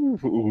percebeu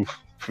o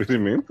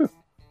ferimento?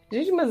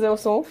 Gente, mas é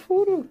só um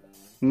furo.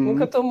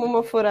 Nunca tomou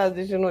uma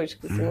furada de noite,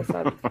 que você não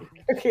sabe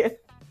o que é.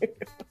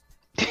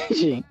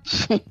 Gente.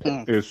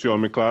 Esse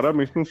homem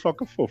claramente não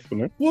soca fofo,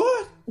 né?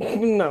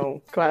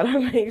 Não,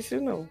 claramente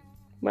não.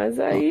 Mas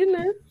aí,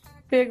 né,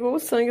 pegou o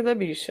sangue da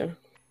bicha.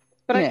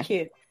 Pra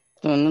quê?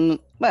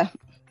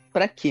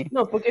 Pra quê?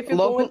 Não, porque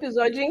ficou um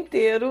episódio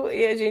inteiro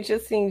e a gente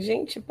assim,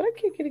 gente, pra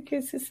que ele quer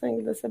esse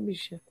sangue dessa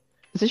bicha?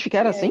 Vocês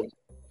ficaram assim?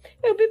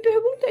 Eu me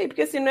perguntei,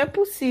 porque assim, não é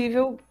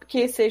possível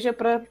que seja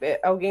pra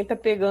alguém tá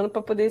pegando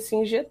pra poder se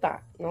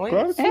injetar, não é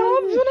Claro isso? É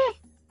óbvio, né?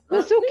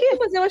 Não sei o quê.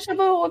 Mas eu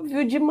achava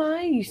óbvio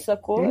demais,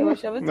 sacou? Eu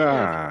achava assim,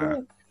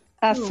 tipo...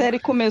 A série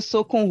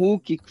começou com o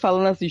Hulk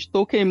falando assim,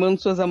 estou queimando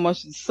suas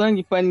amostras de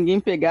sangue pra ninguém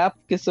pegar,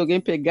 porque se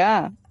alguém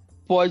pegar,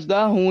 pode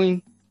dar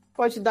ruim.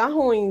 Pode dar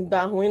ruim.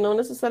 Dar ruim não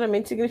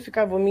necessariamente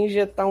significa vou me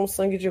injetar um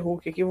sangue de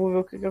Hulk aqui e vou ver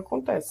o que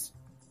acontece.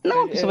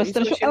 Não, a pessoa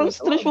ela não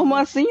se transformou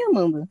assim,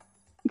 Amanda.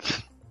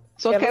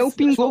 Só que aí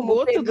pingou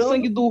gota do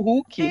sangue do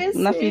Hulk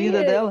na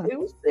ferida dela.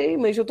 Eu sei,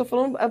 mas eu tô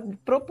falando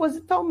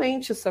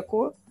propositalmente,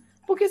 sacou?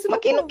 Porque se mas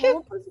quem não quer?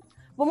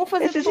 Vamos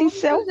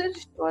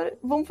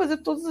fazer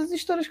todas as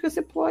histórias com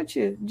esse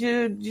plot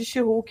de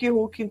She-Hulk e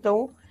Hulk,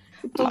 então.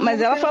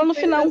 Mas ela fala no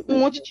final um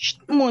monte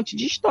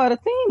de história.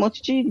 Tem um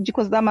monte de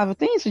coisa da Marvel.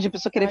 Tem isso, de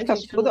pessoa querer ficar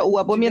surda. O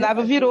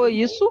Abominável virou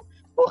isso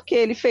porque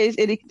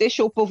ele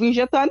deixou o povo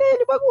injetar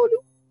nele o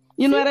bagulho.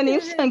 E não era nem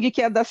o sangue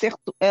que ia dar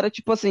certo. Era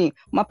tipo assim,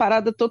 uma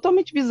parada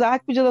totalmente bizarra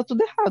que podia dar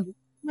tudo errado.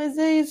 Mas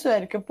é isso,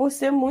 Érica, por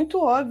ser muito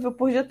óbvio,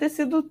 por já ter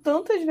sido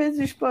tantas vezes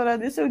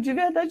explorado isso, eu de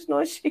verdade não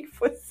achei que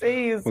fosse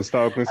isso. Você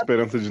estava com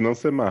esperança de não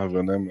ser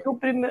Marvel, né?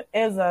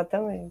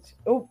 Exatamente.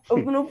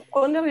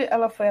 Quando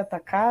ela foi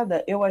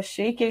atacada, eu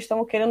achei que eles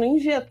estavam querendo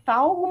injetar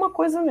alguma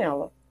coisa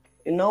nela.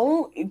 E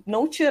não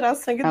tirar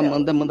sangue dela.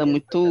 Amanda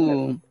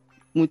muito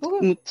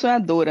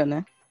sonhadora,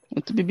 né?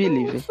 Muito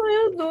bibelível. Muito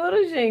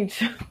sonhadora,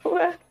 gente.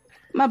 Ué.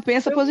 Mas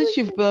pensa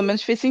positivo, pelo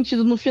menos fez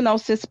sentido no final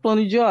ser esse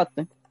plano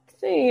idiota.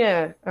 Sim,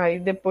 é. Aí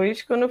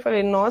depois, quando eu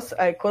falei, nossa...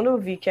 Aí quando eu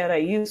vi que era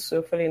isso,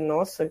 eu falei,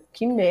 nossa,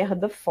 que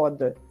merda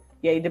foda.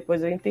 E aí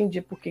depois eu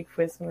entendi por que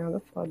foi essa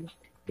merda foda.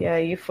 E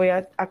aí foi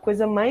a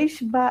coisa mais...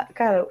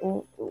 Cara,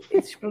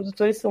 esses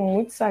produtores são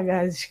muito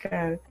sagazes,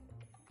 cara.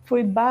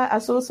 A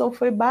solução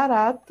foi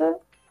barata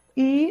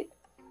e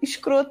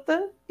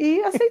escrota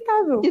e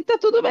aceitável. E tá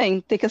tudo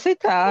bem, tem que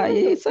aceitar,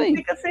 e é isso aí.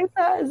 Tem que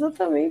aceitar,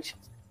 exatamente.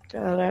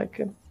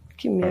 Caraca,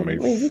 que merda.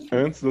 Mas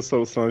antes da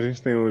solução, a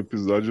gente tem um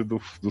episódio do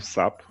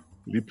sapo.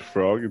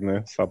 Leapfrog,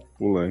 né? Sapo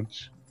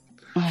pulante.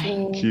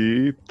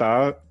 Que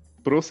tá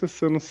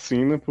processando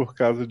Cina por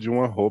causa de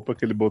uma roupa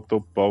que ele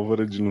botou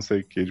pólvora de não sei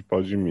o que, de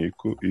pau de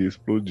mico, e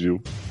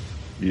explodiu.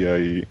 E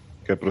aí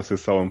quer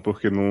processar o homem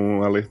porque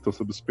não alertou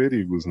sobre os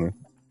perigos, né?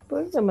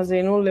 Pois é, mas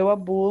aí não leu a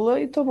bula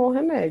e tomou o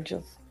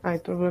remédio. Aí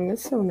o problema é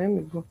seu, né,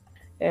 amigo?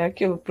 É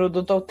aquilo,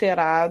 produto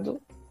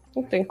alterado,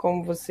 não tem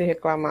como você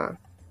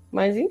reclamar.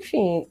 Mas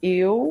enfim,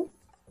 eu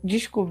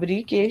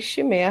descobri que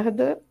este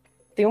merda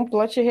tem um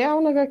plot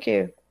real na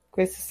HQ,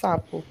 com esse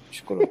sapo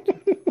escroto.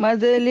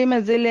 mas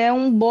ele é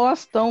um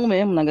bostão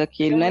mesmo na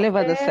HQ, ele não é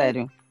levado a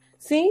sério.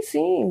 Sim,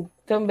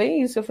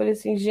 também isso. Eu falei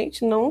assim,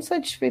 gente, não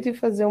satisfeito em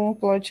fazer um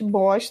plot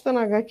bosta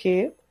na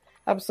HQ,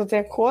 a pessoa tem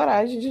a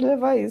coragem de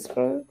levar isso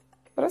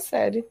pra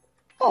série.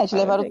 Eles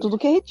levaram tudo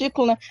que é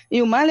ridículo, né? E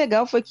o mais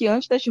legal foi que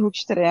antes da She-Hulk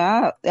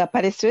estrear,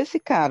 apareceu esse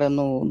cara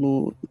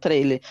no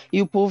trailer.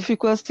 E o povo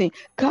ficou assim,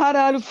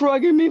 caralho,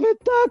 Frogman vai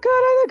estar,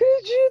 caralho, não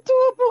acredito,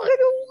 porra,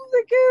 não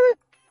sei o que.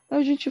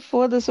 A gente,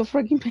 foda-se, o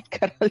Frogman,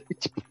 caralho,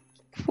 tipo,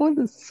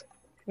 foda-se.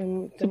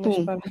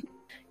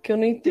 Que eu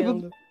não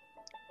entendo.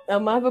 A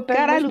Marvel pega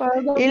caralho, umas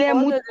paradas ele é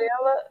muito...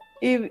 dela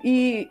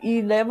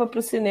e leva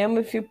pro cinema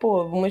e fica,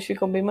 pô, umas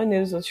ficam bem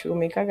maneiras, outras ficam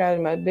bem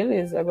cagadas, mas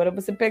beleza. Agora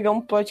você pegar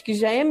um plot que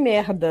já é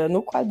merda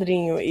no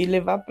quadrinho e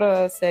levar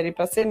pra série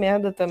pra ser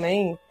merda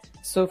também,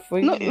 isso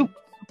foi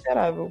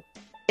insuperável.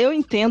 Eu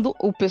entendo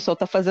o pessoal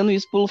tá fazendo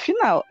isso pelo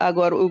final.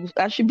 Agora, eu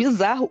acho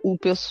bizarro o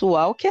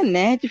pessoal que é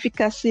nerd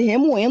ficar se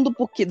remoendo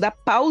porque dá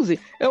pause.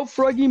 É o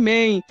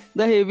Frogman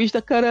da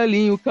revista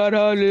Caralhinho.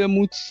 Caralho, ele é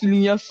muito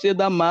linha C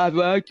da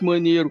Marvel. Ai, que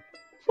maneiro.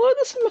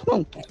 Foda-se, meu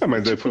irmão.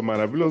 Mas aí foi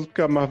maravilhoso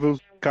porque a Marvel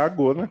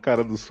cagou na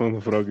cara dos fãs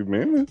do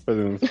Frogman, né?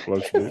 Fazendo esse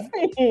plot dele.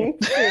 Sim.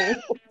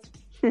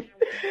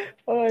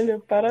 Olha,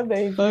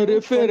 parabéns. A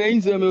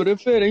referência, meu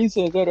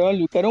referência,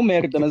 caralho. O cara é um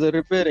merda, mas é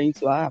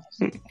referência.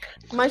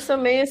 Mas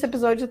também esse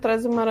episódio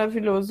traz o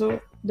maravilhoso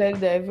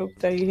Daredevil que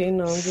tá aí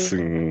reinando.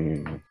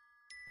 Sim.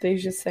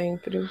 Desde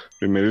sempre.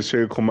 Primeiro ele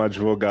chega como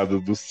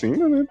advogado do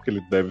Simba, né? Porque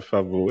ele deve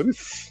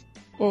favores.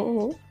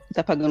 Uhum.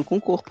 Tá pagando com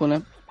o corpo,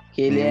 né?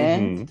 Porque ele é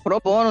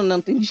pro bono,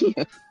 não tem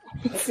dinheiro.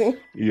 Sim.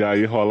 E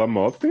aí rola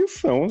mó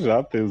tensão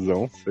já,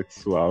 tesão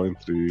sexual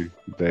entre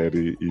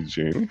Daddy e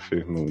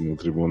Jennifer no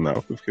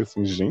tribunal. Eu fiquei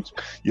assim, gente.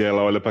 E aí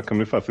ela olha pra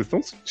câmera e fala, vocês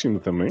estão sentindo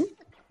também?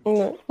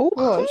 Né?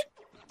 Lógico.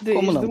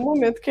 Desde o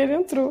momento que ele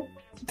entrou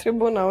no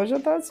tribunal, eu já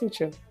tava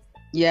sentindo.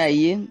 E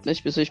aí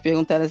as pessoas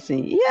perguntaram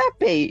assim, e a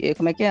Pei?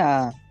 Como é que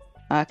é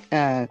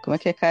como é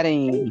que é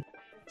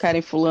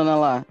Karen fulana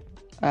lá?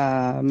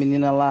 A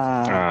menina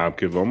lá... Ah,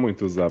 porque vão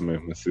muito usar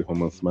mesmo esse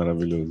romance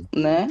maravilhoso.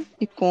 Né?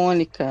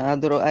 Icônica.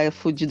 A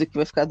fudida que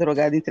vai ficar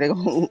drogada e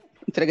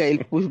entregar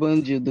ele pros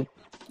bandidos.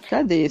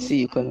 Cadê esse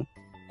ícone?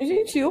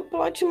 Gente, e o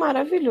plot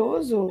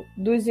maravilhoso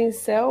dos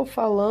incel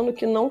falando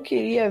que não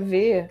queria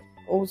ver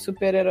o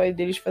super-herói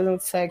deles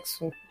fazendo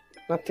sexo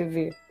na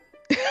TV.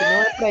 Que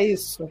não é pra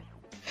isso.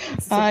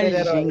 Ai,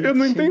 gente. Eu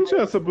não entendi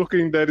essa, porque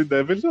em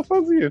Daredevil ele já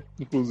fazia.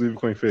 Inclusive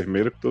com a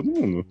enfermeira, com todo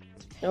mundo.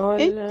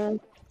 Olha...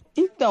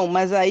 Então,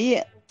 mas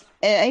aí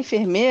a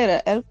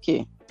enfermeira era o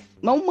quê?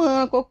 Uma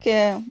humana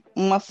qualquer,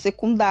 uma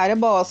secundária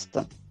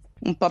bosta,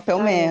 um papel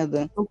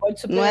merda.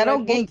 Não era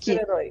alguém que...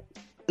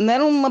 Não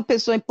era uma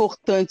pessoa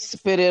importante,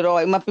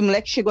 super-herói. Uma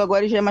mulher que chegou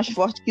agora e já é mais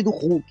forte que do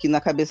Hulk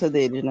na cabeça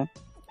deles, né?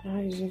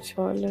 Ai, gente,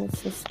 olha...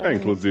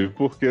 Inclusive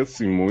porque,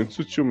 assim, muito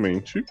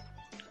sutilmente,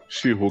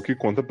 She-Hulk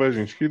conta pra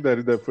gente que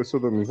Daredevil foi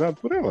sodomizado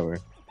por ela, né?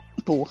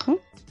 Porra.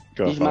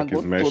 Que ela fala que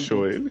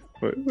esmechou ele.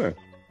 Pois é.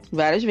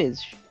 Várias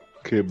vezes.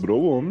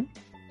 Quebrou o homem.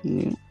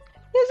 E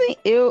assim,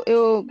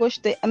 eu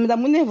gostei. Me dá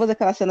muito nervoso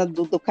aquela cena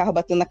do carro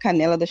batendo na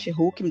canela da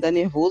She-Hulk. Me dá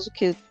nervoso,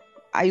 que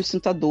aí eu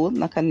sinto a dor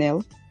na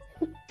canela.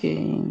 Que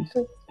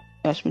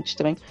eu acho muito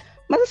estranho.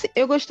 Mas assim,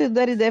 eu gostei do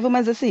Daredevil,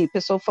 mas assim, o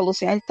pessoal falou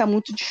assim, ele tá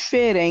muito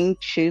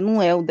diferente. Não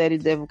é o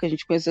Daredevil que a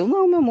gente conheceu.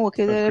 Não, meu amor,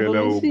 aquele Daredevil ele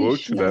é não o existe,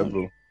 Ghost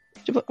Devil.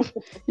 Tipo,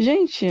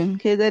 gente,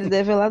 aquele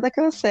Daredevil é lá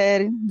daquela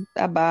série,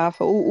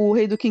 abafa. O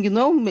Rei do King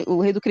não é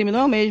o Rei do Crime não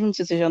é o mesmo, não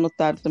sei se vocês já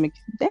notaram também.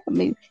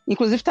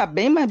 Inclusive tá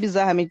bem mais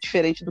bizarramente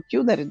diferente do que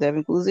o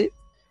Daredevil, inclusive.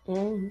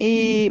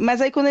 Mas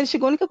aí quando ele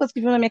chegou, a única coisa que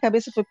veio na minha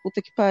cabeça foi,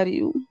 puta que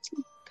pariu.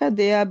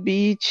 Cadê a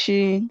Beat?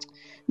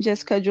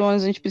 Jessica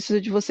Jones, a gente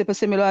precisa de você pra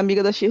ser melhor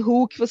amiga da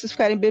She-Hulk, vocês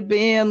ficarem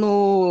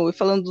bebendo e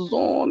falando dos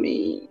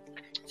homens.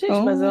 Gente,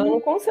 mas ela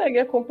não consegue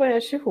acompanhar a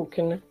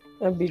She-Hulk, né?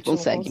 A Beat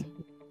consegue.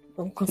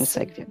 Não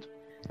consegue.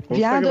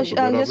 Viado, a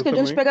Jessica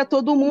Jones pega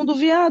todo mundo,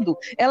 viado.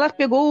 Ela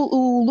pegou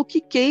o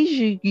Luke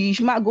Cage e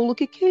esmagou o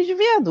Luke Cage,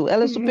 viado.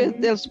 Ela é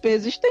super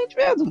resistente,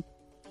 viado.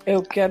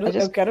 Eu quero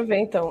ver,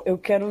 então. Eu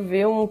quero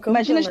ver um campeonato.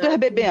 Imagina as duas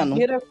bebendo.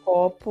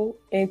 Vira-copo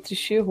entre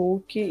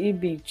She-Hulk e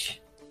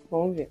Beat.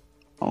 Vamos ver.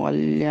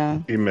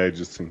 Olha. E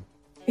Medicine.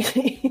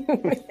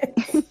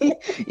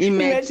 E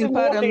Medicine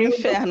parando no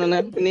inferno,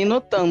 né? Nem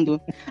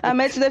notando. A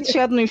Medicine deve ter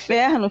chegado no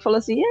inferno e falou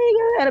assim: e aí,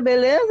 galera,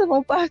 beleza?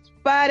 Vamos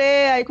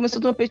parei. Aí começou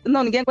a tomar.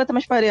 Não, ninguém aguenta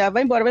mais parear.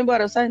 Vai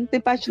embora. Sai, não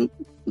tem parte,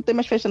 não tem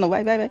mais festa, não.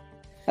 Vai.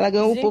 Ela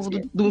ganhou o povo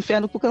do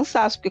inferno por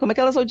cansaço, porque como é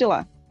que ela saiu de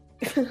lá?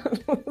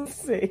 Não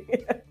sei.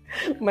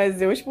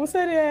 Mas eu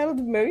expulsaria ela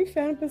do meu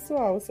inferno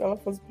pessoal, se ela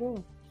fosse pra lá.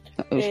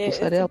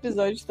 Esse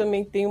episódio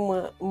também tem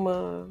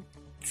uma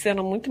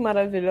cena muito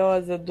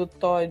maravilhosa do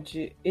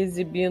Todd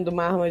exibindo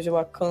uma arma de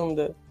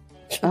Wakanda.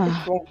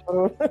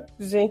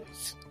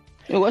 Gente.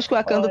 Eu acho que o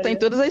Wakanda tá em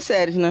todas as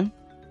séries, né?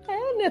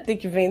 Né? Tem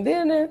que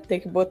vender, né? Tem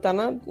que botar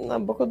na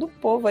boca do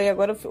povo. Aí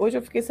agora, hoje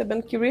eu fiquei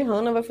sabendo que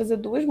Rihanna vai fazer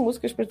 2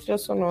 músicas pra trilha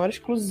sonora,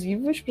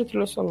 exclusivas pra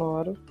trilha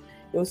sonora.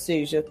 Ou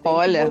seja, tem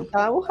que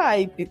botar o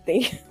hype,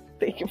 tem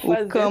que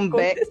fazer o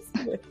comeback.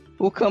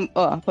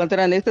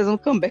 Pantera Negra tá fazendo o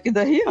comeback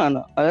da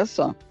Rihanna. Olha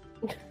só.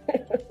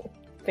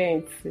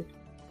 Pense.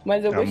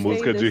 Mas eu gostei. A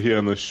música de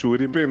Rihanna,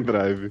 Shuri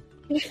Pendrive.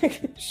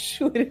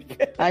 Shuri.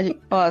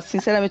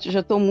 Sinceramente, eu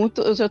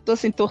já tô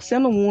assim,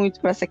 torcendo muito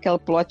pra ser aquela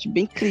plot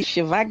bem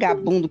clichê,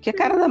 vagabundo, que a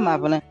cara da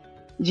Marvel, né?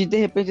 De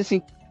repente,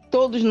 assim,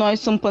 todos nós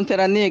somos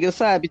Pantera Negra,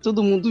 sabe?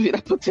 Todo mundo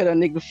vira Pantera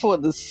Negra,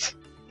 foda-se.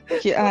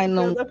 Ai,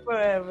 não.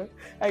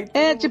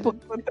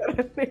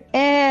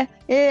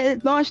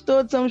 Nós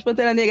todos somos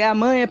Pantera Negra. A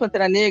mãe é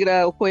Pantera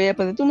Negra, o Koye é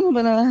Pantera Negra, todo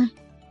mundo.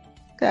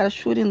 Cara,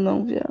 Shuri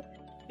não, viado.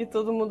 E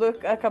todo mundo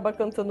acaba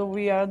cantando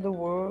We Are the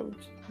World.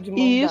 De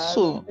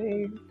isso.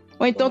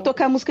 Ou então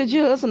tocar a música de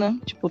Us, né?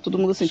 Tipo, todo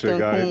mundo assim,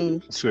 chegar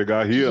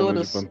a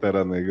Rihanna de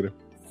Pantera Negra.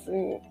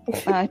 Sim.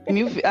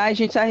 Ai,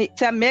 gente,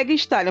 se a Mega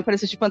Stallion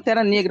aparecesse de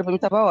Pantera Negra, pra mim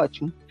tava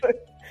ótimo.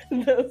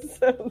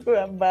 Dançando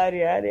a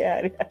Bari,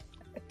 Ari.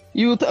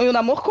 E o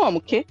namoro como?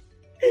 O quê?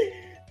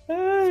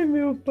 Ai,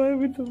 meu pai,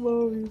 muito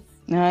bom isso.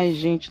 Ai,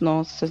 gente,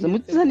 nossa, é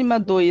muito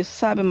desanimador isso,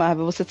 sabe,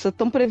 Marvel? Você é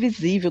tão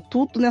previsível,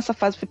 tudo nessa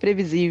fase foi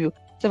previsível.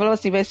 Você falava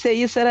assim, vai ser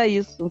isso, era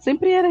isso.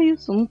 Sempre era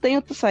isso, não tem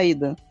outra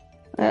saída.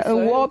 É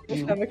o óbvio.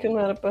 Eu achava que não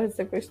era pra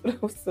sequestrar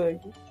o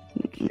sangue.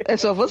 É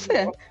só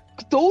você.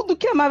 Tudo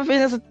que a Marvel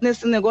fez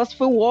nesse negócio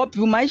foi o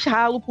óbvio, o mais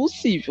ralo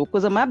possível.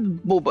 Coisa mais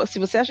boba. Se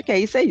você acha que é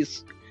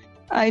isso.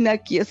 Aí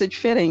aqui ia ser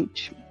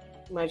diferente.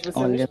 Mas você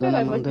não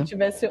esperava que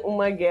tivesse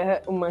uma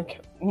guerra,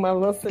 uma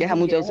lança guerra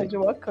de guerra de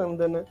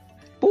Wakanda, né?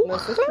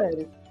 nessa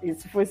série.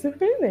 Isso foi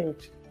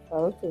surpreendente.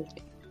 Fala tudo.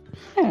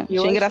 Achei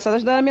engraçado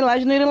as da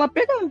Milagre não irem lá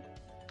pegar.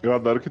 Eu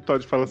adoro que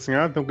Todd fala assim,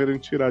 estão querendo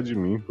tirar de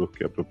mim,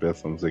 porque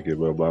apropriação, não sei o que,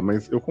 blá blá,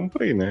 mas eu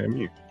comprei, né? É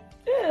minha.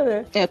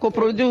 Né?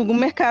 Comprou de um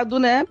mercado,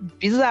 né,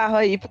 bizarro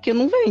aí, porque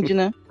não vende,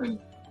 né?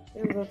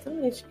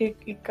 Exatamente.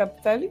 E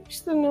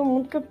capitalista, né? O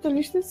mundo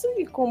capitalista é isso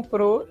aí.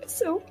 Comprou, é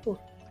seu, pô.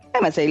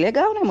 Mas é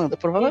ilegal, né, Amanda?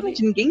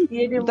 Provavelmente ninguém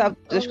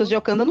as coisas de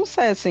Wakanda não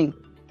saem assim.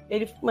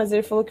 Mas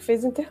ele falou que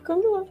fez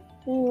intercâmbio lá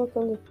em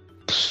Wakanda.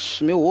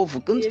 Meu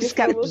ovo, quando esse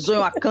cara pisou em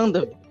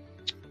Wakanda?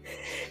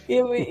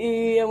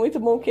 E é muito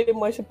bom que ele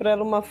mostra pra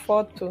ela uma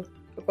foto.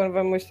 Quando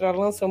vai mostrar a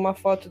lança, uma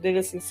foto dele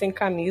assim, sem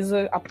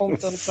camisa,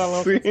 apontando pra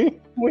lança. Sim.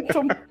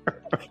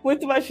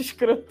 Muito mais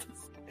escroto.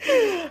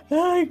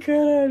 Ai,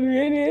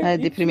 caralho. É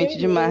deprimente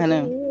demais, né?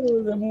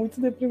 É muito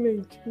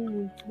deprimente.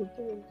 Muito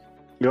deprimente.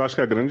 Eu acho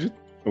que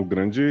o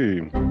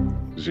grande...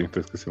 Gente, tô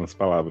esquecendo as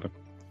palavras.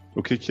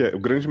 O que é? O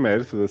grande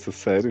mérito dessa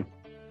série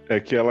é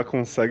que ela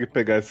consegue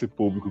pegar esse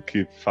público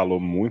que falou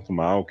muito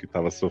mal, que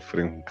tava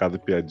sofrendo com cada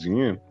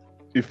piadinha,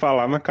 e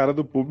falar na cara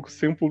do público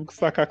sem o público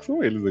sacar que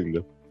são eles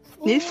ainda.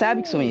 Eles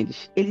sabem que são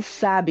eles. Eles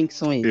sabem que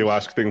são eles. Eu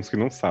acho que tem uns que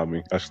não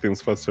sabem. Acho que tem uns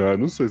que falam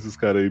assim, não sei esses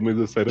caras aí, mas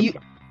a série é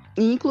fraca.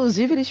 E,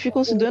 inclusive, eles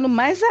ficam se doendo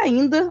mais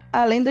ainda,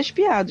 além das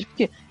piadas.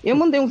 Porque eu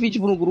mandei um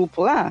vídeo no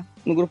grupo lá,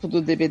 no grupo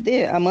do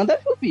DBD, a Amanda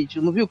viu o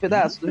vídeo, não viu o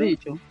pedaço do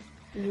vídeo?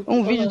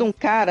 Um vídeo de um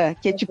cara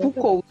que é tipo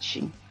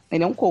coach.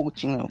 Ele é um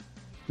coach, não.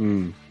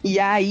 E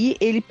aí,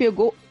 ele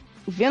pegou,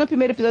 vendo o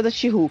primeiro episódio da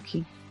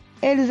She-Hulk,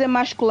 eles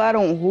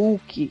emascularam o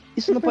Hulk,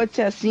 isso não pode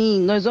ser assim,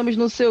 nós homens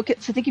não sei o que.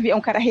 Você tem que ver, é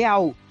um cara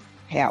real.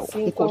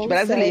 Sim, um coach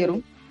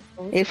brasileiro.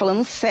 Sério. Ele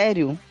falando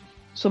sério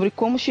sobre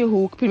como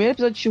She-Hulk, o primeiro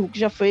episódio de She-Hulk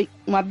já foi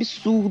um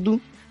absurdo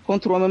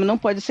contra o homem, não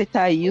pode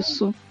aceitar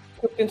isso.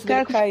 O pinto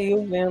dele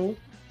caiu vendo.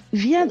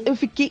 Eu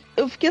fiquei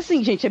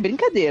assim, gente, é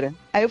brincadeira.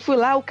 Aí eu fui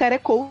lá, o cara é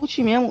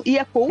coach mesmo, e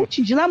é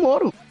coach de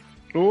namoro.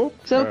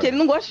 Sendo que ele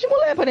não gosta de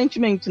mulher,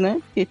 aparentemente,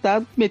 né? Ele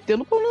tá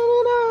metendo pau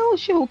no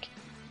She-Hulk.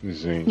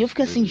 E eu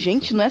fiquei assim,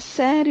 gente, não é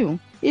sério.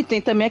 E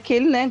tem também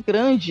aquele, né,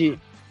 grande,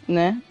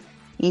 né,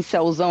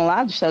 incelzão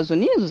lá dos Estados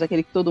Unidos,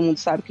 aquele que todo mundo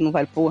sabe que não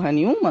vale porra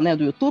nenhuma, né,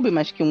 do YouTube,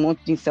 mas que um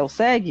monte de incel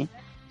segue,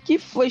 que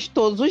fez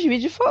todos os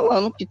vídeos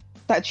falando que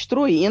tá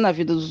destruindo a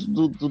vida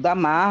da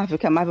Marvel,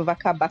 que a Marvel vai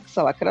acabar com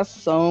essa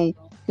lacração,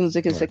 que não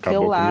sei o que, não sei o que lá.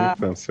 Acabou com a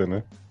infância,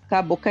 né?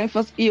 Acabou com a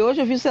infância. E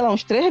hoje eu vi, sei lá,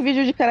 uns 3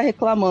 vídeos de cara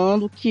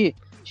reclamando que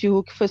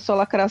She-Hulk foi só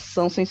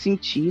lacração sem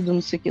sentido,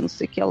 não sei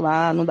o que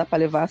lá, não dá pra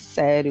levar a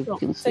sério. Não,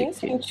 que não sei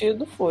sem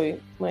sentido foi,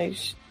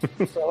 mas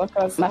só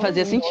lacração. Mas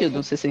fazia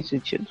sentido ser sem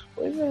sentido.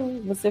 Pois é,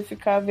 você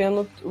ficar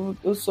vendo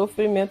o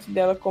sofrimento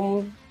dela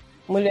como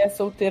mulher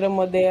solteira,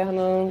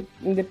 moderna,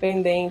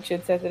 independente,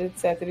 etc,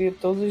 etc, e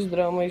todos os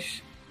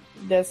dramas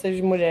dessas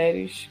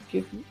mulheres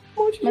que...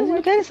 Mas eles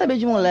não querem saber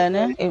de mulher,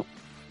 né? Eu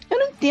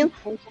não entendo.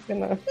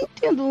 Não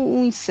entendo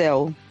um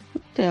incel.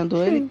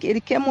 Entendo. Ele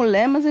quer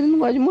mulher, mas ele não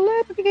gosta de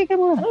mulher. Por que ele quer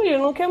mulher? Não, ele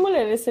não quer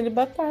mulher, ele é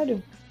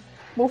celibatário.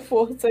 Por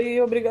força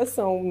e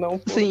obrigação, não.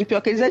 Sim,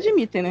 pior que eles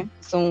admitem, né?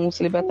 São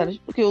celibatários.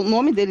 Porque o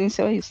nome dele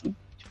inicial é isso. Né?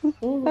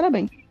 Tipo,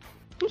 parabéns.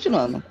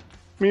 Continuando.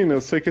 Mina,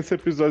 eu sei que esse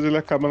episódio ele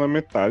acaba na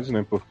metade,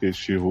 né? Porque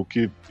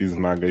She-Hulk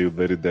esmaga aí o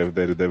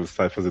Daredevil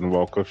sai fazendo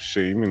Walk of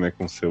Shame, né?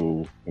 Com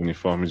seu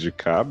uniforme de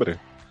cabra.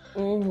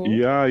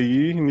 E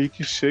aí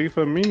Nick chega e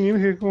fala, menino,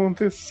 o que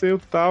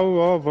aconteceu, tal,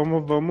 ó,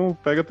 vamos,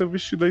 pega teu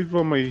vestido aí,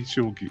 vamos aí,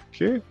 She-Hulk.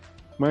 Quê?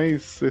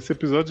 Mas esse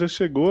episódio já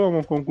chegou a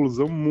uma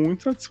conclusão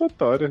muito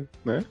satisfatória,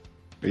 né?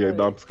 E aí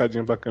dá uma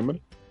piscadinha pra câmera.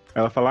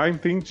 Ela fala,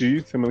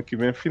 entendi, semana que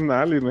vem é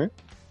finale, né?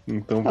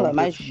 Então vamos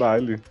pra esse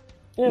baile.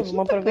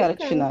 Uma cara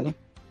de finale.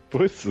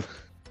 Pois.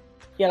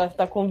 E ela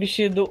tá com um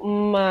vestido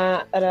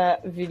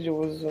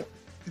maravilhoso.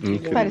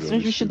 Parece um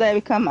vestido da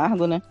Hebe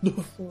Camargo, né?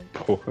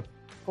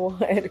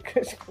 Porra, Erika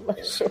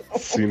esculachou.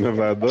 Sina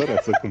vai adorar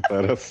essa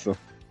comparação.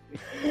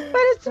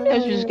 Parece mesmo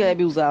os vídeos que a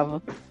Hebe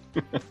usava.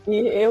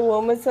 E eu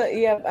amo essa.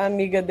 E a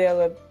amiga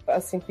dela,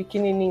 assim,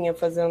 pequenininha,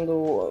 fazendo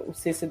o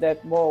Sissy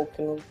That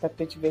Walk no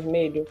tapete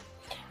vermelho.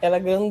 Ela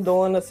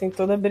grandona, assim,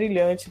 toda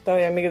brilhante e tal.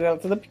 E a amiga dela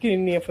toda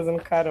pequenininha, fazendo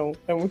carão.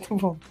 É muito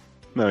bom.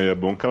 Não, e é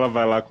bom que ela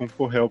vai lá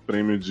concorrer ao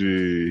prêmio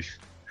de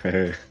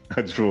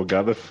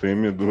advogada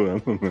fêmea do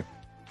ano, né?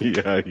 E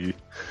aí,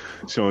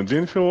 chama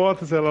Jennifer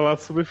Waters, ela lá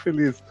super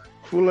feliz.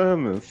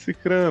 Fulana,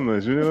 Cicrana,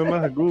 Juliana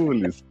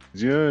Margulis,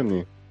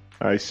 Diane.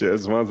 Aí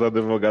as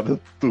advogadas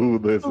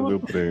tudo recebeu o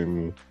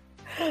prêmio.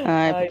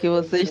 Ai, porque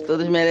vocês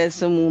todos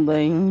merecem o mundo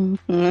aí.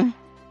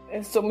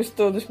 Somos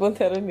todos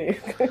Pantera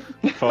Negra.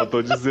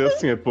 Faltou dizer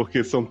assim, é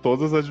porque são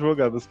todas as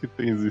advogadas que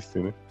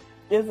existem, né?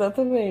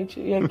 Exatamente.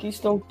 E aqui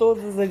estão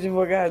todas as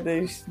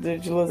advogadas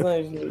de Los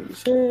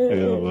Angeles.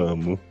 Eu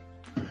amo.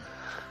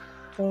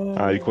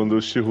 Aí quando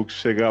o She-Hulk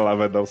chegar lá,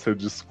 vai dar o seu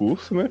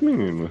discurso, né,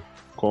 menino?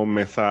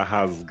 Começar a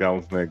rasgar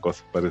uns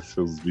negócios,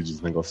 aparecer os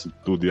vídeos, negócio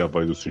tudo, e a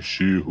voz assim,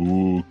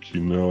 She-Hulk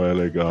não é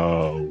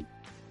legal.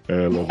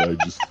 Ela vai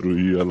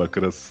destruir a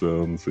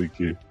lacração, não sei o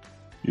quê.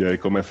 E aí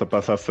começa a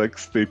passar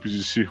sextape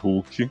de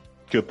She-Hulk,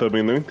 que eu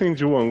também não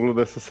entendi o ângulo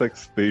dessa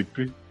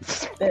sextape.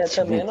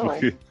 Também não.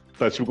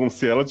 Tá tipo como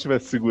se ela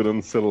estivesse segurando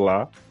o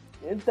celular.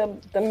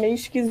 Tá meio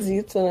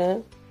esquisito,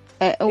 né?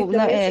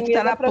 Que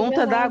tá na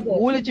ponta da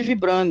agulha de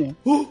vibrânio.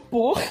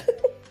 Porra!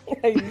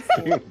 É isso.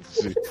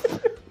 Entendi.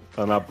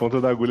 Tá na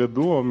ponta da agulha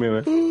do homem,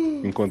 né?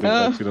 Enquanto ele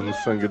tá tirando o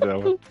sangue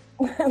dela.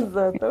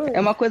 Exatamente. É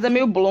uma coisa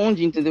meio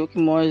Blonde, entendeu? Que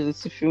mostra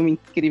esse filme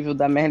incrível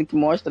da Merlin, que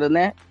mostra,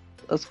 né?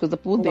 As coisas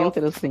por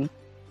dentro, assim.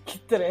 Que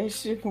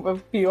trash, a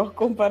pior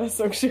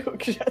comparação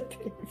que já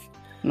teve.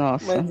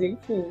 Nossa. Mas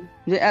enfim.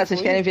 Vocês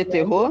querem ver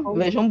terror?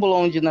 Vejam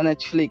Blonde na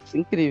Netflix,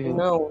 incrível.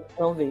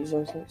 Não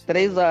vejam, gente.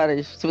 3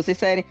 horas. Se vocês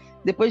saírem...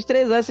 Depois de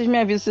 3 horas, vocês me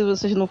avisam se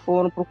vocês não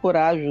foram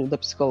procurar ajuda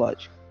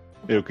psicológica.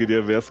 Eu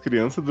queria ver as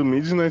crianças do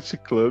Midnight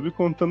Club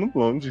contando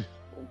Blonde.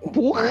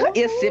 Porra,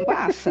 ia ser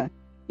massa.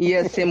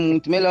 Ia ser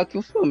muito melhor que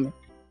o filme.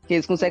 Porque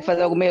eles conseguem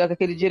fazer algo melhor que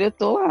aquele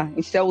diretor lá.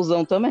 Em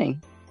Celzão também.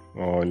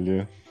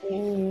 Olha.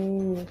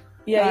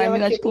 E aí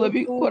Midnight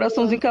Club,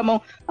 coraçãozinho com a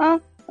mão.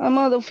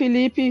 Amanda, o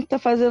Felipe tá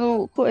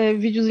fazendo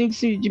videozinho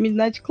de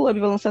Midnight Club.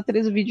 Vai lançar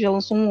 13 vídeos. Já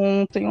lançou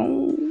um ontem.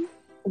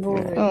 Vou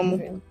ver, amo.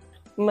 Ver.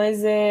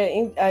 Mas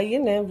aí,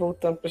 né,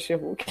 voltando pra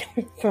She-Hulk.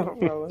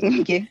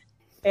 Que?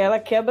 Ela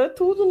quebra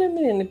tudo, né,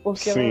 menina?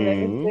 Porque Sim.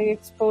 ela deve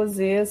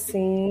exposé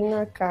assim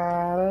na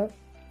cara.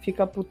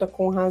 Fica puta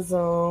com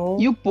razão.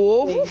 E o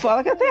povo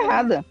fala que ela tá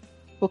errada.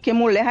 Porque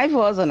mulher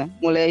raivosa, né?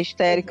 Mulher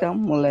histérica,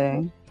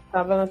 mulher...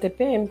 Tava na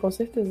TPM, com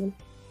certeza.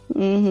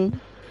 Uhum.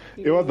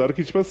 Eu adoro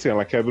que, tipo assim,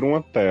 ela quebra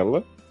uma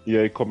tela e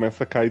aí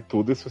começa a cair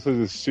tudo e as pessoas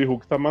dizem,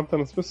 She-Hulk tá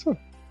matando as pessoas.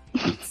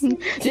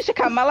 Gente, a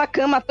Kamala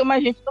Khan matou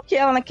mais gente do que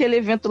ela naquele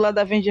evento lá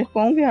da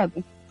AvengerCon,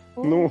 viado.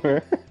 Não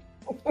é?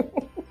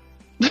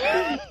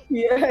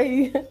 E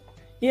aí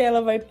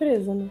ela vai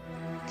presa, né?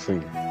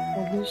 Sim. A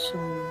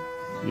bichinha.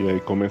 E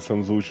aí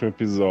começamos o último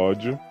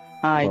episódio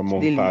Ai, com a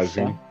que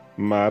montagem delícia.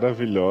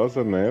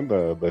 maravilhosa, né?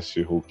 Da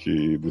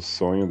She-Hulk, do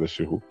sonho da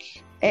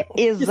She-Hulk. É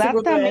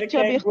exatamente a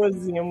abertura.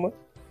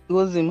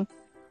 Gozima.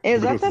 É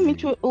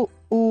exatamente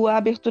a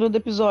abertura do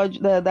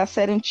episódio da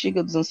série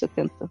antiga dos anos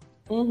 70.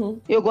 Uhum.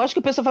 Eu gosto que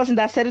o pessoal fala assim,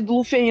 da série do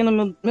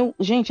Luferrino.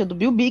 Gente, é do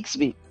Bill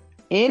Bixby.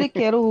 Ele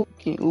que era o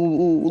Hulk.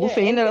 O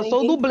Luferrino era só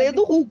o dublê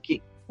do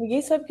Hulk.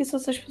 Ninguém sabe quem são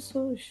essas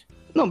pessoas.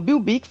 Não, Bill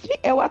Bixby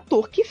é o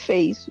ator que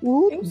fez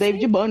o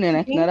David Banner,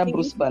 né? Que não era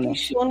Bruce Banner.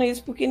 Questiona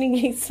isso porque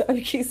ninguém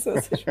sabe quem são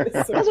essas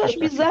pessoas. Mas eu acho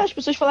bizarro, as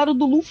pessoas falaram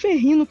do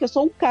Luferrino, que é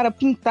só um cara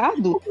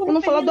pintado, e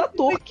não falaram do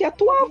ator que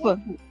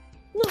atuava.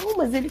 Não,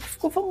 mas ele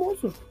ficou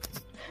famoso.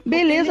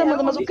 Beleza,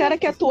 Amanda, mas o cara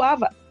que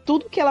atuava,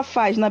 tudo que ela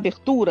faz na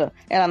abertura,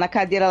 ela na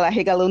cadeira lá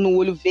regalando o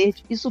olho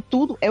verde, isso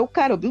tudo é o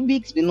cara, o Bill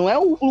Bixby, não é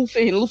o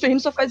Luferrino. O Luferrino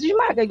só faz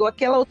esmaga, igual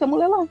aquela outra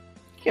mulher lá.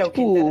 Que é o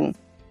que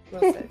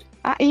interessa.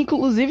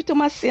 Inclusive tem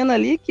uma cena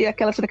ali, que é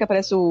aquela cena que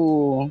aparece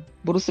o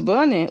Bruce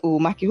Banner, o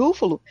Mark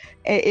Ruffalo,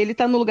 ele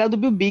tá no lugar do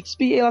Bill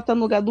Bixby e ela tá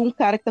no lugar de um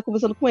cara que tá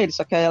conversando com ele,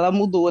 só que ela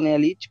mudou, né,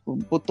 ali, tipo,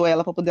 botou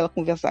ela pra poder ela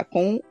conversar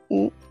com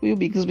o Bill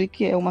Bixby,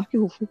 que é o Mark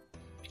Ruffalo.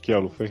 Que é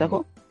o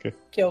Luferrino.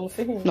 Que é o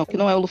Luferrino. Não, que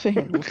não é o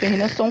Luferrino. O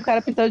Luferrino é só um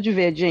cara pintado de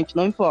verde, gente,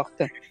 não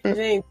importa.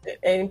 Gente,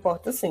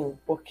 importa sim,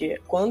 porque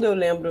quando eu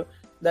lembro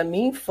da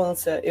minha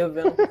infância, eu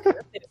vendo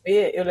na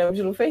TV, eu lembro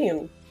de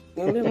Luferrino.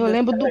 Eu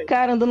lembro do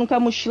cara andando com a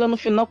mochila no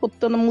final,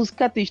 cantando a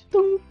música triste.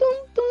 Tum,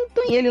 tum, tum,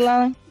 tum, e ele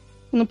lá,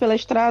 indo pela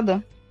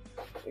estrada.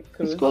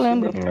 Isso que eu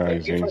lembro. Ai,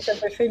 gente. Você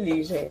foi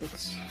feliz,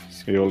 gente.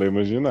 Eu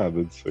lembro de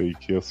nada disso aí,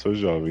 que eu sou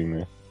jovem,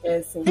 né?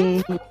 É,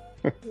 sim.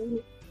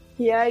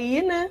 E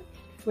aí, né,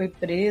 foi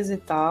presa e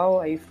tal,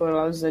 aí foram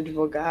lá os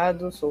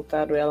advogados,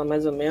 soltaram ela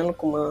mais ou menos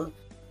com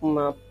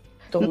uma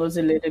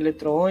tornozeleira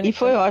eletrônica. E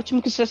foi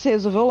ótimo que isso se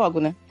resolveu logo,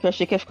 né? Porque eu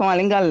achei que ia ficar uma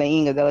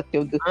lenga-lenga dela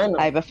ter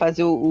aí vai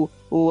fazer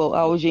a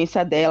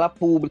audiência dela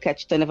pública, a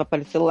Titânia vai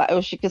aparecer lá. Eu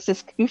achei que ia ser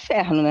esse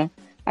inferno, né?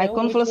 Aí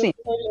quando falou assim...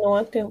 Não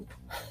há tempo.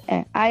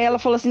 Aí ela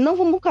falou assim, não,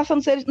 vamos caçar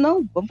no sério.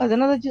 Não, vamos fazer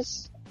nada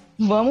disso.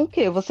 Vamos o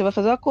quê? Você vai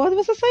fazer o acordo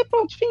e você sai,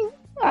 pronto, fim.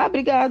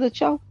 Obrigada,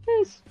 tchau.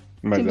 É isso.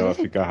 Mas simples ela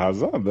assim. fica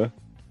arrasada.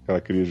 Ela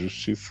queria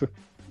justiça.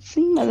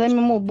 Sim, mas aí meu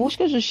amor,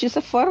 busca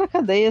justiça fora da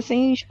cadeia,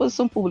 sem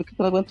exposição pública,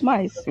 que eu não aguento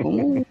mais.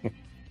 Vamos,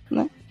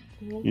 né?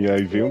 E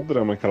aí vem o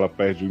drama que ela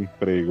perde o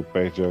emprego,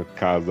 perde a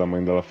casa. A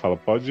mãe dela fala,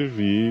 pode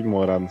vir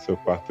morar no seu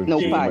quarto Não,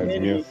 antigo, pai.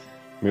 mas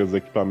meus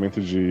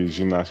equipamentos de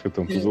ginástica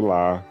estão tudo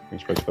lá. A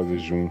gente pode fazer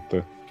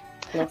junta.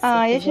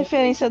 Nossa, e a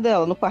referência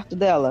dela, no quarto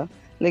dela?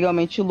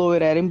 Legalmente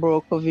loira, Erin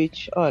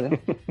Brockovich, olha.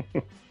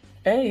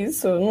 É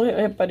isso, eu não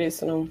reparei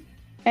isso, não.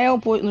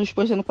 Nos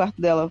posters no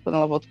quarto dela, quando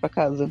ela volta pra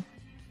casa.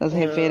 As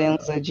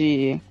referências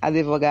de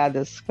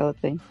advogadas que ela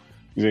tem.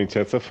 Gente,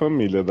 essa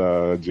família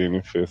da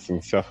Jennifer, assim,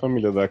 se a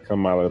família da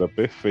Kamala era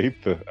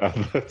perfeita, a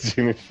da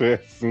Jennifer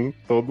é, assim,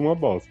 toda uma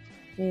bosta.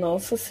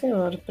 Nossa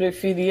senhora,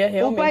 preferia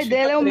realmente... O pai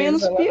dela é o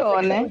menos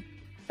pior, né?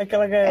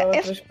 Aquela gaiola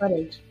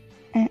transparente.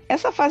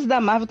 Essa fase da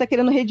Marvel tá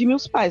querendo redimir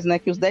os pais, né?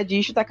 Que os dead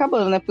issue tá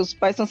acabando, né? Porque os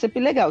pais são sempre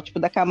legais. Tipo,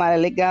 da Kamala é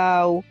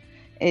legal,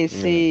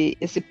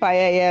 esse pai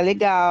aí é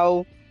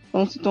legal.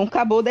 Então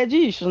acabou o dead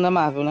issue na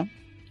Marvel, né?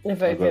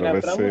 Vai Agora virar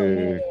vai pra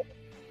ser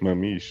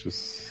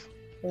mamichos.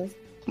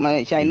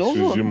 Mas já inovou.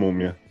 Bichos de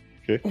múmia.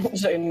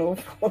 Já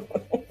inovou.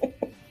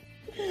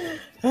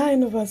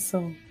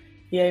 Inovação.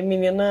 E aí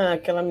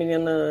aquela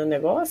menina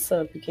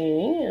negócio,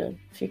 pequenininha,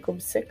 fica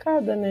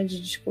obcecada, né,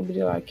 de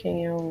descobrir lá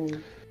quem é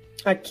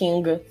a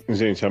Kinga.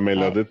 Gente, a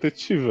melhor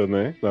detetiva,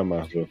 né, da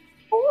Marvel.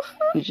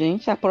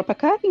 Gente, a própria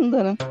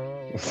Carinda, né?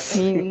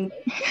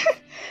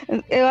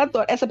 Eu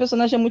adoro. Essa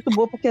personagem é muito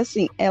boa porque,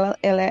 assim, ela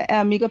é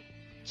amiga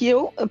que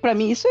pra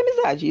mim, isso é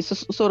amizade.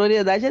 Isso,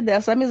 sororidade é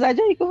dessa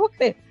amizade aí que eu vou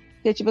crer.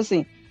 Porque, tipo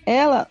assim,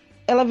 ela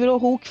virou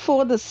Hulk,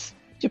 foda-se.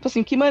 Tipo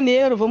assim, que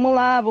maneiro, vamos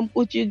lá, vamos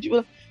curtir,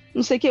 tipo,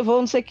 não sei o que,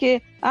 não sei o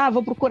que. Ah,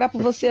 vou procurar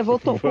por você, vou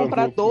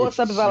comprar doce,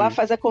 sabe? Vai lá,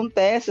 faz,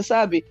 acontece,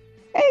 sabe?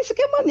 É isso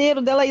que é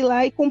maneiro dela ir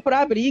lá e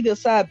comprar a briga,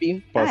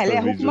 sabe? Posta ela é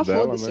Hulk, mas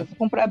foda-se, né? Vou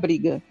comprar a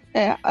briga.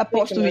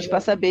 Aposto o vídeo pra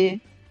saber.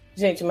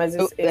 Gente, mas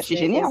eu achei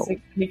genial. Esse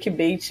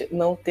clickbait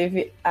não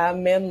teve a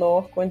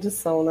menor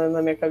condição, né,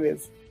 na minha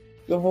cabeça.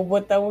 Eu vou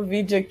botar um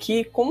vídeo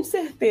aqui, com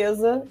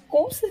certeza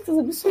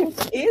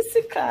absoluta.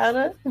 Esse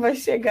cara vai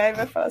chegar e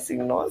vai falar assim,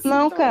 nossa...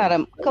 Não, então,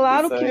 cara,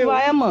 claro que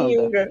vai,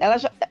 Amanda.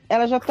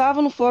 Ela já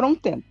tava no fórum há um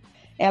tempo.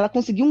 Ela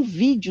conseguiu um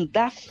vídeo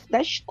da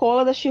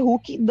escola da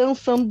She-Hulk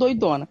dançando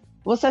doidona.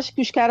 Você acha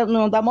que os caras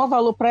não dão maior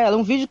valor pra ela? É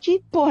um vídeo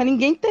que, porra,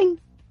 ninguém tem.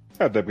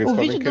 Até porque eles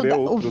podem querer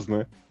outros,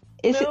 né?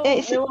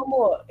 Meu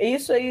amor,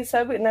 isso aí,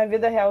 sabe, na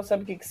vida real,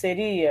 sabe o que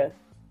seria?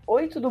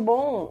 Oi, tudo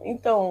bom?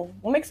 Então,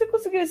 como é que você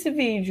conseguiu esse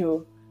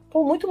vídeo?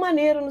 Pô, muito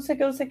maneiro, não sei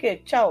o que.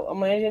 Tchau,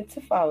 amanhã a gente se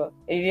fala.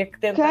 Ele ia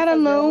tentar Cara,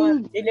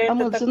 não.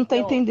 Amanda, você não tá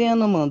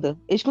entendendo, Amanda.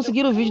 Eles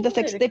conseguiram o vídeo da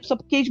sextape só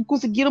porque eles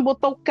conseguiram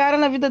botar o cara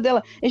na vida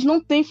dela. Eles não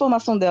têm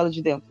informação dela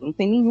de dentro, não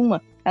tem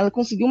nenhuma. Ela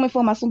conseguiu uma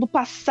informação do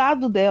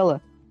passado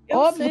dela.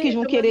 Óbvio que eles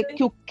vão querer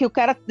que o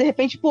cara, de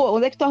repente, pô,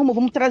 onde é que tu arrumou?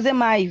 Vamos trazer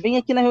mais. Vem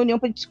aqui na reunião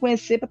pra gente se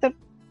conhecer.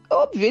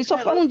 Óbvio, eles só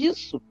falam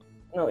disso.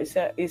 Não,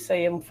 isso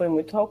aí foi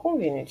muito how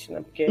convenient,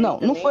 né? Porque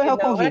não foi how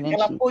convenient.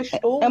 Ela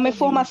postou uma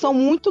informação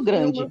muito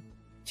grande.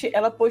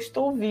 Ela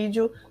postou o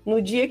vídeo no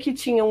dia que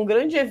tinha um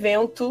grande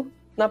evento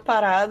na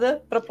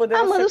parada pra poder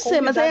mas eu sei,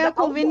 mas aí é a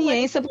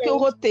conveniência, porque o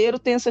roteiro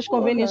tem essas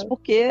conveniências,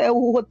 porque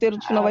o roteiro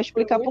do final vai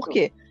explicar por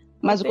quê.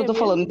 Mas o que eu tô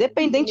falando,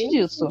 independente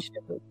disso,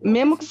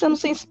 mesmo que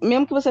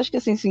você ache que é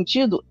sem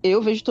sentido, eu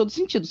vejo todo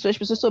sentido. Se as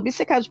pessoas são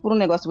obcecadas por um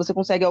negócio e você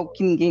consegue algo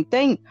que ninguém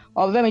tem,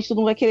 obviamente todo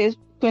mundo vai querer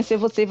conhecer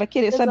você e vai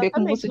querer saber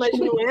como você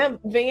descobriu. Mas não é,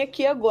 vem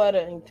aqui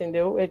agora,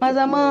 entendeu? Mas,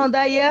 Amanda,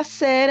 aí é a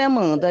série,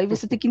 Amanda. Aí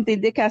você tem que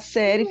entender que a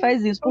série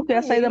faz isso, porque é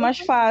a saída mais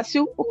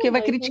fácil, porque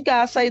vai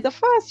criticar a saída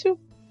fácil.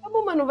 Tá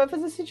bom, mas não vai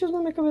fazer sentido na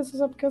minha cabeça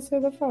só porque a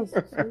saída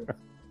fácil.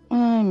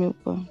 Ai, meu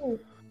pai.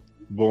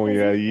 Bom,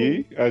 e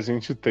aí a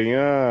gente tem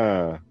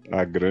a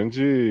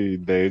grande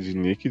ideia de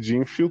Nick de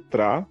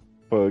infiltrar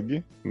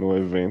Pug no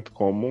evento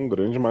como um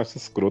grande macho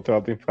escroto.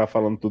 Ela tem que ficar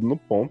falando tudo no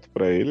ponto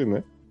pra ele,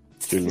 né?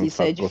 Que ele não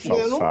sabe coçar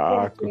o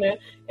saco. Ponto, né?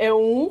 É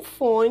um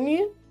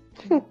fone,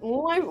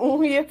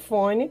 um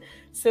earphone,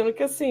 sendo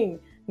que assim,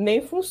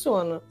 nem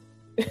funciona.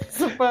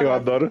 Eu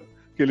adoro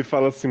que ele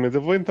fala assim, mas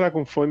eu vou entrar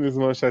com fone e eles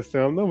vão achar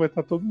estranho. Não, vai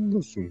estar todo mundo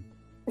assim.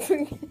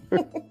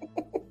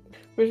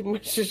 Os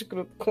machos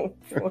escrotos com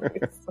fone.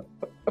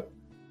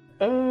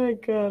 Ai,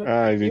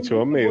 cara. Ai, gente,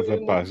 eu amei essa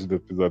parte do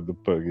episódio do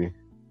Pug.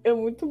 É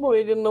muito bom,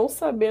 ele não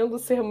sabendo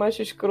ser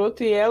macho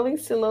escroto e ela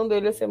ensinando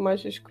ele a ser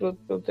macho escroto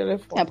pelo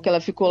telefone. É, porque ela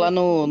ficou lá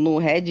no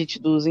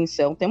Reddit dos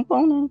Incel um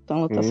tempão, né? Então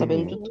ela tá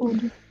sabendo de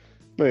tudo.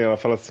 E ela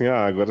fala assim,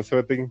 agora você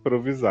vai ter que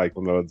improvisar. E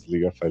quando ela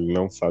desliga, ela fala, ele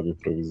não sabe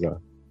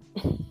improvisar.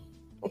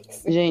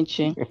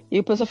 Gente, e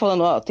o pessoal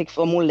falando, tem que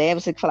falar mulher,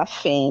 você tem que falar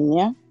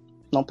fêmea.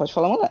 Não pode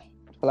falar mulher,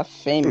 pode falar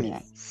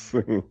fêmea.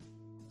 Sim.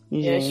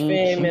 E as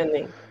fêmeas,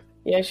 né?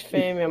 E as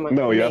fêmeas, mano.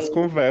 Não, e as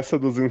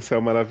conversas dos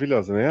Incel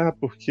maravilhosas, né?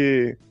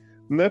 Porque...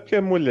 Não é porque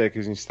é mulher que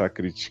a gente tá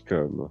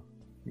criticando.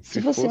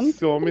 Se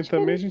fosse homem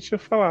também a gente ia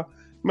falar.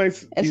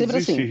 Mas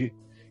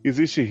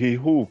existe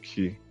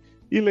He-Hulk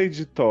e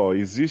Lady Thor,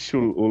 existe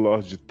o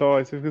Lord Thor,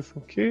 e você fica assim,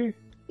 o quê?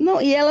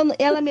 Não, e ela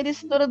é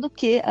merecedora do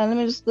quê? Ela não é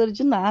merecedora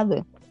de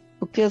nada.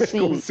 Porque assim...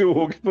 É como se o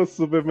Hulk fosse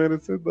super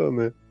merecedor,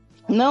 né?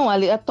 Não,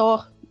 a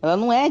Thor, ela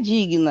não é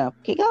digna.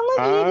 Por que ela não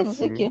é digna? Não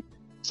sei o quê.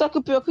 Só que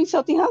o pior é que o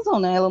Incel tem razão,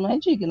 né? Ela não é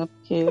digna,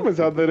 porque... Não, mas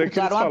eu adorei que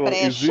eles falam,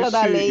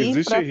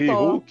 existe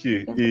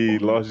He-Hulk e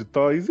Lord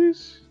Thor?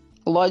 Existe.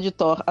 Lord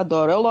Thor,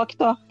 adoro. É o Loki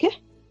Thor. Quê?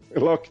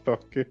 Loki Thor,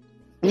 quê?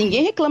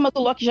 Ninguém reclama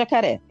do Loki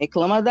Jacaré.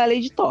 Reclama da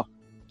Lady Thor.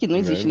 Que não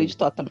existe Lady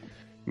Thor também.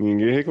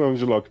 Ninguém reclama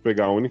de Loki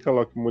pegar a única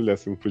Loki mulher,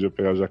 se não podia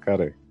pegar o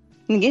jacaré.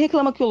 Ninguém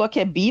reclama que o Loki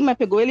é bi, mas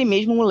pegou ele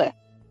mesmo mulher.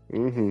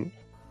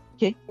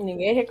 Quê?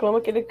 Ninguém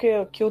reclama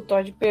que o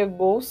Todd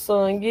pegou o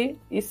sangue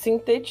e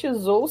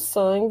sintetizou o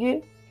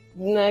sangue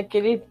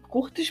naquele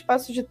curto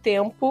espaço de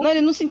tempo. Não,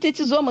 ele não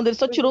sintetizou, mano. Ele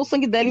só tirou o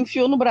sangue dela e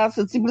enfiou no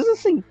braço. É simples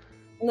assim.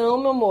 Não,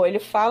 meu amor, ele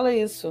fala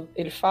isso.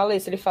 Ele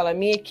fala,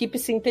 minha equipe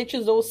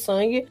sintetizou o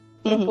sangue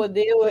pra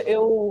poder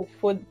eu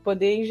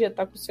poder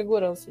injetar com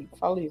segurança. Ele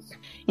fala isso.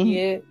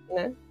 E,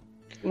 né?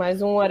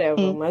 Mais um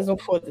whatever, mais um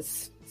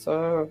foda-se.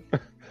 Só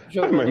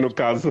jogando. Mas no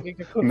caso,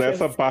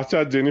 nessa parte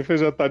a Jennifer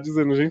já tá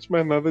dizendo, gente,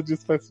 mas nada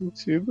disso faz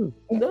sentido.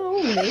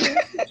 Não, nem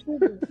faz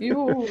sentido. E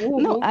o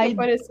Hulk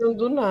aparecendo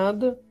do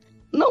nada.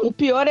 Não, o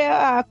pior é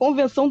a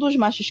convenção dos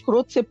machos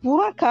escrotos ser por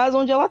um acaso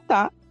onde ela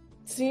tá.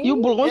 Sim, E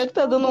o Blonde que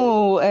tá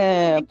dando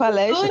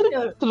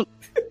palestra.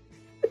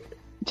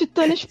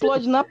 Titânia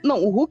explode na.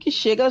 Não, o Hulk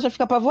chega, ela já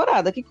fica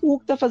apavorada. O que o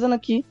Hulk tá fazendo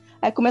aqui?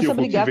 Aí começa a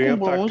brigar com o Blonde.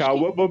 Que vem atacar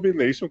o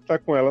Abomination que tá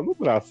com ela no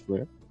braço,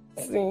 né?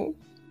 Sim.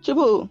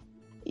 Tipo,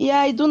 e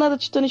aí do nada a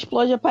Titânia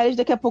explode a parede,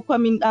 daqui a pouco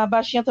a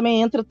baixinha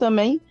também entra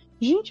também.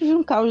 Gente, vira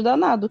um caos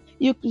danado.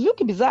 E viu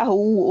que bizarro?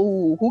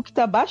 O Hulk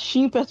tá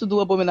baixinho perto do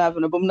Abominável,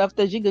 né? O Abominável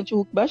tá gigante, o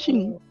Hulk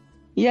baixinho.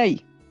 E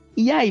aí?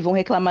 E aí? Vão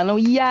reclamar não?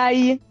 E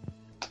aí?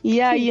 E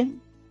aí?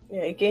 E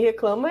aí quem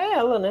reclama é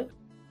ela, né?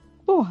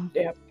 Porra.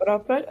 É a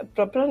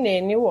própria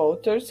Nanny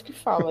Walters que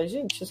fala,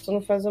 gente, isso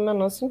não faz o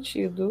menor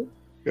sentido.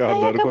 Eu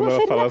adoro quando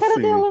ela fala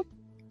assim. Quando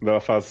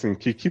ela fala assim, o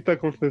que tá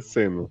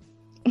acontecendo?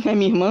 É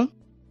minha irmã?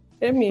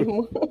 É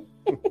mesmo.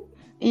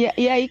 E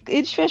aí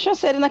eles fecham a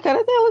série na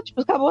cara dela,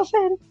 tipo, acabou a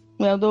série.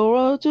 Well, the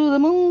road to the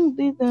moon.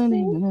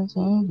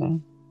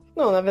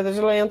 Não, na verdade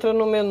ela entra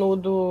no menu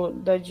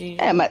da Disney.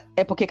 Mas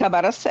é porque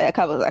acabaram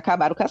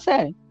com a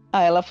série.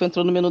 Aí ela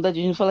entrou no menu da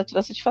Disney e falou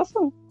tirar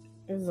satisfação.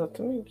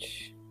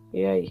 Exatamente.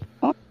 E aí?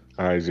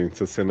 Ai, gente,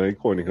 essa cena é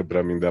icônica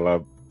pra mim,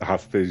 dela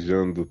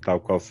rastejando, tal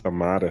qual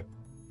Samara,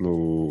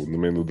 no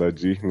menu da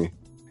Disney.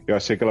 Eu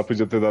achei que ela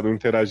podia ter dado uma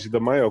interagida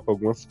maior com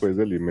algumas coisas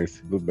ali, mas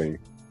tudo bem.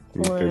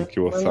 Entendo que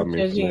o orçamento. Não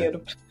tinha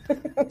dinheiro.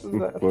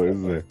 Né?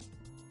 Pois é.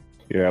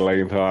 E ela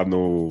entra lá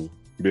no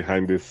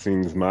Behind the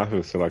Scenes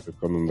Marvel, sei lá qual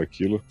é o nome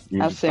daquilo.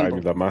 Indie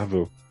Time da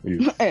Marvel.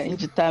 Isso.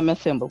 Indie Time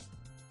Assemble.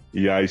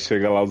 E aí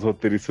chega lá, os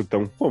roteiristas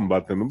estão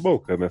batendo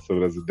boca, né?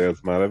 Sobre as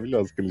ideias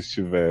maravilhosas que eles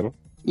tiveram.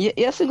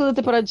 E a segunda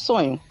temporada de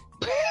Sonho?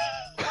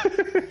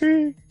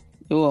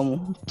 Eu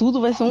amo.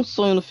 Tudo vai ser um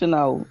sonho no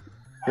final.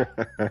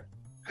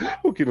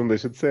 O que não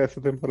deixa de ser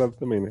essa temporada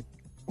também, né?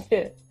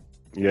 É.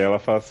 E aí ela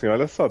fala assim,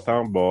 olha só, tá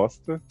uma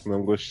bosta,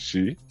 não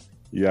gostei.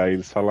 E aí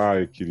eles falam,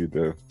 ai,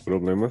 querida,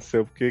 problema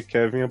seu, porque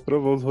Kevin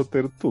aprovou os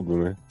roteiros tudo,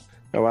 né?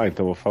 Ela,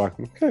 então vou falar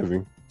com o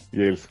Kevin.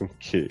 E aí eles falam, o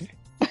quê?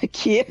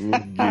 Que?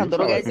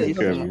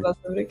 Drogadíssimo.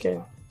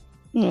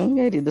 Não,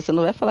 querida, você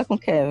não vai falar com o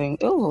Kevin.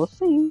 Eu vou,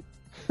 sim.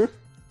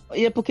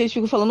 E é porque eles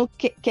ficam falando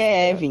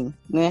Kevin,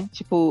 né?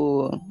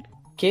 Tipo...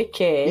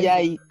 Kevin? E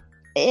aí...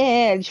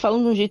 eles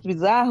falam de um jeito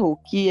bizarro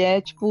que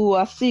é tipo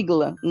a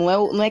sigla.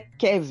 Não é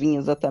Kevin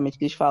exatamente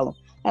que eles falam.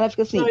 Ela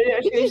fica assim, não, por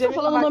que vocês estão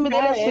falando o nome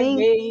dele assim?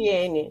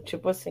 K-E-V-I-N,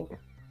 tipo assim.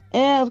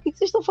 Por que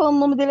vocês estão falando o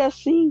nome dele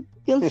assim?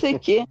 Que eu não sei o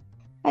quê.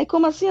 Aí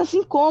como assim?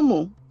 Assim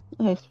como?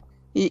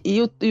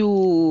 E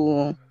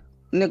o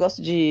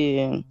negócio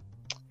de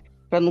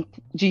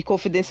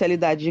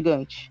confidencialidade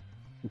gigante.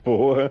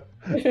 Porra,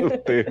 o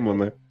termo,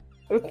 né?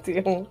 O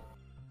termo.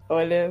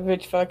 Olha, vou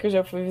te falar que eu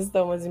já fui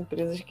visitar umas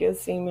empresas que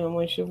assim, meu irmão,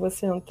 antes de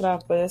você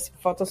entrar, parece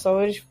que falta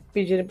só eles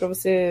pedirem pra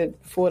você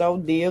furar o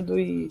dedo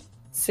e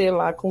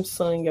selar com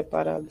sangue a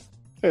parada.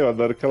 Eu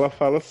adoro que ela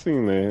fala assim,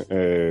 né?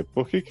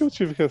 Por que eu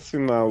tive que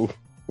assinar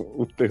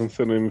o termo se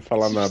você não ia me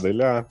falar nada?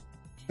 Ele, a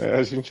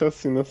gente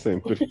assina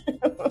sempre.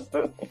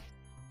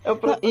 É o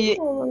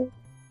protocolo.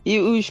 E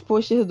os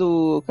posters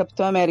do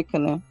Capitão América,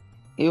 né?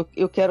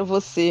 Eu quero que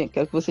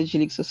você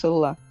desligue seu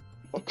celular.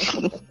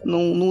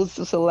 não use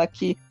seu celular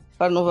aqui.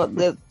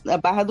 A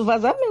barra do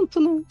vazamento,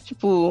 né?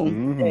 Tipo,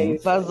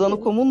 vazando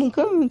como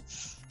nunca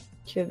antes.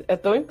 Que é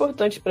tão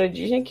importante pra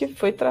Disney que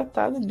foi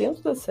tratado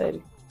dentro da série.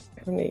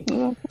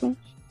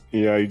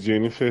 E aí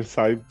Jennifer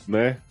sai,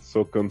 né,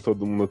 socando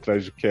todo mundo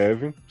atrás de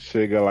Kevin,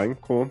 chega lá e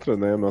encontra,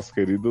 né, o nosso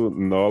querido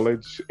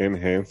Knowledge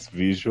Enhanced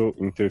Visual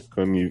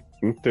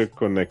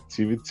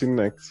Interconnectivity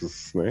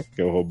Nexus, né,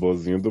 que é o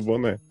robozinho do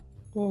boné.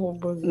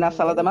 Na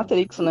sala da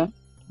Matrix, né?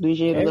 Do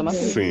engenheiro da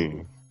Matrix.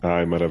 Sim.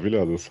 Ai,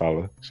 maravilhosa a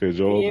sala. Cheia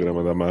de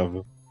holograma da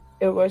Marvel.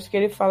 Eu gosto que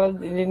ele fala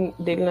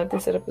dele na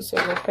terceira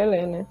pessoa do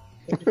Pelé, né?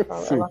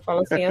 Ela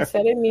fala assim, a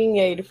série é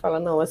minha. Aí ele fala,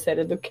 não, a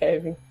série é do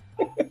Kevin.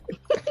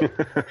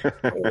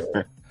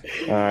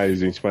 Ai,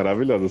 gente,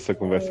 maravilhosa essa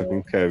conversa com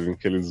o Kevin,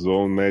 que eles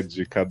vão, né,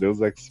 de cadê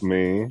os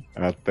X-Men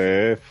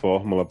até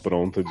fórmula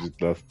pronta de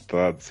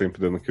tá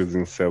sempre dando o que os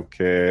incel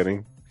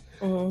querem.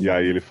 E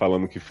aí ele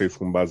falando que fez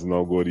com base no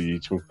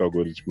algoritmo, que o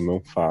algoritmo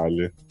não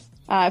falha.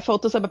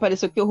 Faltou, sabe,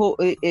 apareceu que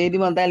ele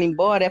mandar ela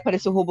embora e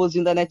apareceu o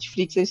robozinho da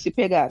Netflix e eles se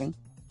pegarem.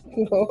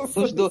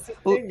 Nossa, se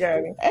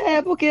pegarem.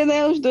 Porque,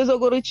 né, os dois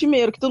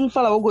algoritmeiros, que todo mundo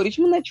fala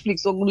algoritmo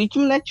Netflix. A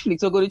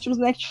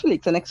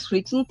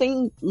Netflix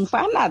não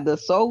faz nada,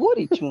 só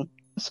algoritmo,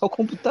 só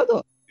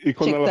computador. E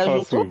quando ela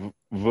fala assim,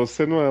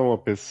 você não é uma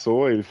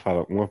pessoa, ele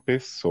fala, uma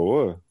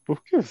pessoa?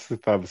 Por que você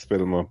estava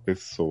esperando uma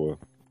pessoa?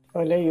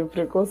 Olha aí, o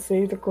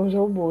preconceito com os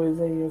robôs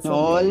aí.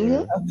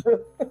 Olha,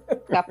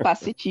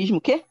 capacitismo,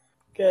 o quê?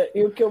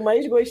 E o que eu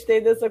mais gostei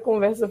dessa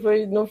conversa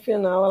foi no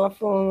final,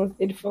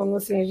 ele falando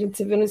assim, a gente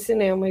se vê nos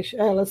cinemas.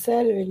 Ela,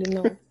 sério? Ele,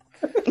 não.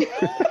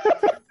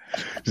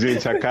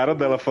 Gente, a cara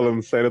dela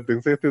falando sério, eu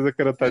tenho certeza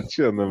que era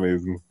Tatiana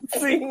mesmo.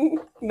 Sim,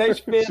 na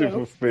esperança.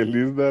 Tipo,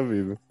 feliz da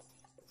vida.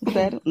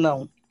 Sério?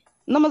 Não.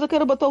 Não, mas eu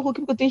quero botar o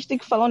Hulk porque a gente tem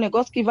que falar um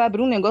negócio que vai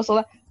abrir um negócio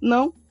lá.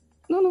 Não.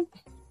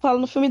 Fala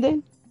no filme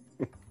dele.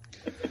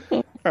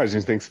 A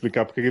gente tem que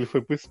explicar porque ele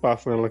foi pro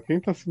espaço, né? Quem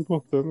tá se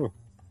importando?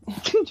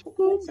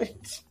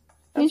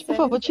 Gente, por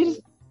favor, tira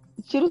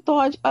o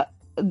Todd.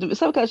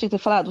 Sabe o que ela tinha que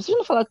ter falado? Vocês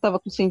não falaram que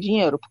tava sem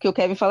dinheiro? Porque o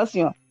Kevin fala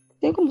assim, ó.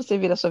 Tem como você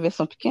virar sua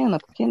versão pequena?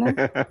 Porque, né?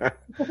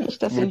 A gente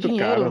tá sem Muito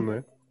dinheiro. caro,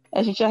 né?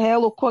 A gente já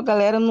realocou a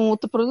galera numa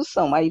outra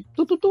produção. Aí,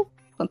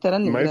 Pantera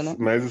Negra, né?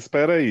 Mas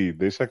espera aí,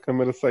 deixa a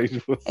câmera sair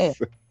de você.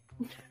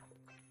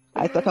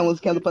 Aí toca a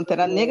musiquinha do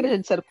Pantera Negra, já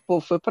disseram que o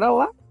povo foi pra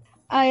lá.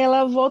 Aí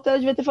ela volta, ela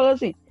devia ter falado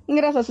assim,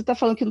 engraçado, você tá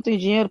falando que não tem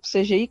dinheiro pro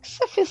CGI, que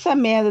você fez essa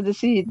merda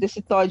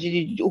desse Todd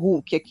de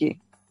Hulk aqui?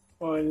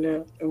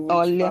 Olha, eu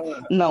vou te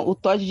falar. Não, o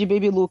Todd de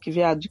Baby Look,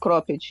 viado, de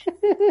cropped.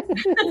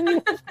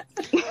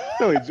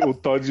 Não, o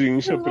Todd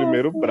incha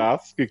primeiro o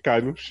braço, que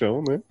cai no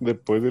chão, né?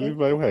 Depois ele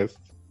vai o resto.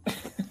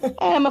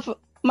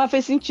 Mas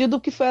fez sentido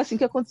que foi assim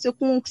que aconteceu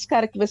com esse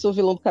cara que vai ser o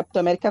vilão do Capitão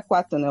América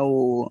 4, né?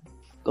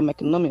 Como é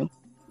que é o nome?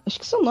 Acho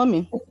que é o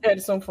nome.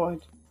 Harrison Ford.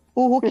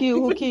 O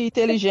Hulk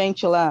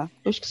inteligente lá.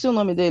 Eu esqueci o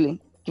nome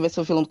dele, que vai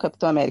ser o vilão do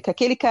Capitão América.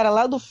 Aquele cara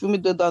lá do filme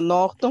do Edward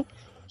Norton,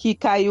 que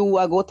caiu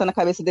a gota na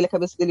cabeça dele, a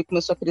cabeça dele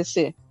começou a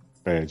crescer.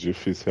 É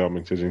difícil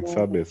realmente a gente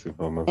saber essa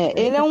informação.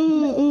 Ele é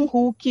um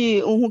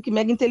Hulk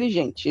mega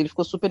inteligente. Ele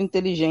ficou super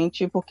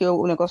inteligente porque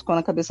o negócio ficou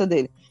na cabeça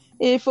dele.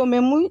 E foi a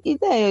mesma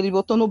ideia. Ele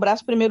botou no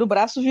braço, primeiro o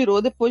braço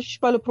virou, depois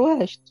espalhou pro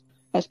resto.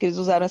 Acho que eles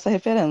usaram essa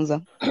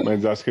referência.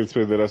 Mas acho que eles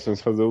perderam a chance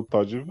de fazer o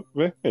Todd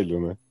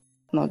vermelho, né?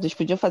 Não, eles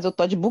podiam fazer o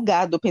Todd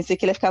bugado. Eu pensei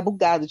que ele ia ficar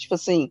bugado. Tipo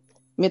assim,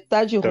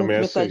 metade Hulk, Também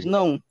metade achei.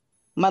 não.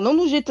 Mas não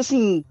no jeito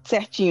assim,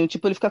 certinho.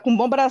 Tipo, ele ficar com um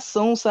bom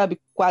bração, sabe?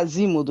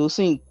 Quasímodo,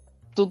 assim,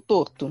 tudo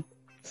torto.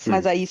 Sim.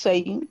 Mas aí isso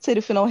aí seria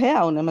o final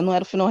real, né? Mas não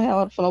era o final real,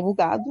 era o final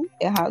bugado,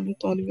 errado,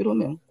 então ele virou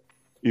mesmo.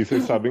 E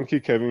vocês sabem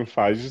que Kevin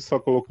Feige só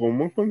colocou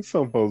uma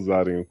condição pra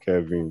usarem o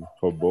Kevin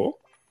robô,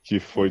 que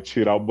foi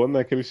tirar o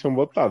boné que eles tinham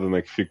botado,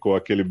 né? Que ficou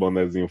aquele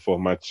bonezinho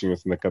formatinho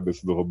assim na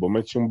cabeça do robô,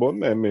 mas tinha um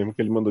boné mesmo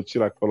que ele mandou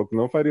tirar, que falou que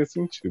não faria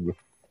sentido.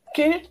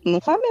 Que? Não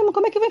faz mesmo.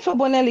 Como é que vai enfiar o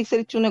boné ali se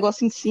ele tinha um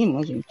negócio em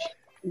cima, gente?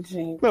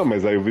 Não,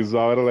 mas aí o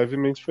visual era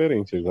levemente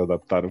diferente. Eles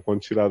adaptaram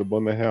quando tiraram o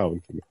boné real,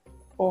 entendeu?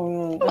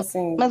 Pô,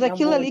 assim, Mas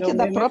aquilo ali que é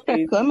da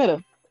própria câmera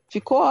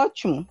ficou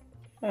ótimo.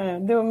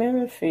 Deu o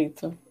mesmo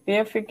efeito.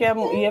 Ia ficar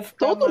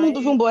Todo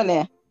mundo viu um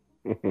boné.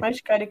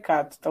 mais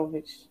caricato,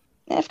 talvez.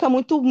 Ia ficar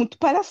muito, muito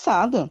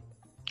palhaçada.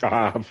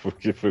 Ah,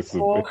 porque foi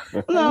super.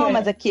 Não,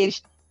 mas aqui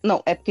eles.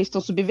 Não, é porque eles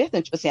estão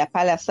subvertendo. Tipo assim, a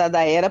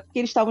palhaçada era porque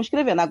eles estavam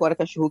escrevendo. Agora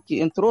que a She-Hulk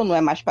entrou, não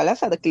é mais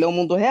palhaçada, aquilo é o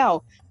mundo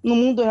real. No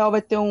mundo real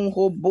vai ter um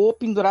robô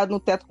pendurado no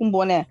teto com um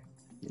boné.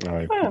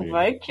 Ai,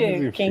 vai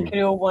que quem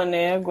criou o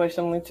boné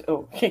gosta muito.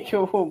 Que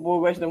o robô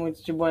gosta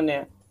muito de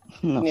boné.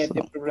 Não ia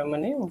ter problema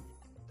nenhum.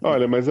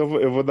 Olha, mas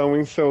eu vou dar uma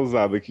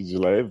incelzada aqui de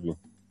leve.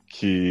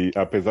 Que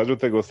apesar de eu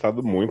ter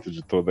gostado muito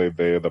de toda a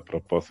ideia da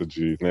proposta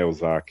de, né,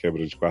 usar a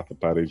quebra de quarta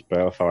parede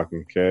para ela falar com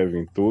o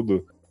Kevin e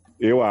tudo,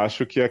 eu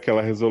acho que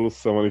aquela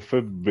resolução ali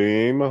foi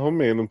bem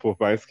marromeno, por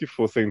mais que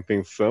fosse a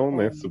intenção,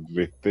 né,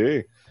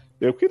 subverter.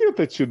 Eu queria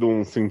ter tido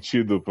um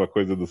sentido pra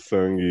coisa do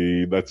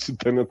sangue e da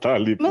Titânia estar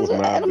ali por nada.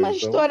 Mas era uma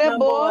história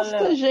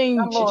bosta,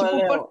 gente.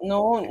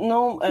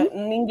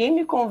 Ninguém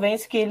me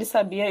convence que ele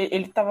sabia,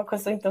 ele tava com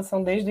essa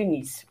intenção desde o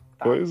início.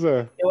 Tá? Pois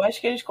é. Eu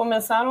acho que eles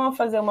começaram a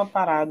fazer uma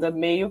parada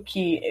meio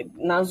que,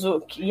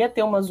 que ia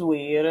ter uma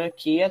zoeira,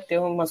 que ia ter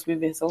uma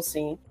subversão,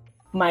 sim,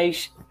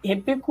 mas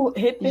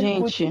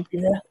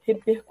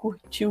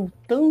repercutiu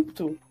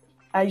tanto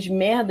as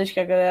merdas que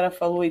a galera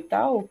falou e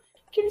tal,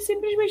 que eles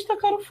simplesmente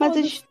tacaram foda.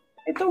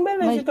 Então,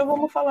 beleza, então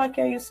vamos falar que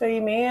é isso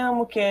aí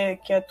mesmo, que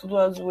é tudo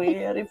a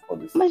zoeira e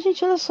foda-se. Mas,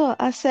 gente, olha só,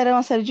 a série é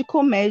uma série de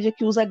comédia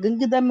que usa a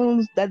gangue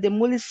da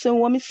demolição e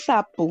o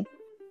Homem-Sapo.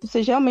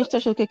 Você realmente tá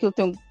achando que aquilo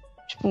tem um...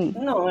 Tipo...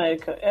 Não,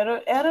 Érica,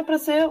 era pra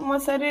ser uma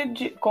série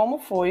de... Como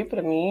foi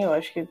pra mim, eu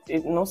acho que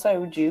não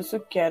saiu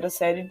disso, que era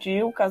série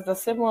de O Caso da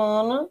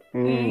Semana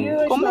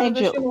e...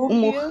 Comédia,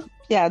 humor,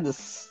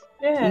 piadas.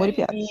 Humor e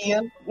piadas.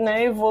 Ia,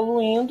 né,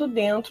 evoluindo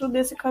dentro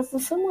desse Caso da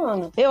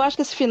Semana. Eu acho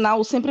que esse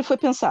final sempre foi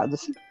pensado,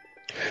 assim.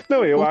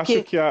 Não, eu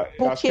acho que a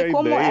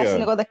como ideia... esse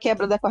negócio da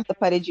quebra da quarta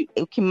parede,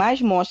 o que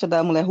mais mostra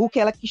da Mulher Hulk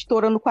é ela que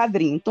estoura no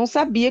quadrinho. Então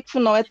sabia que o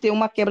final ia ter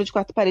uma quebra de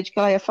quarta parede que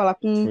ela ia falar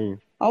com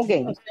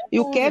alguém. E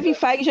o Kevin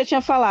Feige já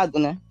tinha falado,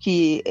 né?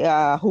 Que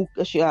a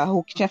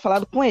Hulk tinha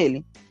falado com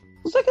ele.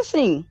 Só que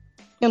assim,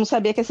 eu não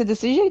sabia que ia ser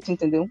desse jeito,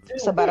 entendeu?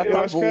 Essa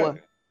barata voa.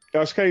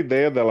 Eu acho que a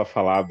ideia dela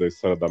falar da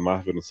história da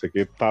Marvel, não sei o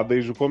que, tá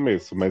desde o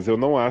começo. Mas eu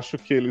não acho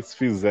que eles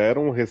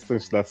fizeram o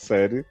restante da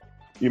série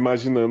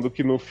imaginando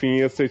que no fim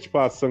ia ser tipo,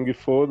 sangue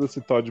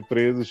foda-se, Todd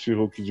preso,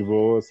 She-Hulk de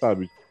boa,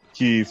 sabe?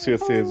 Que isso ia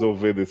se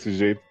resolver desse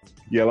jeito.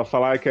 E ela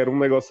fala que era um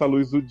negócio à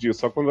luz do dia.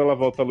 Só quando ela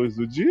volta à luz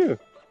do dia,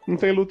 não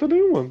tem luta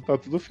nenhuma. Tá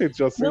tudo feito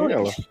já sem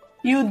ela.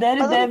 E o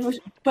Daredevil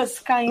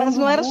caindo. Mas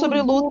não era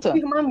sobre luta.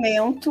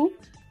 Firmamento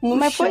no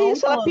mas chão, foi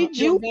isso, ela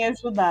pediu. Vem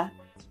ajudar.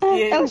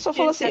 Ela só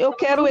falou assim, eu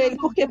quero ele.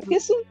 Por quê? Porque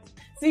sim.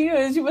 Sim,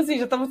 tipo assim,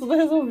 já tava tudo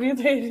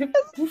resolvido. Ele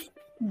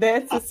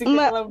desce assim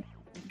com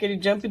aquele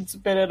jump de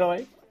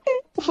super-herói.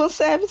 O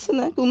fanservice,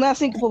 né? Não é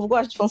assim que o povo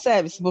gosta de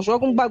fanservice.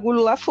 Joga um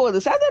bagulho lá,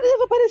 foda-se. A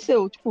Daredevil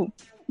apareceu, tipo...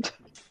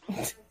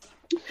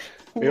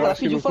 Eu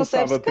acho que não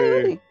custava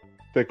ter...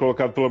 ter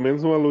colocado pelo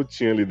menos uma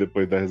lutinha ali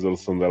depois da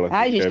resolução dela.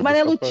 Ai, gente, mas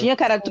é lutinha,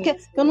 cara.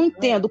 Eu não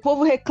entendo. O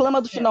povo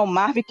reclama do final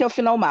Marvel, que é o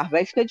final Marvel.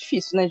 Aí fica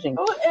difícil, né, gente?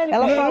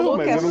 Ela falou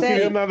que a eu não série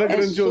queria nada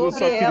grandioso, eu só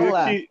queria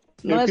ela. que...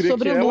 Não eu é queria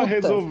sobre que ela luta.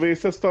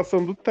 resolvesse a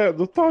situação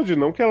do Todd,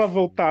 não que ela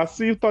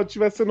voltasse e o Todd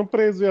estivesse sendo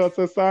preso e ela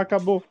acessar,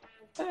 acabou.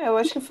 Eu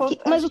acho que falta.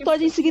 Mas o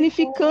Todd é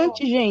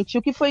insignificante, gente.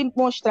 O que foi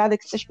mostrado é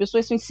que essas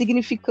pessoas são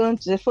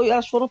insignificantes.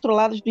 Elas foram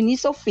trolladas do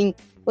início ao fim.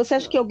 Você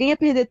acha que alguém ia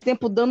perder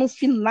tempo dando um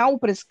final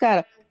pra esse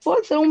cara?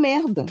 Pode ser um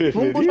merda.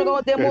 Vamos jogar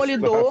um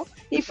Demolidor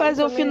e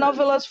fazer o final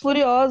Velozes e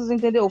Furiosos,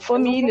 entendeu?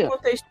 Família. Eu não vou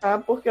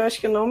contestar porque eu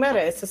acho que não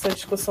merece essa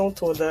discussão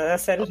toda. A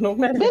série não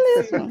merece.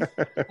 Beleza.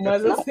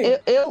 Mas assim.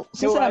 Eu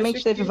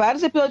sinceramente, teve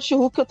vários episódios de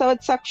She-Hulk que eu tava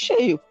de saco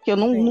cheio. Porque eu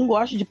não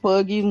gosto de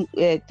Pug.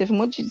 Teve um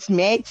monte de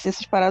Smads,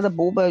 essas paradas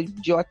bobas,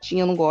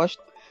 idiotinha, eu não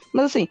gosto.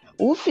 Mas assim,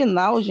 o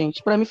final,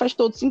 gente, pra mim faz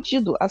todo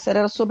sentido. A série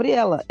era sobre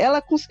ela. Ela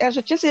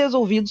já tinha se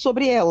resolvido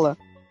sobre ela.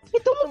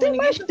 Então não tem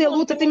mais que ter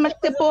luta, tem mais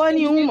que ter porra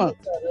nenhuma.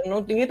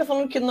 Ninguém tá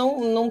falando que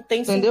não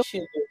tem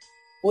sentido.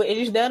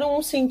 Eles deram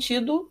um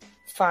sentido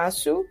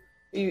fácil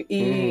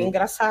e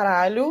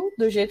engraçaralho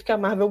do jeito que a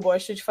Marvel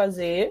gosta de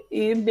fazer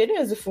e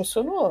beleza,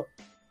 funcionou.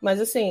 Mas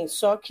assim,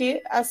 só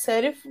que a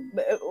série,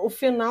 o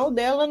final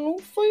dela não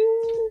foi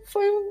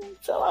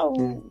sei lá,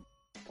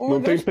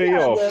 não tem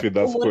payoff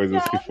das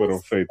coisas que foram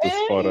feitas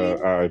fora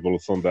a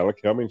evolução dela,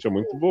 que realmente é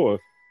muito boa.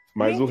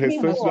 Mas o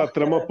restante da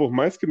trama, por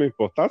mais que não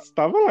importasse,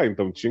 estava lá,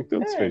 então tinha que ter um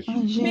desfecho.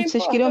 Ai, gente,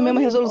 vocês queriam a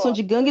mesma resolução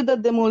de Gangue da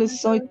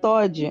Demolição e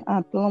Todd?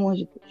 Ah, pelo amor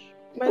de Deus.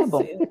 Mas tá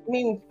bom.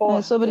 Me importa.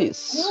 É sobre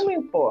isso. Não me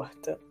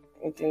importa,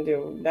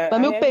 entendeu? Pra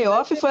mim, o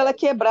payoff foi ela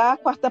quebrar a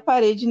quarta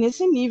parede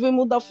nesse nível e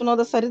mudar o final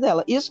da série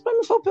dela. Isso pra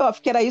mim foi o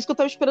payoff, que era isso que eu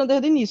tava esperando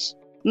desde o início.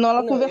 Não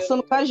ela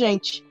conversando com a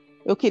gente.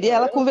 Eu queria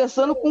ela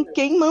conversando com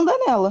quem manda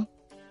nela.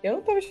 Eu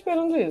não tava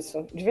esperando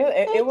isso.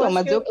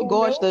 Mas eu que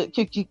gosto,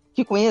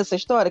 que conheço a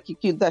história,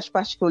 que das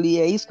partes que eu li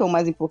é isso que é o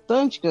mais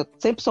importante, que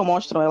sempre só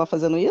mostram ela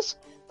fazendo isso,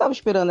 tava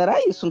esperando, era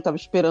isso, não tava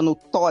esperando o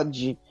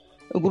Todd,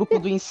 o grupo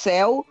do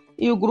Incel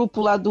e o grupo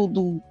lá do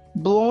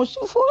Blonde,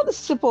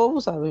 foda-se esse povo,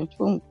 sabe?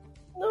 Tipo...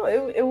 Não,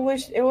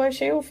 eu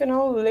achei o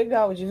final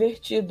legal,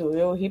 divertido,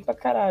 eu ri pra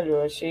caralho,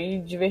 eu achei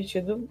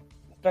divertido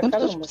pra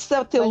caramba. Não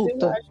precisa ter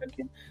luta. Eu acho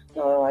que...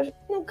 eu acho...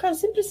 Não, cara,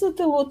 sempre precisa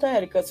ter luta,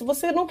 Érica. Se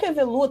você não quer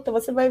ver luta,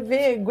 você vai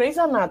ver Grey's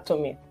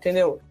Anatomy,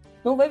 entendeu?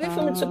 Não vai ver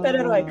filme de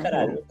super-herói,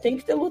 caralho. Tem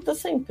que ter luta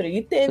sempre.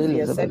 E teve,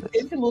 beleza, a série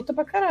teve luta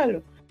pra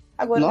caralho.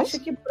 Agora, eu acho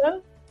que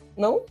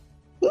Não?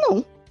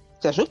 Não.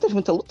 Você achou que teve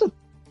muita luta?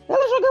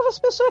 Ela jogava as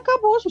pessoas e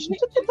acabou, gente. Não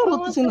tinha tanta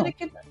luta assim, não.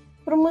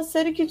 Pra uma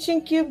série que tinha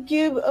que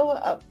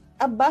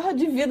a barra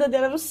de vida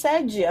dela era o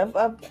SED.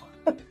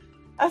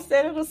 A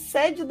série era o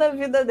SED da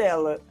vida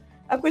dela.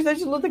 A quantidade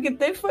de luta que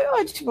teve foi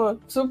ótima.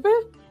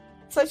 Super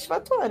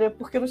satisfatória,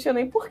 porque não tinha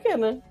nem porquê,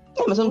 né?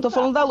 Mas eu não tô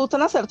falando da luta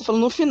na série, tô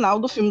falando no final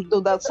do filme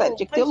da série.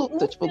 Tinha que ter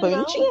luta. Tipo, pra mim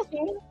não tinha.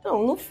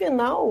 Não, no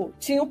final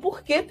tinha o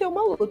porquê ter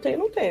uma luta e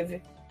não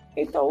teve.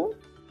 Então,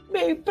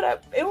 meio pra.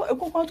 Eu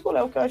concordo com o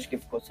Léo, que eu acho que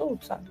ficou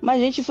solto, sabe? Mas,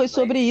 gente, foi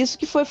sobre isso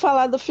que foi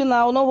falado no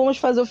final. Não vamos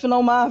fazer o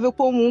final Marvel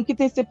comum, que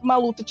tem sempre uma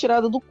luta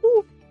tirada do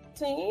cu.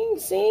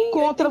 Sim.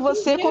 Contra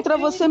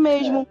você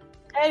mesmo.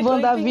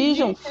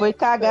 WandaVision foi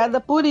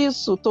cagada por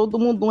isso. Todo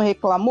mundo não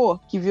reclamou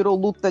que virou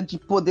luta de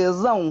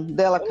poderzão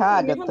dela com a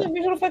Agatha.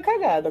 WandaVision não foi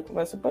cagada,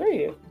 começa por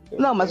aí.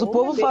 Não, mas o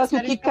povo fala que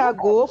o que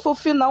cagou foi o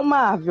final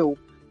Marvel.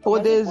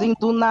 Poderzinho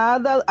do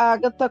nada, a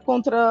Agatha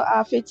contra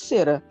a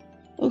feiticeira.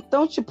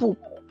 Então, tipo...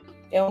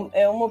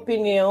 É uma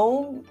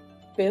opinião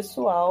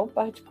pessoal,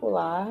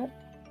 particular.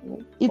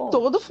 E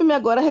todo filme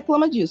agora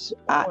reclama disso.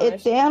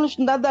 Eternos,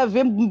 nada a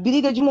ver,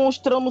 briga de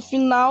monstrão no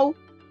final,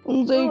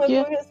 não sei o quê.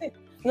 Assim,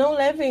 não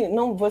levem,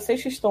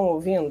 vocês que estão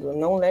ouvindo,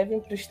 não levem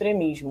pro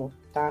extremismo,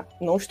 tá?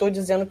 Não estou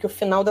dizendo que o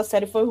final da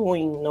série foi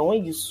ruim, não é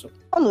isso.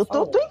 Eu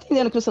tô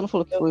entendendo que você não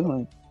falou que foi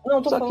ruim.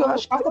 Não, tô falando que eu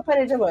acho quarta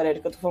parede agora,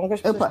 Érica. Eu tô falando que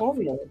as pessoas estão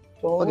ouvindo.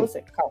 Tô falando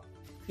você, calma.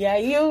 E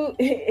aí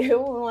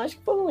eu não acho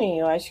que foi ruim.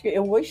 Eu acho que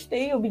eu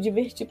gostei, eu me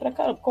diverti pra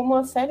caramba. Como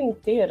a série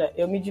inteira,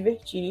 eu me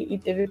diverti e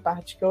teve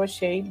partes que eu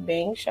achei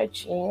bem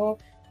chatinho.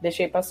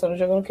 Deixei passando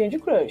jogando Candy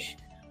Crush.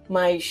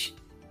 Mas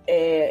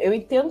eu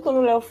entendo quando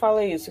o Léo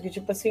fala isso, que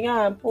tipo assim,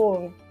 as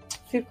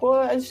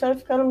histórias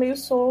ficaram meio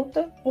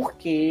soltas,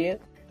 porque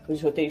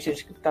os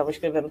roteiristas que estavam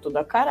escrevendo tudo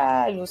a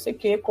caralho, não sei o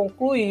que,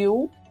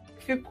 concluiu,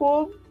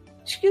 ficou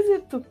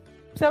esquisito.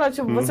 Sei lá,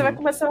 tipo, você vai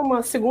começar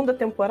uma segunda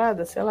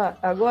temporada, sei lá,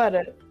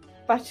 agora,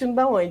 partindo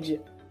da onde?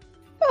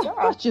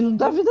 Partindo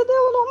da vida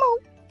dela normal.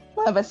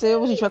 Vai ser,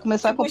 a gente vai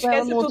começar a acompanhar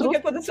ela no outro... tudo que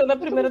aconteceu na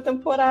primeira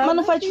temporada. Mas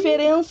não faz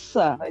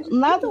diferença.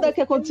 Nada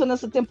que aconteceu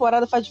nessa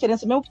temporada faz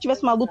diferença. Mesmo que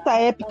tivesse uma luta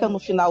épica no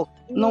final,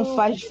 não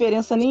faz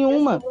diferença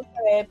nenhuma. Uma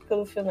luta épica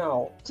no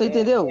final. Você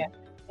entendeu?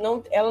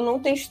 Não, ela não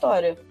tem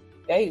história.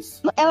 É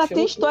isso. Ela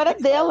tem história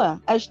dela.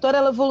 A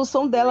história, a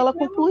evolução dela, ela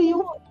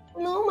concluiu.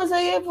 Não, mas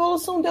aí a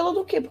evolução dela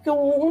do quê? Porque o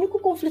único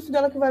conflito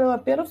dela que valeu a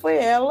pena foi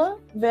ela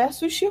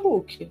versus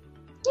She-Hulk.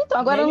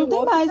 Então, agora não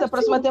tem mais. A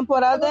próxima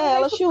temporada é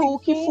ela,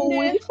 She-Hulk,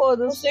 full e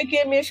foda-se. Não sei o que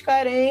é minhas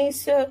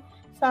carências,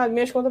 sabe?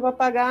 Minhas contas pra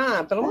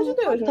pagar. Pelo amor de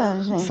Deus, né? Tá,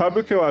 gente.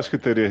 Sabe o que eu acho que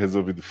teria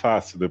resolvido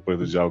fácil depois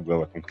do diálogo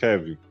dela com o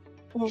Kevin?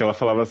 Que ela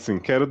falava assim,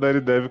 quero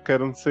Daredevil,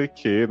 quero não sei o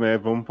que, né?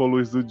 Vamos pôr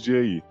luz do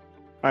dia aí.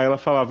 Aí ela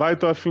falava,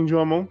 tô afim de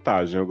uma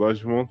montagem, eu gosto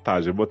de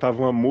montagem. Eu botava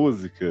uma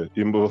música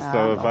e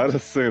mostrava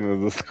várias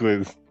cenas das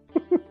coisas.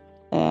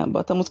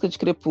 Bota a música de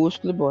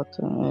Crepúsculo e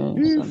bota.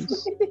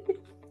 Isso.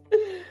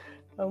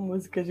 A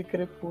música de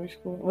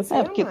Crepúsculo. Você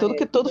Porque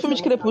ama, todo filme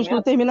de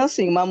Crepúsculo termina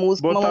assim, uma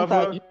música, uma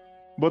montagem.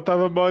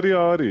 Botava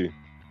Boriori.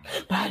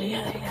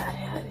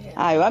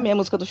 Eu amei a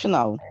música do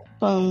final.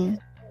 Pam,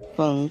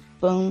 pam,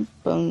 pam,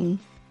 pam.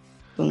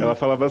 Ela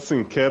falava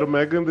assim, quero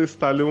Megan Thee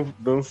Stallion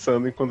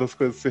dançando enquanto as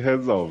coisas se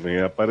resolvem.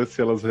 Aí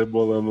aparecia elas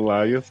rebolando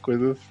lá e as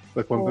coisas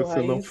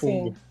acontecendo ao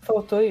fundo. Sim,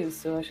 faltou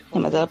isso, eu acho que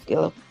Mas ela...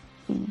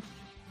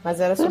 Mas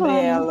era sobre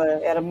ela,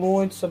 era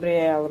muito sobre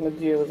ela, meu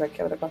Deus, a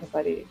quebra da quarta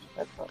parede.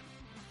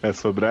 É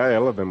sobre a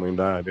ela, né, mãe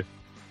da área.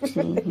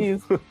 É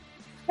isso.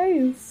 É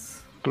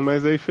isso.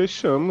 Mas aí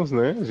fechamos,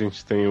 né? A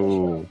gente tem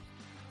o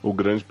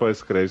grande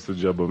pós-crédito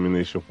de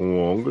Abomination com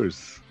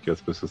Wongers, que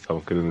as pessoas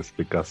estavam querendo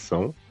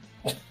explicação.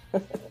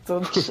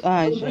 Todos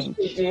gente.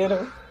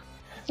 pediram.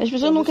 As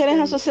pessoas não querem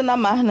raciocinar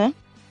mais, né?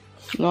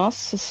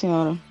 Nossa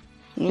senhora.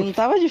 Não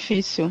tava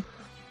difícil.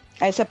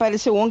 Aí se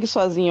apareceu o Wong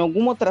sozinho em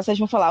alguma outra série,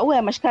 vão falar,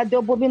 mas cadê o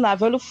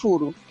Abominável? Olha o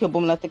furo. Porque o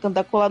Abominável tem que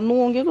andar colado no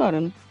Wong agora,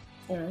 né?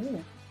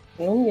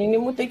 No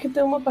mínimo tem que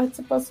ter uma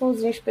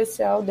participaçãozinha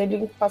especial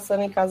dele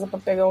passando em casa pra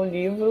pegar um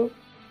livro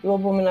e o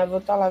Abominável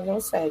tá lá vendo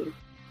série.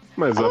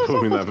 Mas o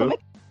Abominável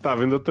tá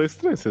vendo Doutor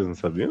Estranho, vocês não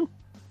sabiam?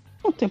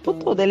 O tempo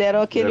todo. Ele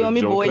era aquele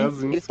homem-boi.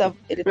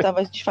 Ele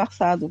tava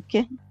disfarçado. O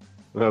quê?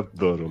 Eu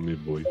adoro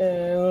homem-boi.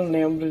 Eu não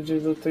lembro de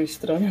Doutor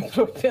Estranho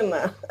pra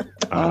opinar.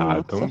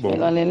 Tão bom.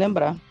 Não nem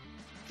lembrar.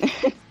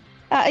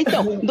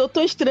 Então,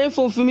 Doutor Estranho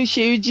foi um filme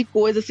cheio de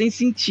coisa sem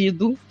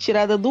sentido,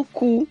 tirada do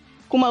cu,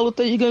 com uma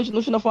luta gigante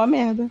no final, foi uma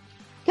merda.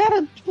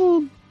 Cara,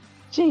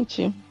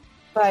 gente...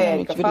 Vai,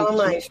 Érica,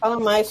 fala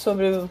mais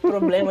sobre o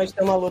problema de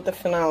ter uma luta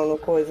final no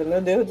coisa.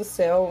 Meu Deus do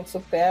céu,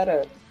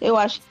 supera. Eu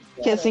acho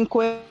que é assim,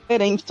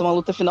 incoerente ter uma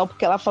luta final,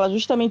 porque ela fala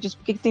justamente isso,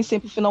 porque que tem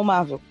sempre o final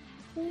Marvel.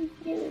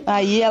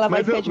 Aí ela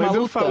vai pedir uma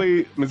luta.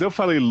 Mas eu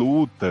falei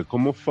luta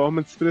como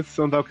forma de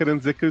expressão, tava querendo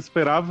dizer que eu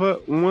esperava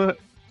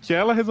que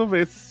ela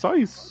resolvesse, só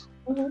isso.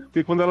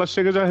 Porque quando ela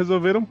chega, já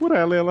resolveram por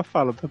ela e ela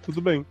fala, tá tudo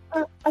bem.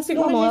 Assim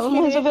não, ela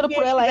não resolveram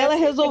por ela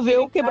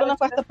resolveu quebrando a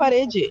quarta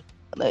parede.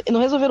 Não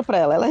resolveram pra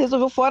ela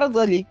resolveu fora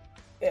dali.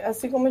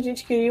 Assim como a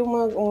gente queria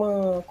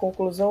uma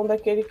conclusão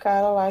daquele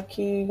cara lá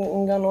que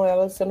enganou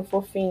ela sendo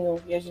fofinho,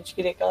 e a gente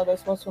queria que ela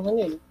desse uma surra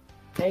nele.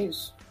 É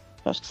isso.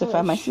 Eu acho que você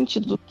faz mais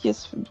sentido do que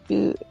esse...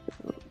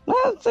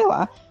 sei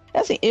lá. É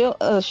assim,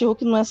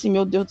 She-Hulk não é assim,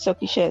 meu Deus do céu,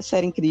 que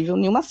série incrível.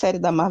 Nenhuma série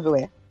da Marvel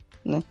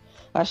né?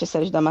 Eu acho as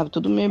séries da Marvel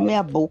tudo meio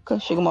meia boca.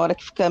 Chega uma hora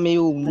que fica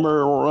meio...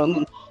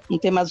 Não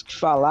tem mais o que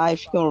falar, e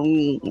fica...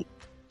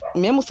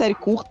 Mesmo série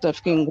curta,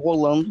 fica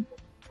enrolando.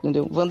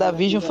 Entendeu?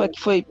 WandaVision foi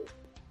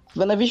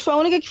a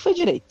única que foi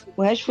direito.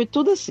 O resto foi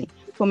tudo assim.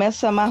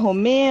 Começa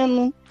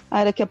marromeno,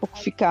 aí daqui a pouco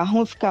fica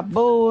ruim, fica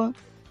boa,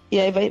 e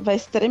aí vai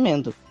se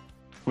tremendo.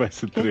 Vai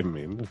se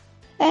tremendo?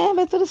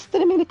 Vai tudo se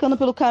tremelicando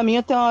pelo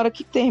caminho até uma hora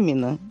que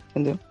termina,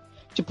 entendeu?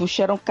 Tipo, o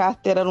Sharon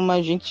Carter era uma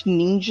agente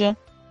ninja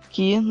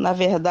que, na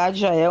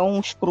verdade, já é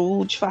um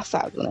Skrull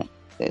disfarçado, né?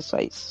 É só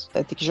isso.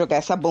 Vai ter que jogar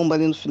essa bomba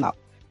ali no final.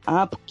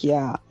 Porque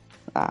a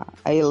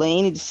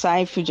Elaine de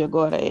Seinfeld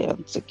agora é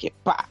não sei o que,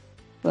 pá.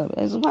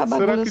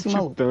 Será que assim,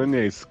 Titânia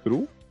é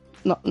Skrull?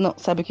 Não,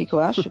 sabe o que eu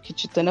acho? Que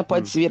Titânia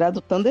pode se virar do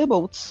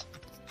Thunderbolts.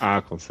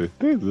 Com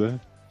certeza.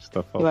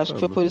 Está faltando. Eu acho que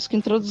foi por isso que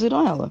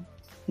introduziram ela.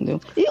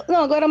 Entendeu?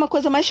 Agora é uma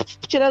coisa mais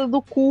tirada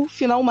do cu,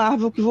 final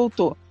Marvel que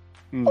voltou.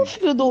 O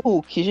filho do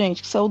Hulk,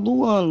 gente, que saiu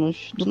do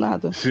ânus, do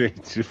nada.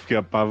 Gente, fiquei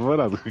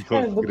apavorado com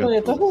aquela do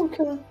planeta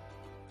Hulk, né?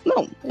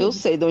 Não, eu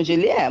sei de onde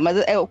ele é, mas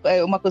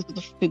é uma coisa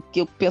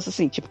que eu penso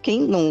assim, tipo,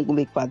 quem não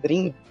lê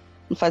quadrinho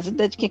não faz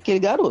ideia de quem é aquele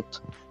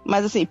garoto.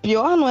 Mas assim,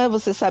 pior não é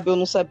você saber ou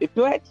não saber.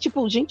 Pior é que,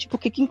 tipo, gente, por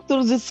que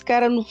introduziu esse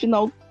cara no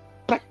final?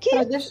 Pra quê?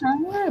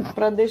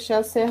 Pra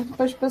deixar certo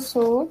pras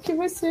pessoas que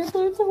vai ser o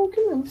Planeta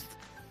Hulk mesmo.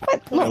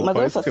 Mas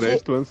olha só,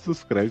 crédito antes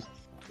dos créditos.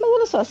 Mas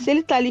olha só, se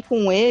ele tá ali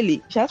com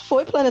ele, já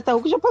foi Planeta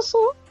Hulk, já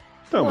passou.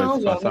 Então,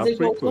 mas passar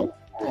foi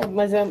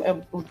mas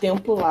o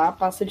tempo lá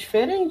passa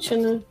diferente,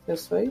 né? É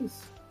só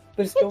isso.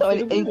 Por isso que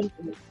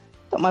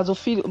mas o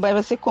filho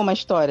vai ser como a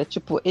história?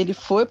 Tipo, ele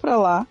foi pra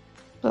lá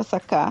pra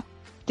sacar,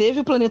 teve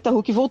o Planeta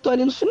Hulk e voltou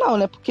ali no final,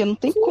 né? Porque não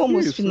tem como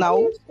esse final.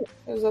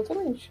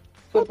 Exatamente.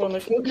 Foi pelo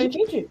menos que eu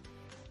entendi.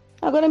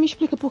 Agora me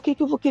explica por que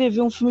eu vou querer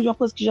ver um filme de uma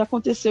coisa que já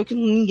aconteceu, que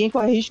ninguém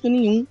corre risco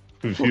nenhum.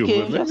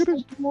 Porque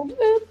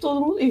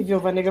todo mundo. E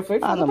Viúva Negra foi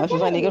não, mas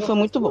Viúva Negra foi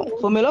muito bom.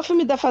 Foi o melhor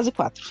filme da fase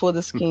 4.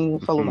 Foda-se quem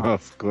falou mal.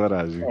 Nossa,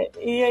 coragem.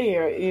 E aí,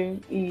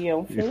 é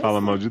um filme. E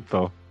fala mal de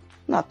Thor.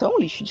 Não, Thor é um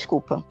lixo,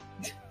 desculpa.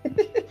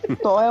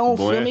 Thor é um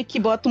filme que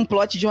bota um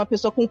plot de uma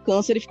pessoa com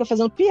câncer e fica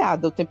fazendo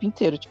piada o tempo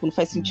inteiro. Tipo, não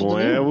faz sentido nenhum.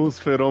 É os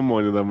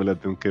feromônios da mulher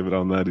tendo que quebrar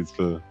o nariz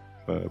pra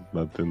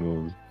bater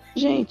no...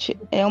 Gente,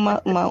 é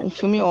um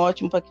filme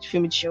ótimo,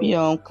 filme de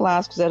espião,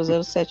 clássico,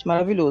 007,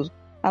 maravilhoso.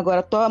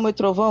 Agora, Thor, Amor e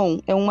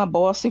Trovão é uma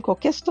bosta em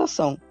qualquer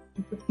situação.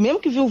 Mesmo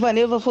que Viúva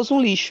Negra fosse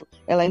um lixo,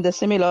 ela ainda ia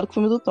ser melhor do que o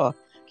filme do Thor.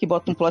 Que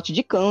bota um plot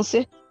de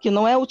câncer, que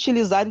não é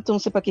utilizado, então não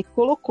sei pra que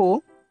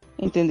colocou,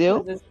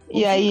 entendeu?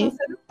 E aí...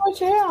 Câncer é um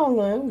plot real,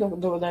 né?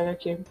 Da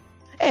HQ.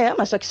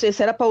 Mas só que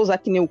se era pra usar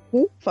que nem o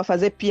cu, pra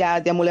fazer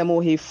piada e a mulher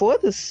morrer e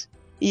foda-se,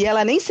 e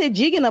ela nem ser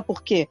digna,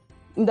 porque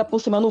ainda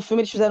por cima no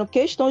filme eles fizeram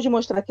questão de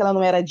mostrar que ela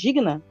não era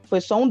digna, foi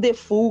só um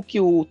default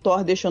que o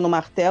Thor deixou no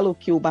martelo,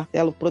 que o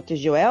martelo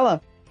protegeu ela,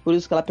 por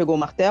isso que ela pegou o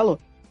martelo.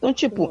 Então,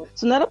 tipo,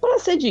 isso não era pra ela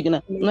ser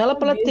digna, não era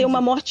pra ela ter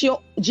uma morte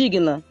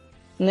digna,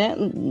 né?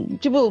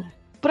 Tipo,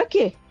 pra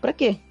quê? Pra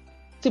quê?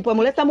 Tipo, a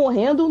mulher tá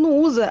morrendo, não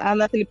usa a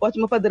Natalie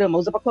Portman pra drama,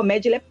 usa pra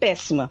comédia, ele é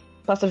péssima.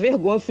 Passa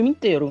vergonha o filme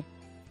inteiro.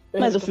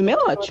 Mas o filme é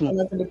ótimo.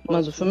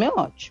 Mas o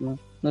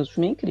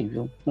filme é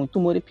incrível. Muito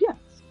humor e piada.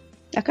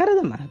 A cara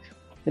da Marvel.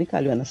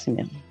 Brincalhona assim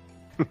mesmo.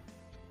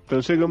 Então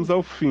chegamos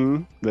ao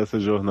fim dessa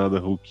jornada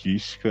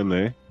hulkística,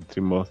 né? Entre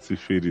mortos e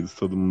feridos,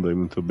 todo mundo aí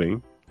muito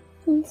bem.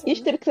 E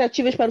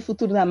expectativas para o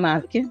futuro da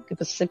Marvel, que a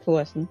pessoa sempre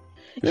gosta, né?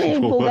 E aí,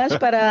 empolgados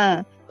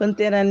para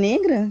Pantera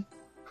Negra?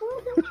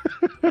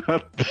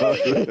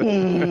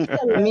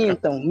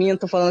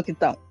 Mintam falando que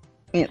estão.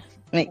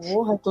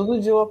 Porra, todo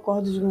dia eu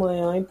acordo de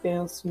manhã e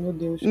penso, meu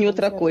Deus. Em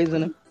outra coisa,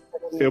 né?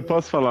 Eu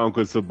posso falar uma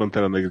coisa sobre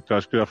Pantera Negra, que eu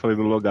acho que eu já falei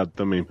no Logado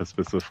também, para as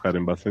pessoas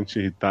ficarem bastante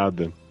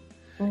irritadas.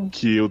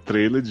 Que o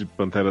trailer de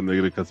Pantera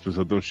Negra, que as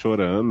pessoas estão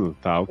chorando,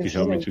 tal, que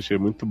realmente achei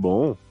muito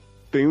bom,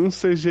 tem uns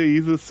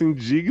CGIs, assim,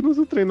 dignos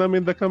do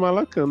treinamento da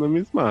Kamala Khan na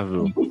Miss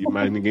Marvel.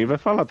 Mas ninguém vai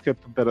falar, porque é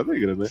Pantera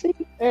Negra, né? Sim.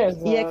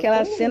 E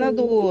aquela cena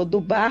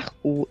do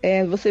barco,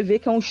 você vê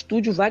que é um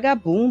estúdio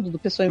vagabundo do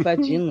pessoal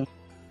invadindo.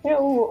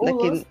 O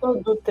lance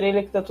do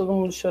trailer que tá todo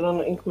mundo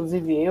chorando,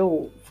 inclusive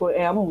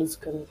é a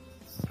música, né?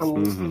 A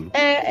música.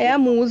 É a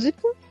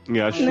música. E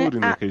a Shuri,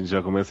 né? Que a gente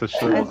já começa a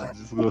chorar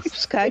de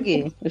desgosto.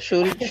 Caguei. Eu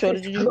choro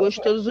de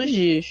desgosto todos os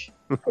dias.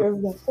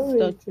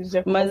 Exatamente.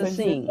 Então, mas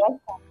assim...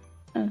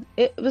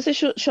 Você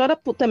chora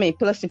também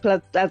pelas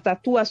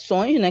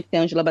atuações, né? Que tem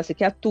a Angela Bassett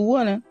que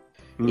atua, né?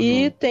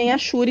 E tem a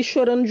Shuri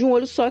chorando de um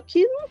olho só,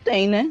 que não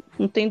tem, né?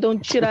 Não tem de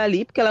onde tirar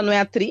ali, porque ela não é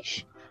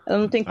atriz. Ela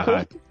não tem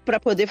corpo pra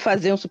poder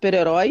fazer um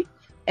super-herói.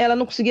 Ela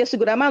não conseguia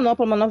segurar a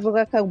manopla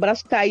com o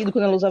braço caído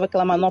quando ela usava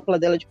aquela manopla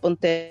dela de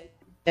pantera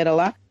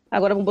lá.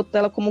 Agora vão botar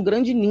ela como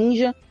grande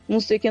ninja,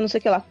 não sei o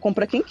que lá.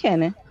 Compra quem quer,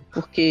 né?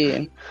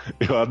 Porque...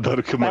 Eu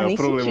adoro que o maior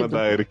problema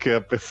da Erika é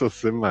a pessoa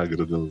ser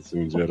magra,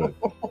 assim, em geral.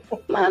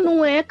 Mas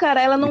não é,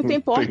 cara. Ela não tem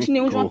porte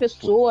nenhum de uma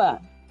pessoa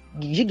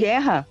de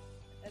guerra.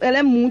 Ela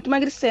é muito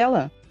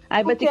magricela.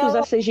 Aí vai ter que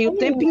usar CGI o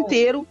tempo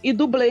inteiro e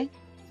dublê.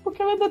 Porque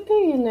ela é da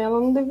TI, né? Ela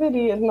não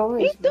deveria.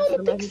 Então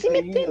não tem que se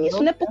meter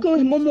nisso. Não é porque o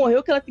irmão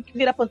morreu que ela tem que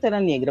virar Pantera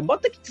Negra.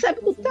 Bota quem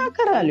sabe lutar,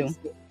 caralho.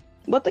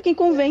 Bota quem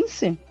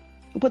convence.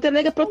 O Pantera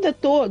Negra é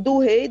protetor do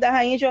rei, da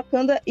rainha de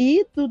Wakanda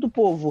e do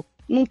povo.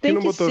 Não tem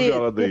que ser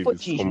Viola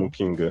Davis como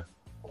Kinga?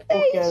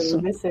 Isso.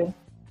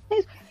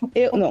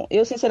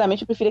 Eu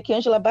sinceramente preferia que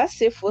Angela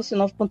Bassett fosse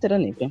nova Pantera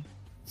Negra.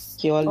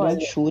 Que olha,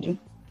 Shuri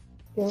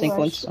sem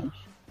condições.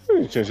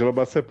 Gente, Angela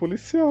Bassett é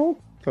policial.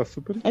 Tá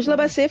super. Angela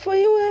Bassett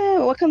foi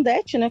o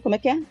Wakandete, né? Como é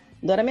que é?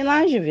 Dora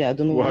Milaje,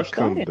 viado. No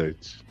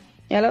Wakandete.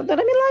 Ela é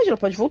Dora Milaje, ela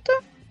pode voltar.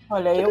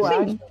 Olha,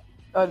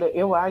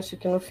 eu acho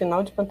que no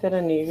final de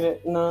Pantera Negra,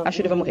 a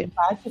Shuri vai morrer. No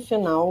parte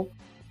final,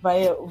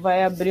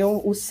 vai abrir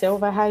o céu,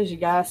 vai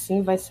rasgar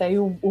assim, vai sair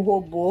o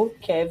robô,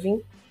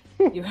 Kevin,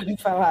 e vai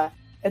falar: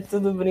 é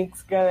tudo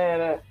brinks,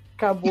 galera.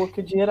 Acabou,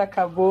 que o dinheiro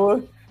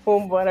acabou.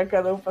 Vambora,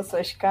 cada um pra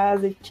suas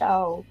casas.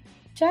 Tchau.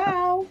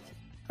 Tchau.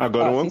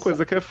 Agora, uma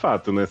coisa que é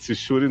fato, né? Se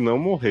Shuri não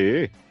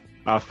morrer,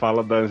 a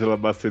fala da Angela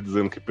Bassett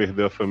dizendo que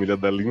perdeu a família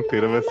dela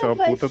inteira vai ser uma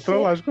puta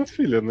trollagem com a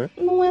filha, né?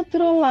 Não é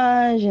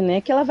trollagem, né?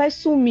 Que ela vai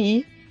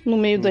sumir no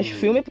meio dos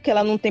filmes, porque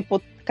ela não tem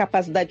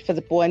capacidade de fazer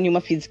porra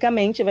nenhuma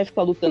fisicamente, vai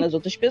ficar lutando as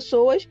outras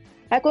pessoas.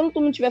 Aí quando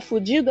todo mundo tiver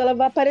fudido, ela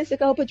vai aparecer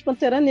com a roupa de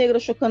Pantera Negra,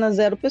 chocando a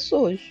 0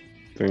 pessoas.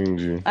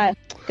 Entendi.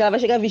 Porque ela vai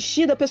chegar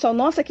vestida, o pessoal,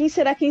 nossa, quem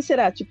será?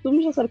 Tipo, todo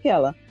mundo já sabe que é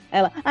ela.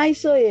 Ela,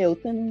 sou eu.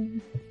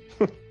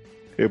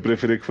 Eu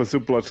preferia que fosse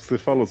o plot que você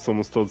falou,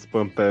 somos todos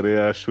Pantera e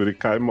a Shuri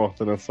cai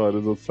morta nessa hora e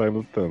os outros saem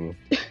lutando.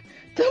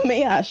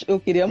 Também acho, eu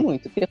queria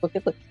muito. Queria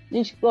qualquer coisa.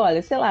 Gente,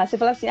 olha, sei lá, você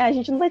fala assim, a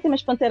gente não vai ter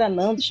mais Pantera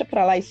não, deixa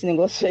pra lá esse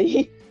negócio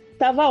aí.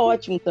 Tava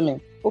ótimo também.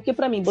 Porque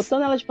pra mim,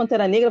 botando ela de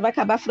Pantera Negra vai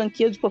acabar a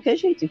franquia de qualquer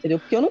jeito, entendeu?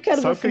 Porque eu não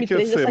quero ver o filme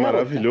 3 dessa garota.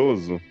 Sabe o que ia ser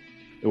maravilhoso?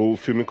 O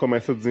filme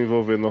começa a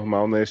desenvolver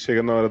normal, né?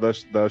 Chega na hora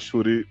da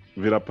Shuri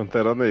virar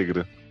Pantera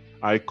Negra.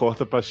 Aí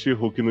corta pra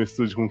She-Hulk no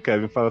estúdio com o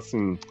Kevin e fala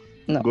assim...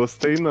 Não.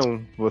 Gostei não,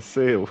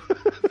 você eu.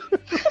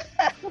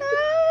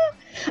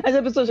 Aí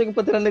a pessoa chega com o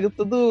Pantera Negra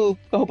tudo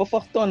com a roupa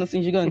fortona,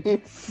 assim, gigante.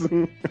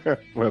 Sim,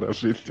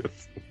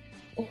 maravilhoso.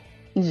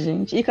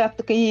 Gente,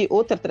 e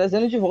outra,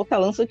 trazendo de volta a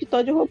lança que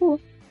Todd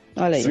roubou.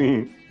 Olha aí.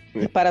 Sim.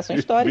 Reparação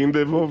histórica. Vim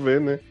devolver,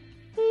 né?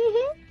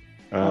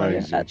 Ai,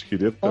 olha, gente,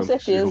 queria tanto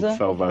que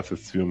salvasse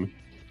esse filme.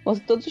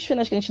 Todos os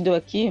finais que a gente deu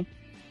aqui,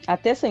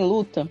 até sem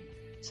luta,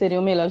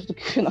 seriam melhores do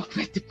que o final que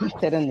vai ter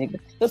Pantera Negra.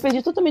 Eu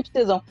perdi totalmente o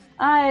tesão.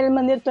 É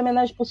maneiro ter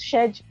homenagem pro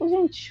Shed. Tipo,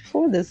 gente,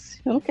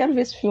 foda-se. Eu não quero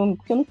ver esse filme,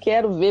 porque eu não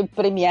quero ver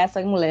premiar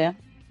essa mulher.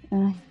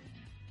 Ai,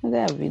 mas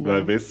é a vida.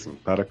 Vai ver sim,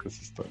 para com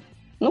essa história.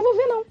 Não vou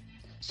ver, não.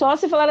 Só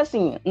se falar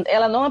assim,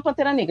 ela não é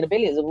Pantera Negra,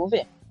 beleza, eu vou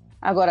ver.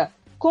 Agora,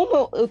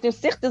 como eu tenho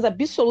certeza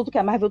absoluta que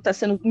a Marvel tá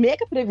sendo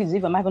mega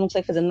previsível, a Marvel não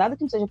consegue fazer nada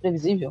que não seja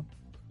previsível,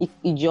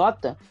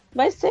 idiota,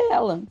 vai ser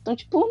ela. Então,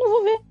 tipo, eu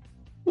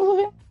não vou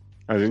ver.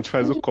 A gente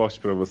faz o corte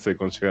pra você,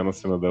 quando chegar na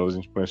cena dela, a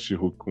gente põe a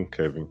She-Hulk com o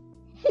Kevin.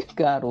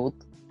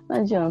 Garoto, não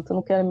adianta, eu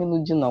não quero me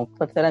iludir, não.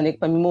 Pantera Negra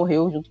pra mim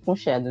morreu junto com o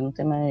Shadow, não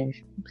tem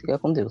mais. Fica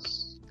com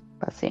Deus.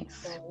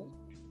 Paciência.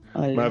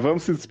 Olha. Mas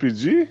vamos se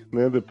despedir,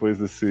 né? Depois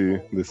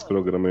desse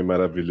programa aí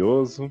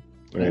maravilhoso.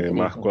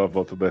 Marcou a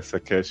volta da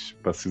SACast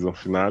pra season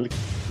finale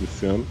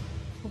desse ano.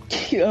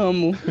 Que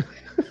amo.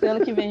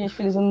 Ano que vem, gente,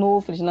 feliz ano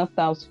novo, feliz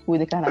Natal, se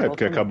cuida, carnaval.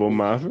 Porque acabou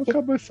Marvel,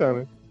 acabou esse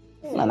ano,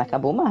 né? Não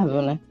acabou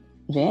Marvel, né?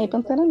 Vem aí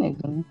Pantera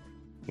Negra, né?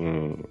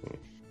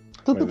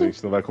 Mas a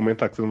gente não vai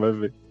comentar que você não vai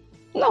ver.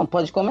 Não,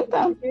 pode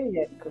comentar.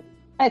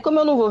 Como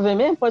eu não vou ver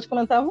mesmo, pode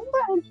comentar à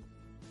vontade.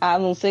 A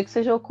não ser que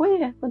seja o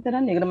Coelho, Pantera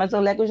Negra, mas o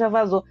Lego já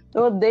vazou.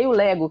 Eu odeio o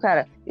Lego,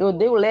 cara. Eu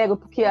odeio o Lego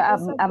porque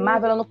a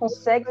Marvel ela não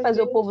consegue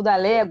fazer o povo da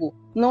Lego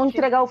não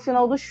entregar o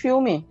final dos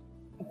filmes.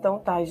 Então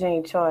tá,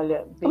 gente,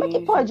 olha. Como é que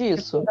pode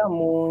isso? Cuida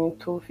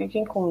muito,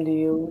 fiquem com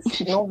Deus.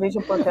 Não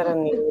vejam Pantera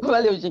Negra.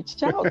 Valeu, gente.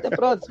 Tchau, até a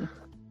próxima.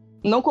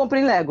 Não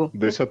comprem Lego.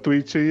 Deixa a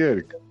Twitch aí,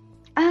 Erika.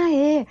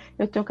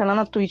 Eu tenho um canal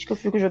na Twitch que eu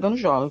fico jogando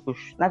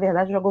jogos. Na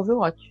verdade, eu jogo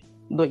Overwatch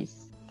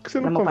 2. Por que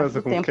você não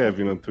conversa com o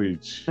Kevin na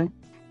Twitch?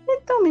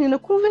 Então, menina, eu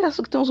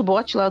converso, que tem uns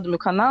bots lá do meu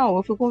canal,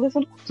 eu fico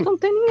conversando com você, não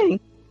tem ninguém.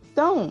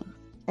 Então,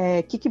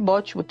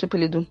 Kikbot, o teu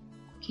apelido.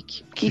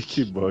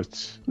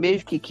 Kikbot.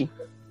 Beijo, Kiki.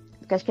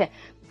 Acho que é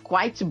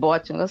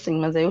Quitebot, assim,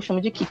 mas aí eu chamo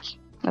de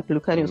Kiki.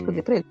 Apelido carinhoso que eu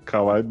dei pra ele.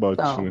 Kawaii Bot,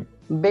 então, né?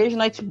 Beijo,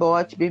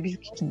 Nightbot, beijo,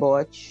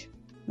 Kikbot,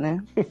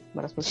 né?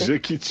 Abraço pra você.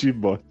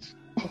 Jequitibot.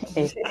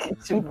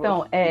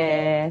 Então,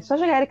 só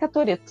jogar Erika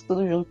Toretto,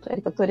 tudo junto.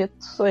 Erika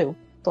Toretto sou eu.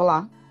 Tô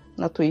lá,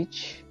 na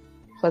Twitch,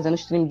 fazendo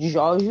stream de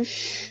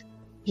jogos.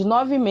 De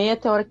 9h30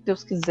 até a hora que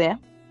Deus quiser,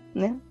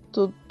 né?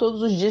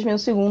 Todos os dias,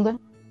 menos segunda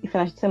e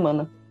finais de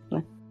semana,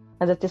 né?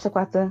 Mas é terça,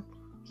 quarta,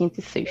 quinta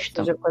e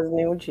sexta. Já quase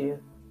nenhum dia.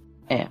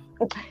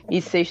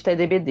 E sexta é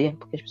DBD,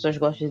 porque as pessoas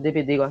gostam de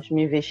DBD, gostam de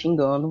me ver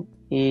xingando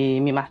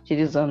e me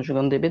martirizando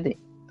jogando DBD.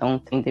 Então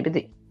tem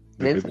DBD.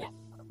 Beleza?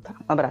 Tá,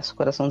 um abraço,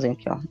 coraçãozinho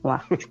aqui, ó, no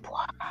ar. Tipo...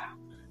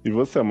 E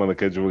você, Amanda,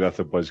 quer divulgar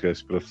seu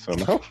podcast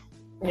profissional?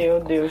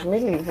 Meu Deus, me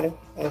livre.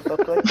 Eu só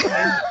tô aqui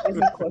mesmo de vez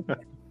em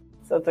quando.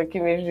 Só tô aqui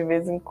mesmo de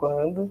vez em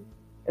quando.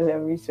 Já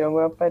me chama,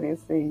 eu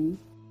apareço aí.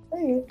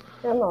 Aí,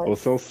 é nóis. O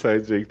São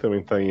Sede aí que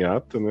também tá em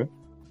ato, né?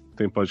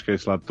 Tem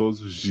podcast lá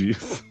todos os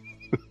dias.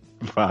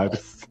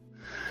 Vários.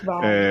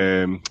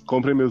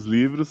 Comprem meus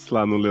livros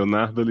lá no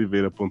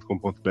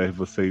leonardoliveira.com.br.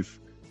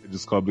 Vocês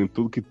descobrem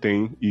tudo que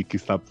tem e que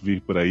está por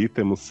vir por aí.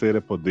 Temos Ser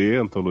é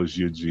Poder,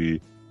 antologia de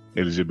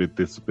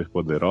LGBT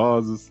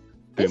superpoderosos.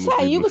 Temos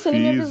saiu, você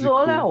nem me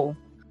avisou, Léo.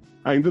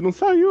 Ainda não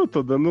saiu,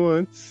 tô dando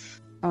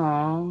antes.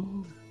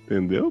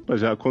 Entendeu?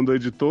 Já, quando o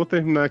editor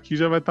terminar aqui,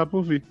 já vai estar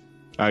por vir.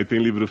 Aí tem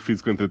livro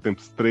físico Entre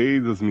Tempos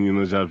 3, as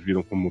meninas já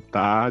viram como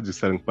tá,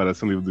 disseram que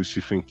parece um livro do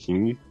Stephen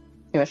King.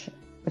 Eu achei.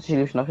 Esses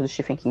livros novos do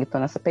Stephen King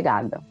estão nessa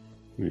pegada.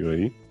 Viu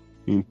aí?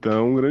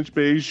 Então, um grande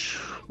beijo.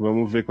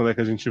 Vamos ver quando é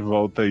que a gente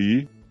volta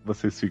aí.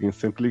 Vocês fiquem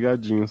sempre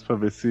ligadinhos pra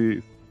ver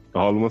se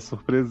rola uma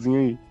surpresinha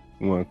aí.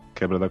 Uma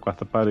quebra da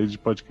quarta parede de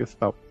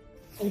podcastal.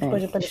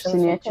 Pode aparecer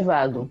sininho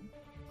ativado.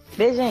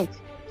 Beijo, gente.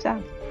 Tchau.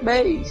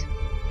 Beijo.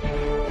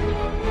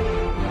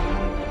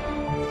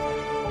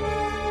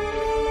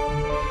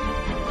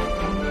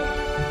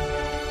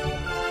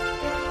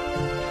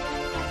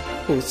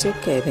 Pô, seu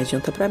Kevin,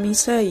 adianta pra mim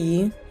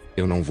sair.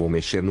 Eu não vou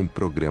mexer num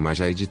programa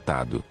já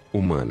editado,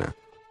 humana.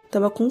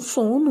 Tava com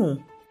sono.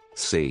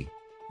 Sei.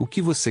 O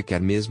que você quer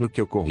mesmo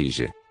que eu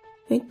corrija?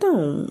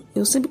 Então,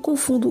 eu sempre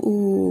confundo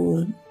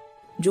o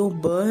John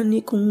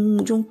Byrne com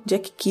o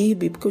Jack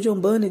Kirby, porque o John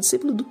Byrne é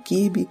discípulo do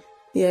Kirby.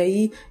 E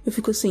aí eu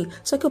fico assim,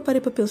 só que eu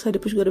parei pra pensar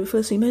depois que eu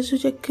falei assim, mas o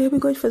Jack Kirby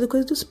gosta de fazer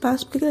coisa do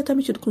espaço, por que ele tá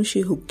metido com o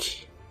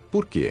She-Hulk?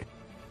 Por quê?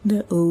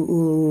 Né?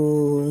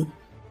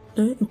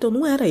 Então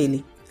não era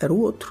ele, era o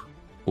outro.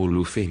 O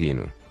Lou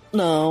Ferrigno.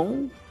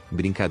 Não.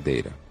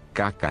 Brincadeira.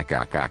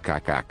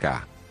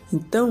 KKKKKKK.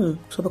 Então,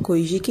 só pra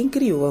corrigir, quem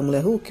criou a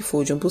Mulher Hulk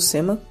foi o John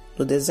Buscema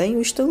no desenho e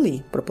o Stan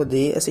Lee, pra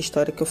poder, essa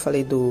história que eu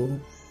falei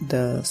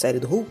da série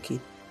do Hulk,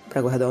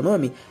 pra guardar o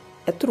nome,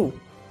 é true.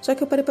 Só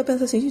que eu parei pra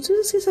pensar assim, gente,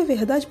 se isso é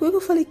verdade, por que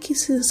eu falei que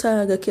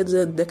essa HQ é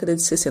da década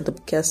de 60?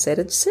 Porque a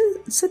série é de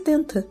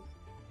 70.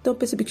 Então eu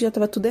percebi que já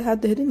tava tudo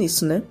errado desde o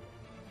início, né?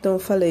 Então eu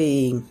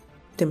falei,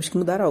 temos que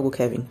mudar algo,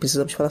 Kevin.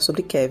 Precisamos falar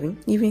sobre Kevin.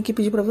 E vim aqui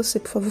pedir pra você,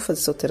 por favor,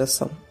 fazer essa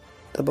alteração.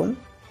 Tá bom?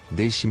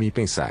 Deixe-me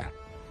pensar.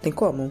 Tem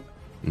como?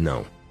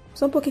 Não.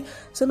 Só um pouquinho.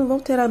 Você não vai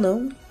alterar,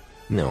 não?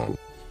 Não.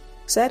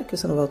 Sério que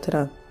você não vai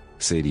alterar?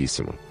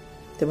 Seríssimo.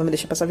 Então vai me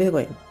deixar passar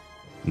vergonha.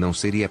 Não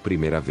seria a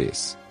primeira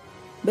vez.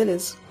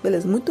 Beleza.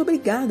 Muito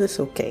obrigada,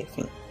 seu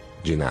Kevin.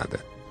 De nada.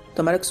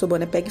 Tomara que seu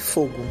boné pegue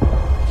fogo.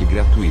 Que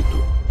gratuito.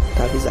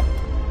 Tá avisado.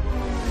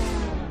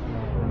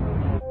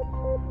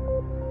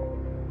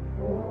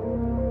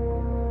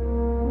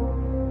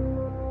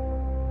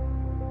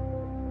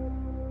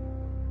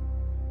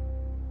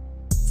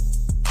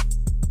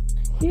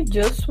 E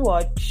Just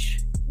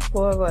Watch.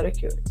 Vou agora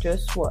aqui, ó.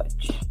 Just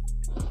Watch.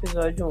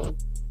 Episódio 1.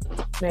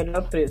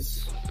 Melhor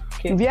preço.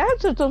 Viado,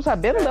 vocês estão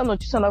sabendo da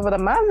notícia nova da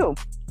Marvel?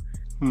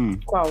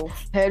 Qual?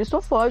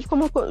 Harrison Ford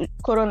como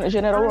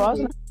General Ross,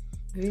 né?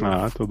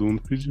 Todo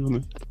mundo pediu, né?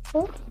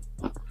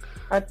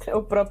 Até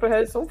o próprio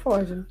Harrison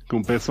Ford. Né? Com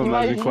um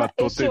personagem Imagina que o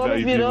ator esse teve homem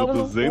aí vivo virando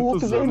 200 o Hulk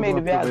anos, vermelho,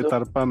 não viado.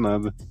 aproveitaram pra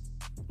nada.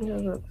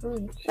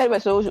 Exatamente. Ele vai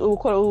ser o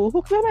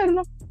Hulk vermelho,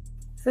 né?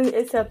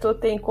 Esse ator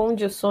tem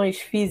condições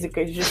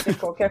físicas de ser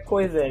qualquer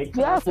coisa, Eric.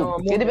 Viado,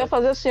 ele vai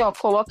fazer assim, ó,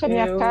 coloca a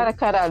minha cara,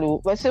 caralho.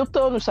 Vai ser o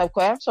Thanos, sabe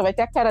qual é? Só vai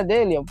ter a cara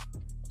dele, ó.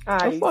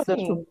 Aí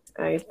sim,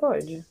 aí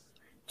pode.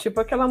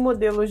 Tipo aquela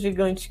modelo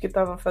gigante que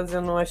tava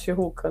fazendo a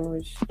She-Hulk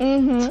nos...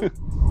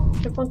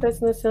 O que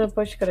acontece na cena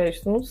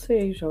pós-crédito? Não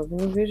sei, jovem.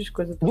 Não vejo as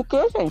coisas. Do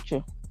que,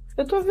 gente?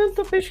 Eu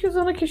tô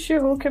pesquisando aqui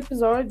She-Hulk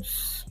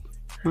episódios.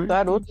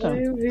 Garota.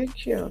 Aí eu vi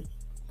aqui, ó.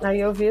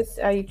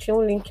 Aí tinha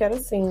um link que era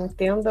assim,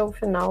 entenda o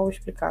final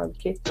explicado.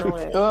 Que não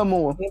é.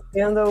 Amo.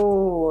 Entenda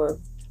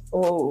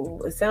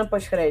a cena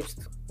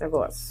pós-crédito.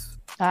 Negócio.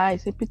 Ai,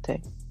 sempre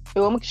tem.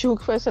 Eu amo que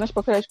She-Hulk foi a cena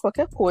pós-crédito de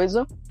qualquer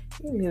coisa.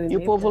 E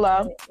o povo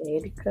lá.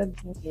 Erika.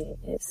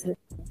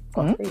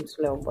 Bota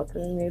isso, Léo. Bota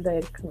no e-mail da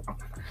Erika,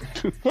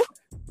 não.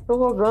 Tô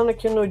rogando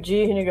aqui no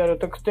Disney,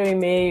 garoto, com o teu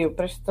e-mail.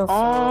 Presta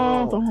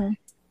atenção.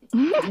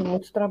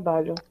 Muito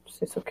trabalho. Não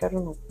sei se eu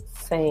quero, não.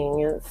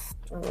 Senhas.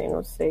 Também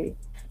não sei.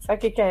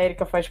 Sabe o que a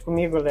Erika faz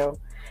comigo, Léo?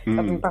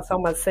 Ela me passar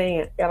uma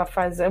senha, ela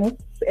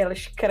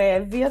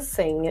escreve a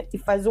senha e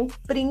faz um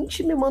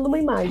print e me manda uma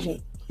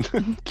imagem.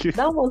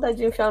 Dá uma vontade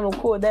de enfiar no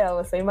cu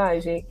dela essa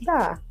imagem?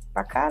 Dá,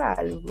 pra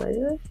caralho. Mas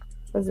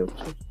fazer o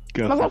quê?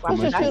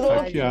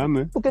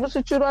 Porque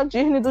você tirou a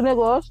Disney do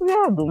negócio,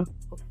 viado.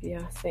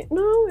 Copiar senha.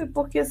 Não, é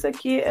porque isso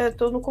aqui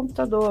tô no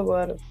computador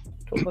agora.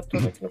 Tô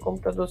botando aqui no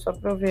computador só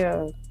pra eu ver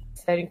a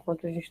série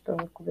enquanto a gente tá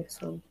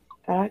conversando.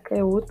 Caraca,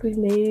 é outro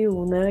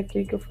e-mail, né?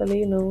 Aquele que eu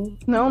falei, não.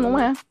 Não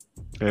é.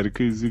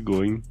 Erika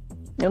Easygoing.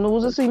 Eu não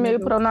uso esse e-mail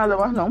pra nada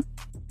mais, não.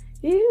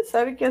 E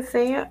sabe que a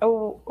senha,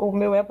 o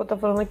meu Apple tá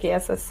falando aqui,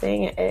 essa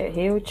senha é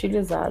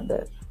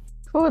reutilizada.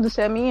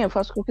 Foda-se, é minha, eu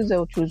faço o que eu quiser,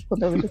 eu te uso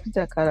quando eu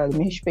quiser, caralho.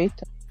 Me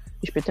respeita.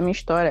 Respeita a minha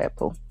história,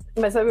 Apple.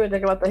 Mas sabe onde é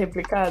que ela tá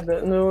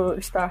replicada? No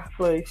Star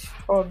Plus.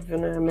 Óbvio,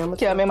 né?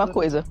 Que é a mesma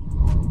coisa.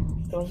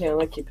 Tô vendo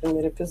aqui,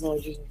 primeiro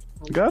episódio, gente.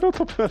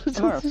 Garota,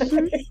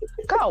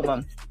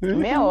 calma.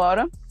 Meia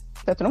hora,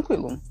 tá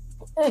tranquilo.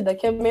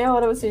 Daqui a meia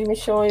hora vocês me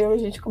chamam e a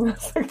gente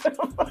começa a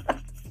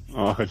gravar.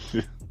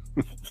 Olha.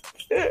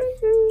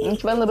 A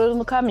gente vai andando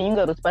no caminho,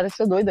 garoto. Parece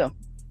ser doida.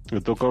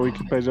 Eu tô com a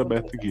Wikipédia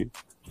aberta aqui.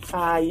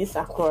 Isso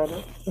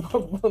agora.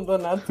 Vou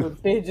abandonar tudo.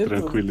 Perdi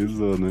tudo.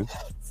 Tranquilizou, né?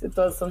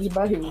 Situação de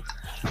barril.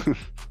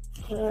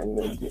 Ai,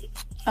 meu Deus.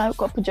 O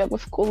copo de água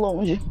ficou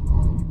longe.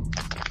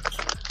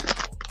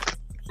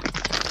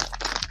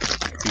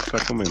 O que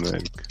tá comendo,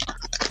 Erika?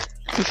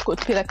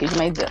 Biscoito piraquês de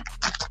maisena.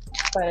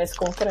 Parece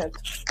concreto.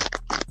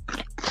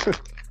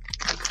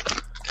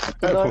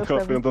 Porque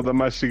ela perguntou da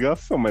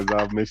mastigação, mas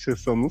a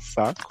mexeção no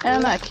saco.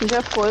 Né? Que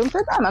já foi um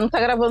pedaço. Mas não tá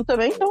gravando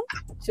também, então.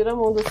 Tira a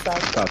mão do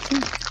saco. Tá, sim.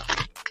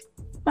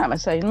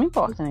 Mas isso aí não me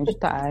importa, né? De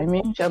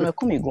time já não é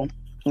comigo.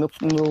 Eu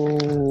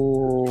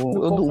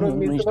durmo no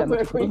time, eu tô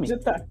dormindo. De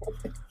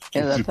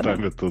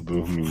time eu tô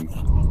dormindo.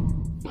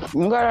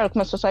 E galera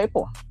começou a sair,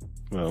 porra.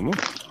 Vamos.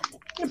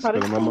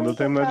 Esperando a Amanda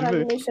terminar de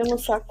ver. Mexer no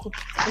saco.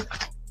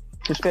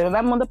 Tô esperando a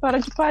Amanda parar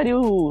de parir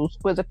os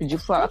coisas, pedir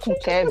falar com o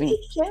Kevin.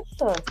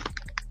 Quieta.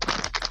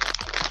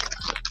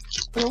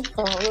 Não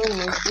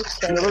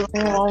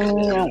fala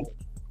muito.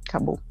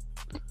 Acabou.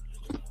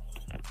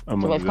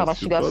 Amanda vai ficar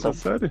mastigação.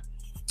 Sério?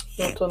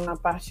 Eu tô na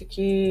parte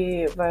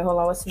que vai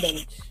rolar o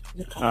acidente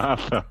de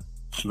carro. Tá.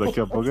 Daqui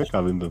a pouco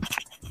acaba, então.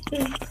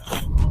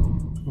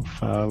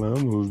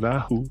 Falamos da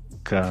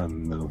Ruka.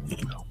 Não.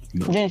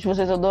 Gente,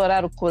 vocês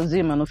adoraram o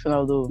Cosima no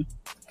final do...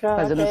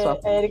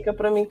 Caraca, Erika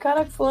pra mim.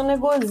 Caraca, fulano é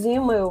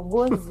Gozima.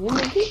 Gozima?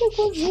 O que é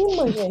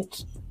Gozima,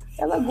 gente?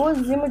 Ela é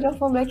Gozima de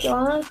Alphabet.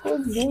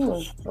 Gozima.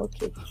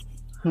 Ok.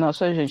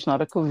 Nossa, gente, na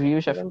hora que eu vi,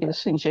 eu já fiquei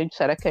assim, gente,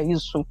 será que é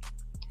isso?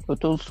 Eu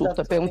tô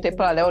surta. Perguntei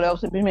pra Léo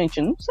simplesmente,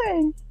 não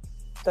sei.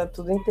 Tá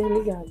tudo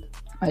interligado.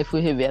 Aí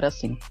fui rever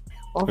assim.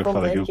 Eu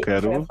falei que eu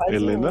quero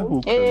Helena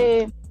Ruka.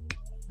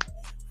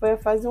 Foi a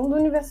fase 1 do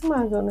Universo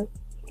Marvel, né?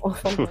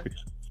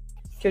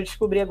 Que eu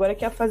descobri agora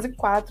que é a fase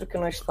 4 que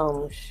nós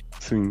estamos.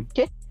 Sim.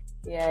 Quê?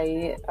 E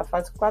aí, a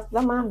fase 4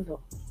 da Marvel.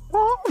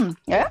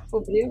 É?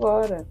 Descobri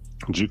agora.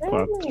 De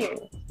 4.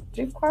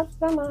 De 4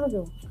 da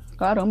Marvel.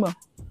 Caramba.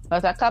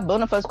 Ela tá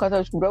acabando a fase 4,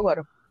 ela descobriu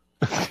agora.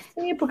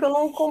 Sim, porque eu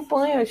não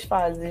acompanho as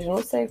fases. Não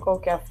sei qual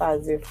que é a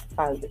fase.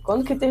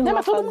 Quando que terminou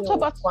mas todo mundo só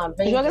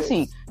bota. Joga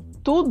assim.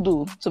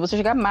 tudo, se você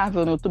jogar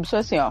Marvel no YouTube, só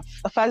assim, ó,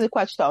 a fase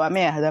 4 tá uma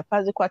merda, a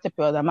fase 4 é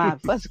pior da Marvel,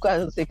 a fase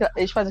 4, não sei o que,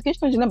 eles fazem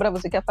questão de lembrar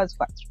você que é a fase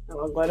 4.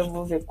 Então, agora eu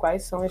vou ver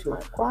quais são as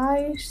marcas.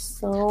 Quais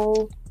são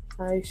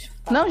as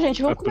Não,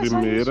 gente, A vamos começar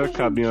primeira, isso,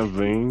 Cabinha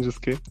Avengers,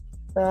 que...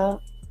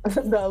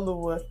 da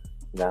Lua,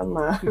 da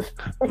Marvel.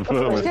 Vamos,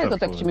 Mas quer que eu essa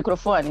tô aqui de porra.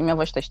 microfone? Minha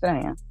voz tá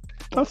estranha.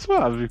 Tá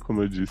suave,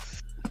 como eu disse.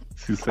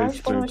 Se isso é Quais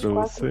foram estranho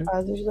as pra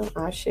 4 você. fases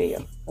da... Ah, achei,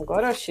 ó.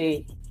 Agora eu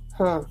achei.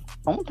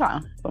 Vamos lá,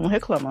 vamos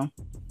reclamar.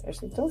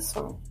 Presta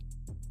atenção.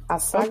 A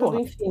Saga porra. do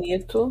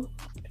Infinito,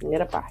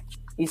 primeira parte.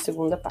 E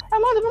segunda parte.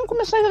 Amanda, vamos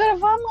começar a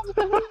gravar, Amanda.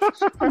 Pelo amor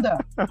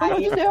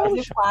Aí, de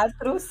Deus. fase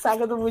 4,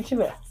 Saga do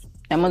Multiverso.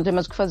 Amanda, não tem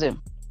mais o que fazer.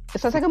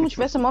 Essa saga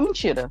multiverso é uma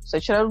mentira.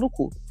 Vocês tiraram do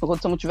cu. Não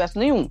aconteceu multiverso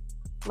nenhum.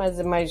 Mas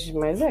é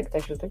que tá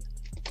escrito aqui.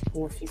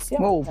 O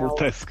oficial. Ovo.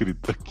 Tá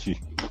escrito aqui.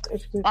 Tá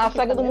escrito A aqui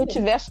saga do também.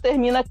 multiverso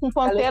termina com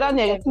Pantera Ela-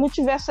 Negra. Que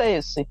multiverso é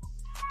esse?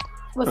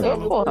 Você É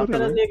viu uma Pantera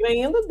loucura, né? Negra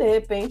ainda, de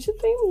repente,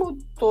 tem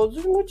todos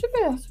os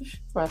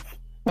multiversos. Mas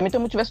Pra mim tem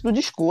o multiverso do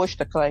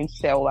desgosto, aquela em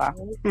céu lá.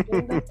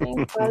 ainda tem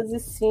fase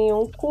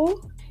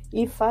 5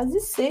 e fase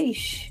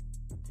 6.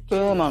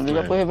 Mano,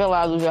 já foi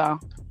revelado já.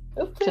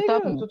 Eu Você tenho,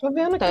 tá- eu tô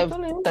vendo aqui, tá- eu tô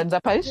lendo. Tá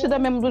desaparecida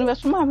mesmo do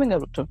universo Marvel,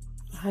 garoto.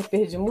 Ai,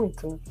 perdi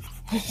muito, né?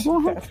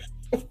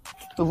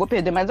 Eu vou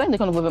perder mais ainda,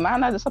 que eu não vou ver mais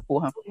nada dessa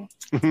porra.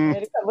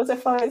 Erika, você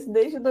fala isso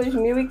desde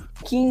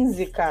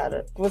 2015,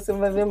 cara. Que você não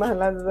vai ver mais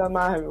nada da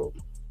Marvel.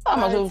 Ah,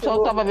 mas Ai, eu que só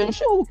louco. tava vendo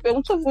show.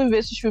 Pergunta se eu fui ver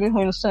esses filmes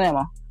ruins no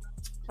cinema.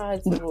 Ai,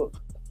 que louco.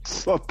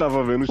 Só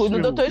tava vendo Fui no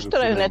She-Hulk Doutor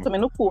Estranho, né? cinema.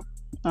 Também no cu.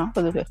 Ah,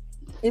 fazer o quê? É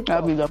a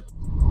Então, vida.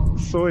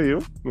 Sou eu,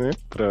 né?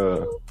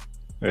 Pra.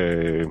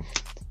 É.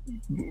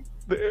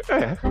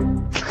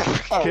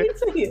 é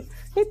isso aí.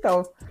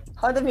 Então,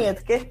 roda a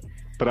vinheta, quê?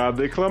 Pra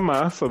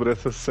declamar sobre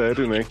essa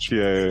série, né? Que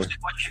é.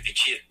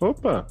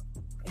 Opa!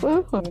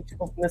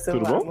 Desculpa, meu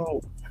celular. Tudo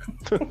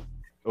bom?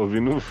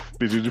 Ouvindo o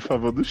pedido de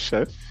favor do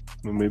chefe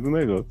no meio do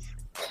negócio.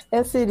 É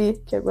a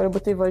Siri, que agora eu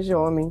botei voz de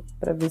homem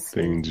pra ver se,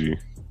 Entendi.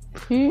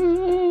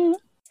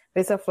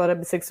 ver se aflora a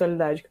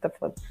bissexualidade que tá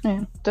foda.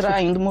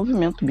 Traindo o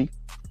movimento, Bi.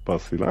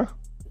 Posso ir lá?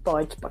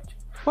 Pode.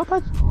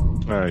 Papai.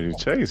 Ah,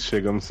 gente, é isso.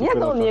 Chegamos E super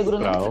Adão alto Negro,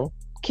 né? astral.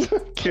 Que?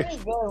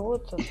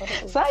 Garoto,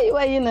 Saiu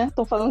aí, né?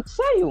 Tô falando que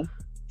saiu.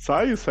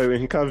 Saiu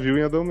Henry Cavill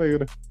em Adão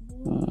Negra.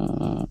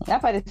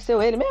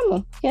 Apareceu ele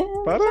mesmo? Porque eu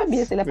não Parece.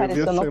 sabia se ele Eu vi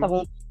apareceu a ou não. cena.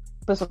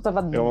 O pessoal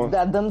tava É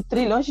uma- dando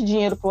trilhões de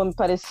dinheiro pro homem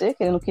aparecer,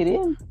 que ele não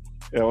queria.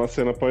 É uma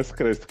cena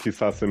pós-crédito que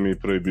Sasha me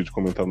proibiu de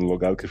comentar no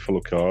logado, que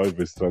falou que, ó,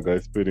 vai estragar a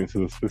experiência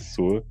das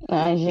pessoas.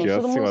 Ai, gente, Que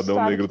todo assim, mundo o Adão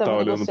sabe Negro que tá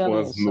olhando pra negociando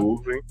umas isso.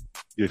 nuvens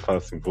e ele fala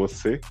assim,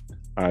 você?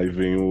 Aí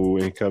vem o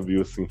Henry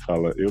Cavill assim,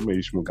 fala, eu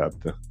mesmo,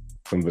 gata.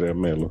 Andréa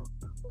Mello.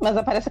 Mas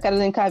aparece a cara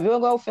do Encavil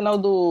igual o final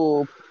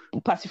do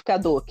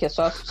Pacificador, que é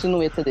só a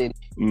sinueta dele.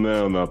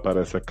 Não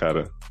aparece a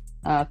cara.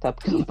 Ah, tá.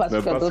 Porque no Não é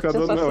Pacificador,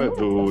 Pacificador, você só não, é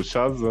sinueta. do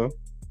Shazam.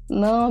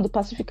 Não, do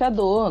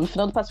Pacificador. No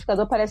final do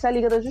Pacificador aparece a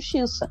Liga da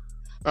Justiça.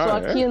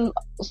 Ah,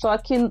 Só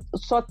que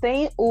só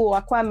tem o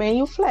Aquaman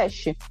e o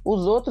Flash.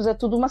 Os outros é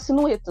tudo uma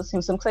sinueta, assim.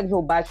 Você não consegue ver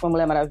o Batman, a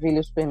Mulher Maravilha e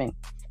o Superman.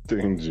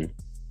 Entendi.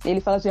 Ele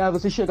fala assim,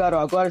 vocês chegaram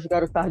agora,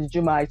 chegaram tarde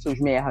demais, seus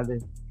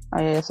merdas.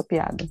 Aí é essa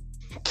piada.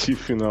 Que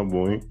final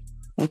bom, hein?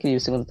 Incrível,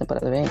 segunda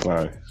temporada, vem.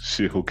 Ah,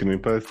 She-Hulk nem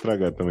pra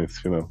estragar também esse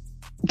final.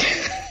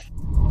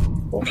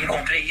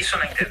 Encontrei isso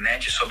na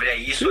internet sobre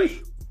isso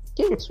aí.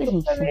 Que isso,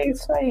 gente? É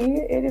isso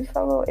aí, ele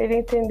falou, ele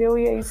entendeu,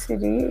 e aí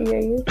Siri, e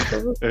aí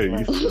tudo. É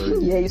isso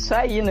aí. E é isso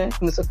aí, né?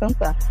 Começou a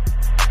cantar.